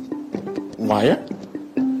a wire.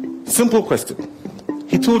 Simple question.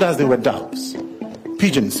 He told us they were doves.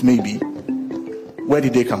 Pigeons, maybe. Where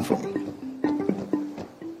did they come from?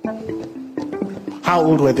 How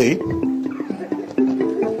old were they?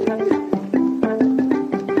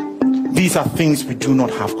 These are things we do not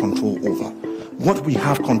have control over. What we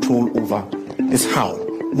have control over is how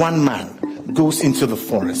one man goes into the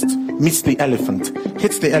forest, meets the elephant,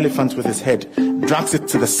 hits the elephant with his head, drags it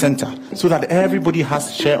to the center so that everybody has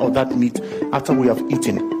a share of that meat. After we have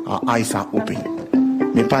eaten, our eyes are open.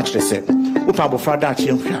 Me patch they said, Upa bofrada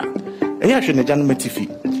chiemfia. Eya shwe nejan metifi.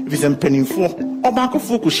 If it's penning for, Obako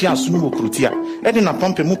Fukushia Sumu Krutia, Edina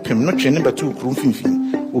Pompe Mupim, not Cheneba 2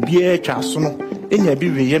 Krumfin, Obie Chasuno, Enya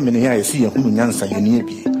Bibi Yemenia, see a Humunyansa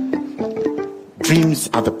Yenebi. Dreams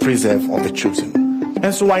are the preserve of the chosen.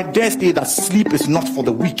 And so I dare say that sleep is not for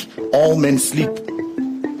the weak. All men sleep.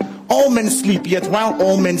 All men sleep, yet while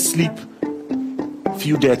all men sleep,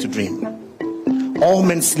 few dare to dream. All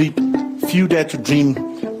men sleep, few dare to dream.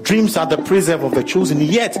 Dreams are the preserve of the chosen,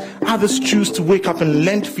 yet others choose to wake up and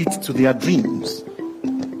lend feet to their dreams.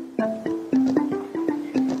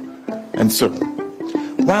 And so,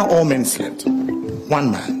 while all men slept, one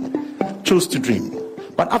man chose to dream.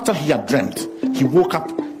 But after he had dreamt, he woke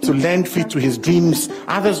up to lend feet to his dreams.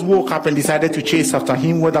 Others woke up and decided to chase after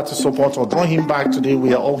him, whether to support or draw him back. Today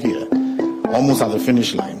we are all here, almost at the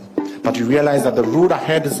finish line. But you realize that the road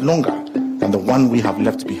ahead is longer than the one we have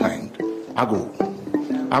left behind. Ago.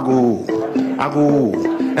 And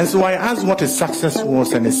so I asked what his success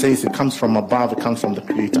was, and it says it comes from above, it comes from the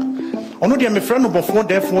Creator. Ono dia me friend before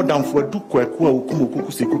therefore down for du kwaku okumu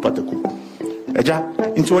kuku seku pataku. Eja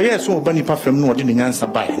into oye so obani pa fam no ode ne nyansa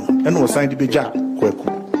bai no. E no sign de beja kwaku.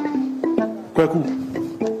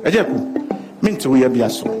 Eja ku. Minti we bia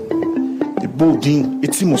so. The boldin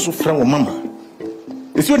etimo so fra wo mama.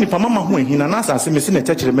 Esi oni pa mama ho ehina na asase mesi na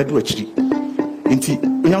techere medu akiri. Nti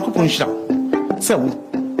onyankopon hira. Se wo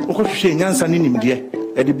okohwe nyansa ni nimde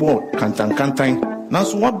e de bo kantan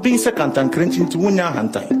nanso wa bin se kantan krenchi nti wonya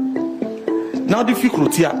hantan. Now the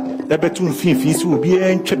difficulty ebetu mfimfin si obi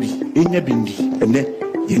entwa bi enya bindi ene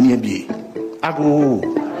yenia bi ago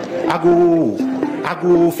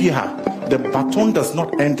fiha. The baton does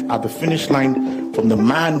not end at the finish line from the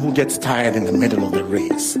man who gets tired in the middle of the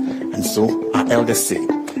race. And so our elders say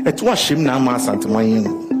etwa shim na ma santeman.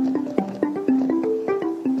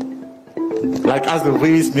 Like as the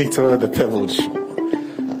waves make to the pebbled shore.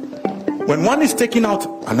 When one is taken out,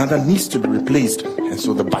 another needs to be replaced. And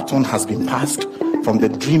so the baton has been passed from the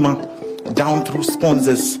dreamer down through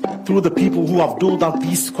sponsors, through the people who have doled out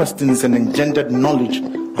these questions and engendered knowledge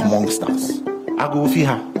amongst us. Ago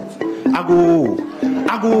fiha. Ago.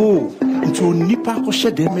 Into nipa ko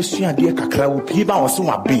shede mesua de kakra wo pie ba wo so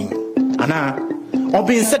wa ben. Ana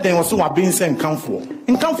obin said den wo so wa ben se nkanfo.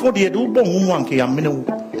 Nkanfo de wo bo mu anke ya mene wo.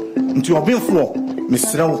 Into obin fo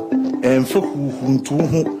mesrew emfa huntu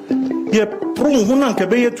ho. Ye pro ho na nka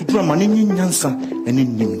be ye tutu amane nyansa ene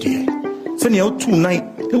nimde. Se ne o tu nai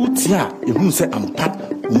e wutia e hu se ampa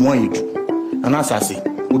mo yedu. Ana asase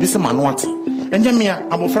obi se manoti. Enje mea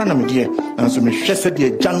abofra na medie anso me hwɛ sɛ de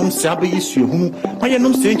agyanom se abeyi sue hu maye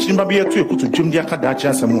nom se nkyiri ba be yetu ekutu dwom de aka da akya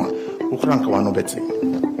asɛm a okura nka wa no bɛte.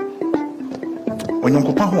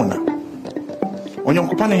 Onyonkopa ho na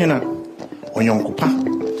onyonkopa ne hena onyonkopa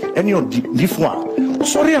ene odi difo a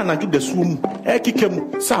sori anadwo da suom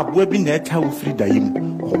ekikam sa aboa bi na eta wo firi dayim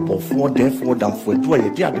obofo defo damfo adu a ye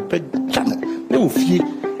de adepa gyano ne wo fie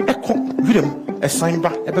ekɔ wirem esan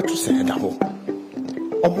ba ebeto se da ho.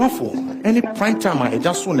 Obwafo, any prime time I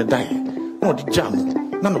just want to die. No, the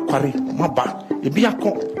jam, none of quarry, maba,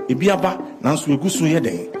 ebiako, ebiaba, nansu egusu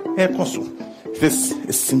yede, koso. This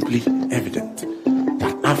is simply evident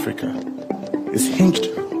that Africa is hinged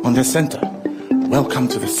on the center. Welcome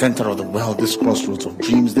to the center of the world, this crossroads of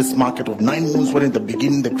dreams, this market of 9 moons, where in the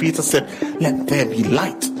beginning the Creator said, let there be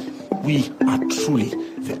light. We are truly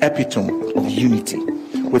the epitome of unity,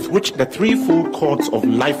 with which the threefold cords of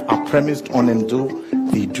life are premised on, and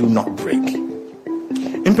they do not break.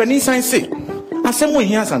 In Penisa, I say, asemo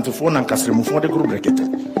here santifo na nkasremufo de group rekete.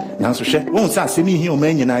 Nanso hwe, won sa asemi here o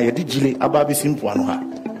man nyina ye de gile ababe simpo ano ha.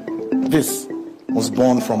 This was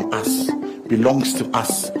born from us, belongs to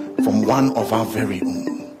us, from one of our very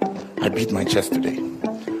own. I beat my chest today.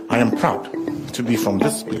 I am proud to be from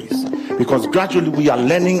this place, because gradually we are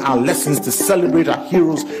learning our lessons to celebrate our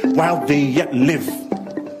heroes while they yet live.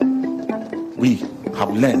 We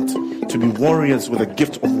have learned to be warriors with a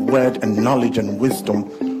gift of word and knowledge and wisdom,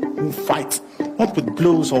 who fight not with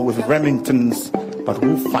blows or with Remingtons, but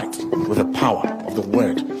who fight with the power of the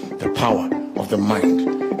word, the power of the mind,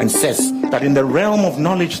 and says that in the realm of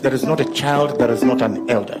knowledge there is not a child, there is not an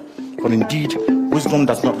elder. For indeed, wisdom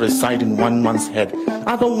does not reside in one man's head.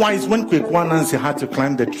 Otherwise, when Kwekwanansi had to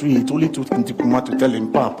climb the tree, it only took Ntikuma to tell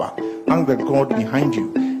him, Papa, hang the God behind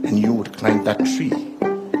you, and you would climb that tree.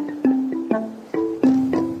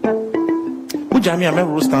 Ujami ame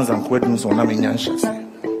rostands and kwedunso na menyanshase.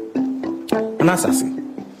 Anasasi,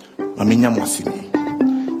 maminya mwasini.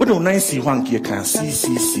 Wado naisi wankie kan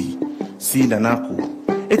see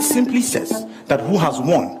nanako. It simply says that who has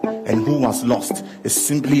won and who has lost is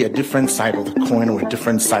simply a different side of the coin, or a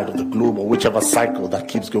different side of the globe, or whichever cycle that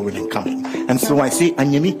keeps going and coming. And so I say,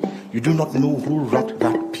 Anyemi, you do not know who wrapped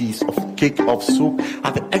that piece of cake of soap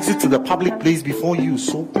at the exit to the public place before you.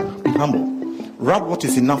 So be humble. Wrap what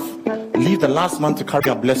is enough. Leave the last man to carry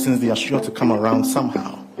our blessings. They are sure to come around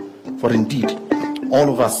somehow. For indeed, all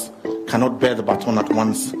of us cannot bear the baton at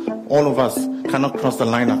once. All of us cannot cross the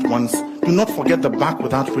line at once. Do not forget the back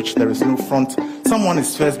without which there is no front. Someone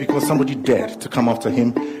is first because somebody dared to come after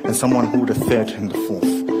him, and someone who the third and the fourth.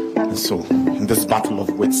 And so, in this battle of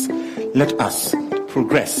wits, let us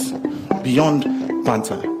progress beyond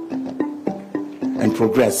banter and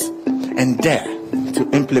progress and dare to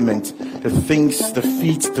implement the things, the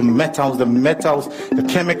feats, the metals, the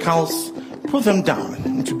chemicals, put them down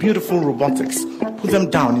into beautiful robotics, put them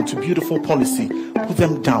down into beautiful policy, put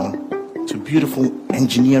them down to beautiful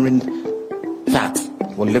engineering that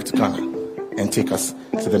will lift Ghana and take us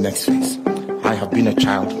to the next phase. I have been a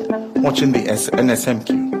child watching the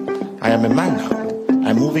NSMQ. I am a man now.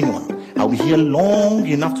 I'm moving on. I'll be here long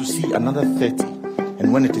enough to see another 30.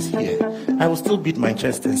 And when it is here, I will still beat my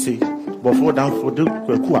chest and say, before down for the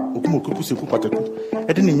Kwekua, Ukumukuku Sekupataku,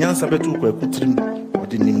 Edin Nyansa Betu Kwekutrim, or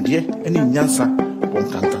the Nimdie, any Nyansa,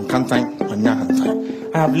 Kantan,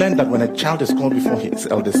 Anyahantai. I have learned that when a child is called before his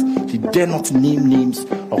elders, he dare not name names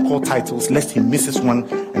or call titles lest he misses one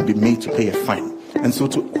and be made to pay a fine. And so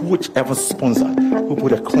to whichever sponsor who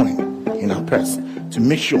put a coin in our purse to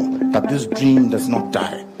make sure that this dream does not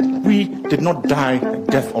die. We did not die a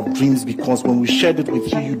death of dreams because when we shared it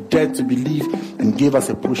with you, you dared to believe and gave us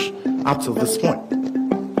a push up to this point.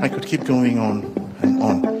 I could keep going on and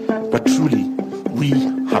on, but truly, we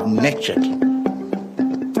have nurtured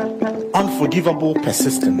unforgivable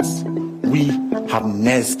persistence. We have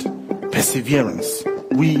nursed perseverance.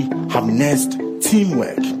 We have nursed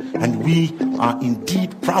teamwork. And we are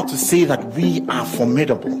indeed proud to say that we are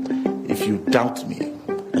formidable. If you doubt me,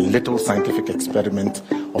 a little scientific experiment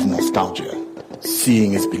of nostalgia.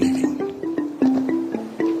 Seeing is believing.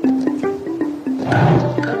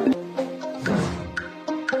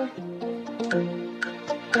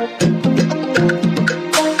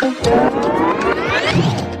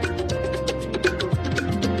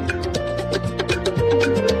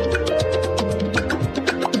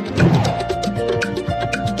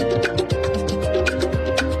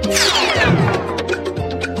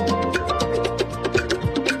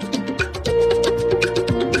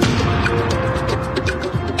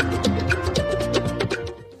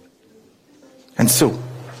 And so,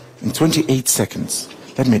 in 28 seconds,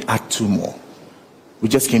 let me add 2 more. We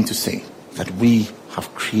just came to say that we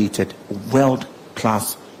have created a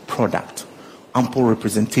world-class product, ample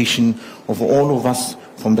representation of all of us,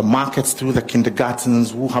 from the markets through the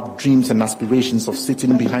kindergartens who have dreams and aspirations of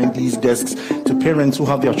sitting behind these desks, to parents who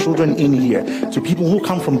have their children in here, to people who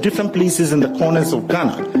come from different places in the corners of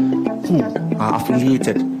Ghana, who are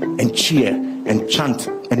affiliated and cheer and chant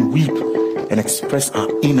and weep and express our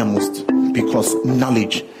innermost, because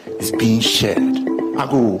knowledge is being shared.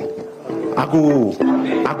 Ago,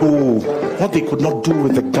 Ago, what they could not do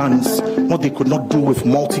with the guns, what they could not do with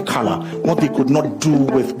multicolor, what they could not do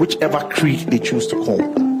with whichever creed they choose to call,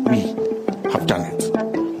 we have done it.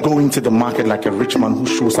 Going to the market like a rich man who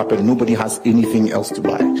shows up and nobody has anything else to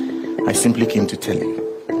buy. I simply came to tell you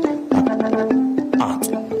that art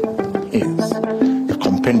is the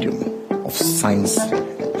compendium of science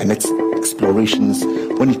and its explorations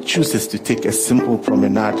when it chooses to take a simple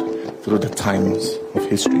promenade through the times of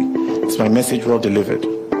history. It's my message well delivered,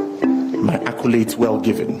 my accolades well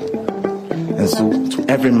given. And so to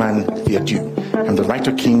every man their due. I'm the Right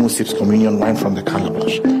King who sips communion wine from the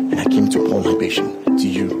calabash, and I came to pour libation to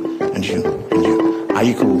you and you and you. Are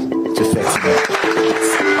you cool to 30?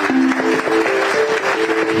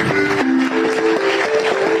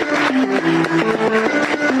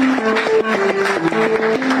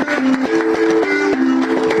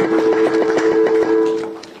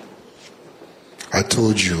 I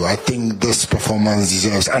told you, I think this performance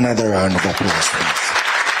deserves another round of applause, please.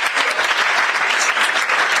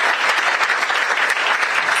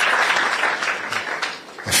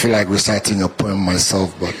 I feel like reciting a poem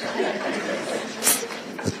myself, but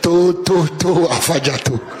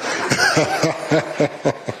afajato.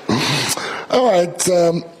 All right,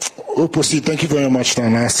 we'll proceed. Thank you very much,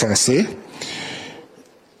 Nana Sase.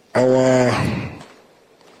 Our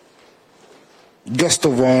guest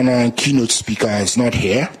of honor and keynote speaker is not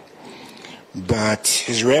here, but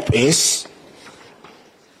his rep is.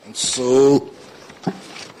 And so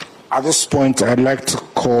at this point, I'd like to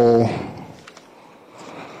call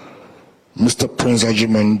Mr. Prince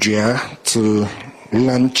Ajimanjia to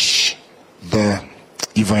launch the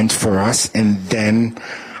event for us, and then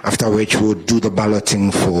after which we'll do the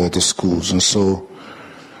balloting for the schools. And so,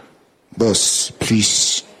 boss,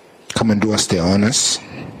 please come and do us the honors.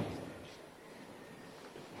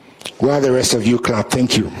 While the rest of you clap,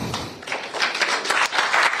 thank you.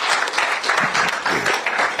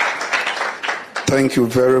 Thank you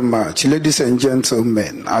very much. Ladies and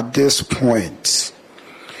gentlemen, at this point,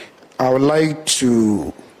 I would like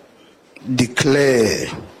to declare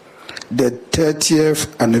the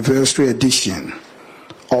 30th anniversary edition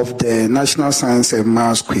of the National Science and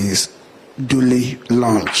Maths Quiz duly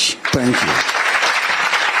launched. Thank you.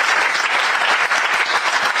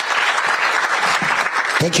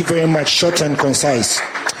 Thank you very much. Short and concise.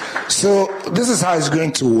 So this is how it's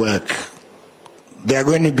going to work. There are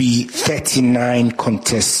going to be 39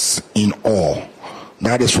 contests in all.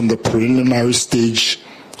 That is from the preliminary stage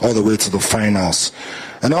all the way to the finals.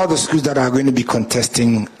 And all the schools that are going to be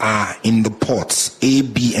contesting are in the pots A,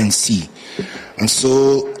 B, and C. And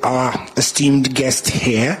so our esteemed guest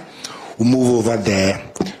here will move over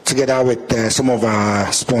there together with some of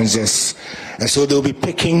our sponsors. And so they'll be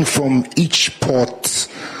picking from each pot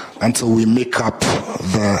until we make up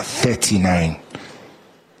the 39.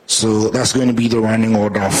 So that's going to be the running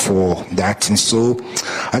order for that. And so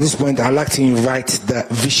at this point, I'd like to invite the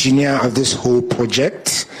visionary of this whole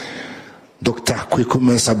project, Dr. Kweku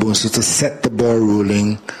Mensah Bonsu, to set the ball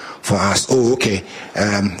rolling for us. Oh, okay.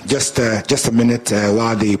 Just a minute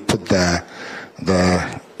while they put the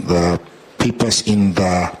papers in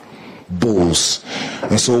the bowls.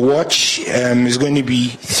 And so watch, is going to be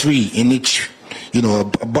 3 in each, a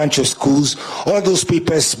bunch of schools. All those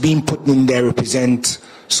papers being put in there represent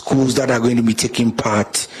schools that are going to be taking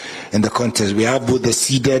part in the contest. We have both the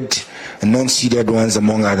seeded and non-seeded ones,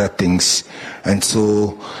 among other things. And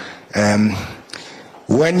so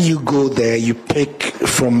when you go there, you pick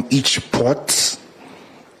from each pot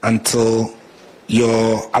until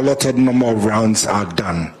your allotted number of rounds are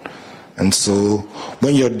done. And so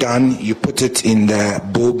when you're done, you put it in the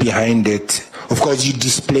bowl behind it. Of course, you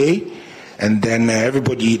display, and then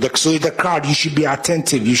everybody, so the crowd, you should be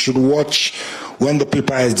attentive. You should watch when the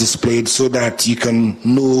paper is displayed so that you can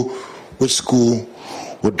know which school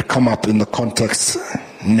would come up in the context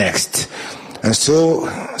next. And so,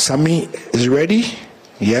 Sami is ready?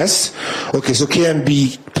 Yes? Okay, so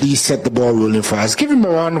KMB, please set the ball rolling for us. Give him a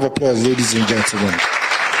round of applause, ladies and gentlemen.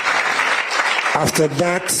 After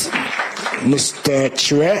that, Mr.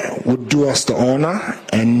 Chire would do us the honor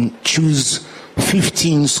and choose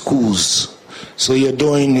 15 schools. So you're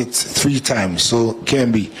doing it 3 times. So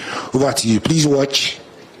KMB, over to you. Please watch.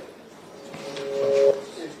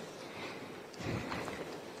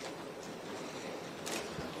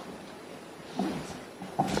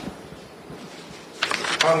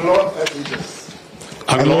 Unlock SHS.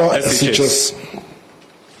 Unlock SHS.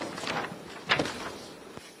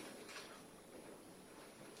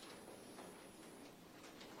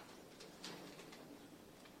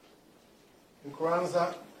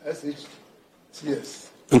 Nkranza SHTS.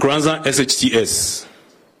 Nkranza SHTS.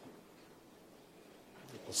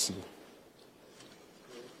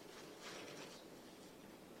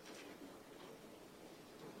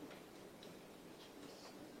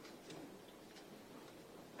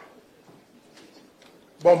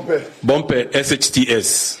 Bompe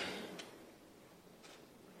SHTS.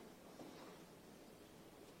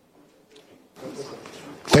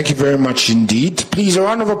 Thank you very much indeed. Please, a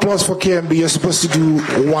round of applause for KMB. You're supposed to do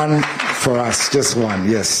one for us, just one,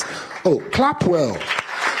 yes. Oh, clap well.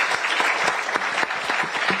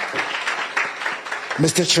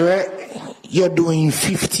 Mr. Chere, you're doing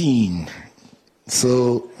 15.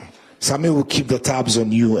 So, Sami will keep the tabs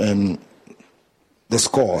on you and the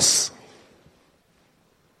scores.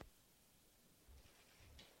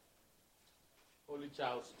 Holy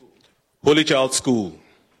Child School. Holy Child School.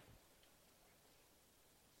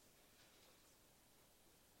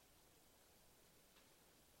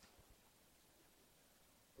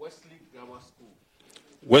 Wesley Grammar School.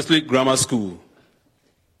 Wesley Grammar School.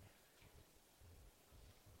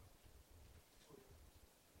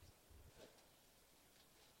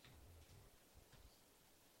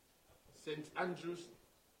 St. Andrews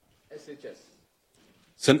SHS.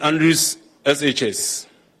 St. Andrews SHS.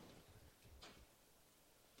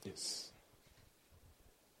 Yes.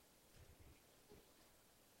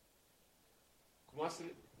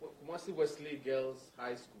 Kumasi Wesley Girls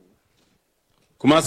High School. Kumasi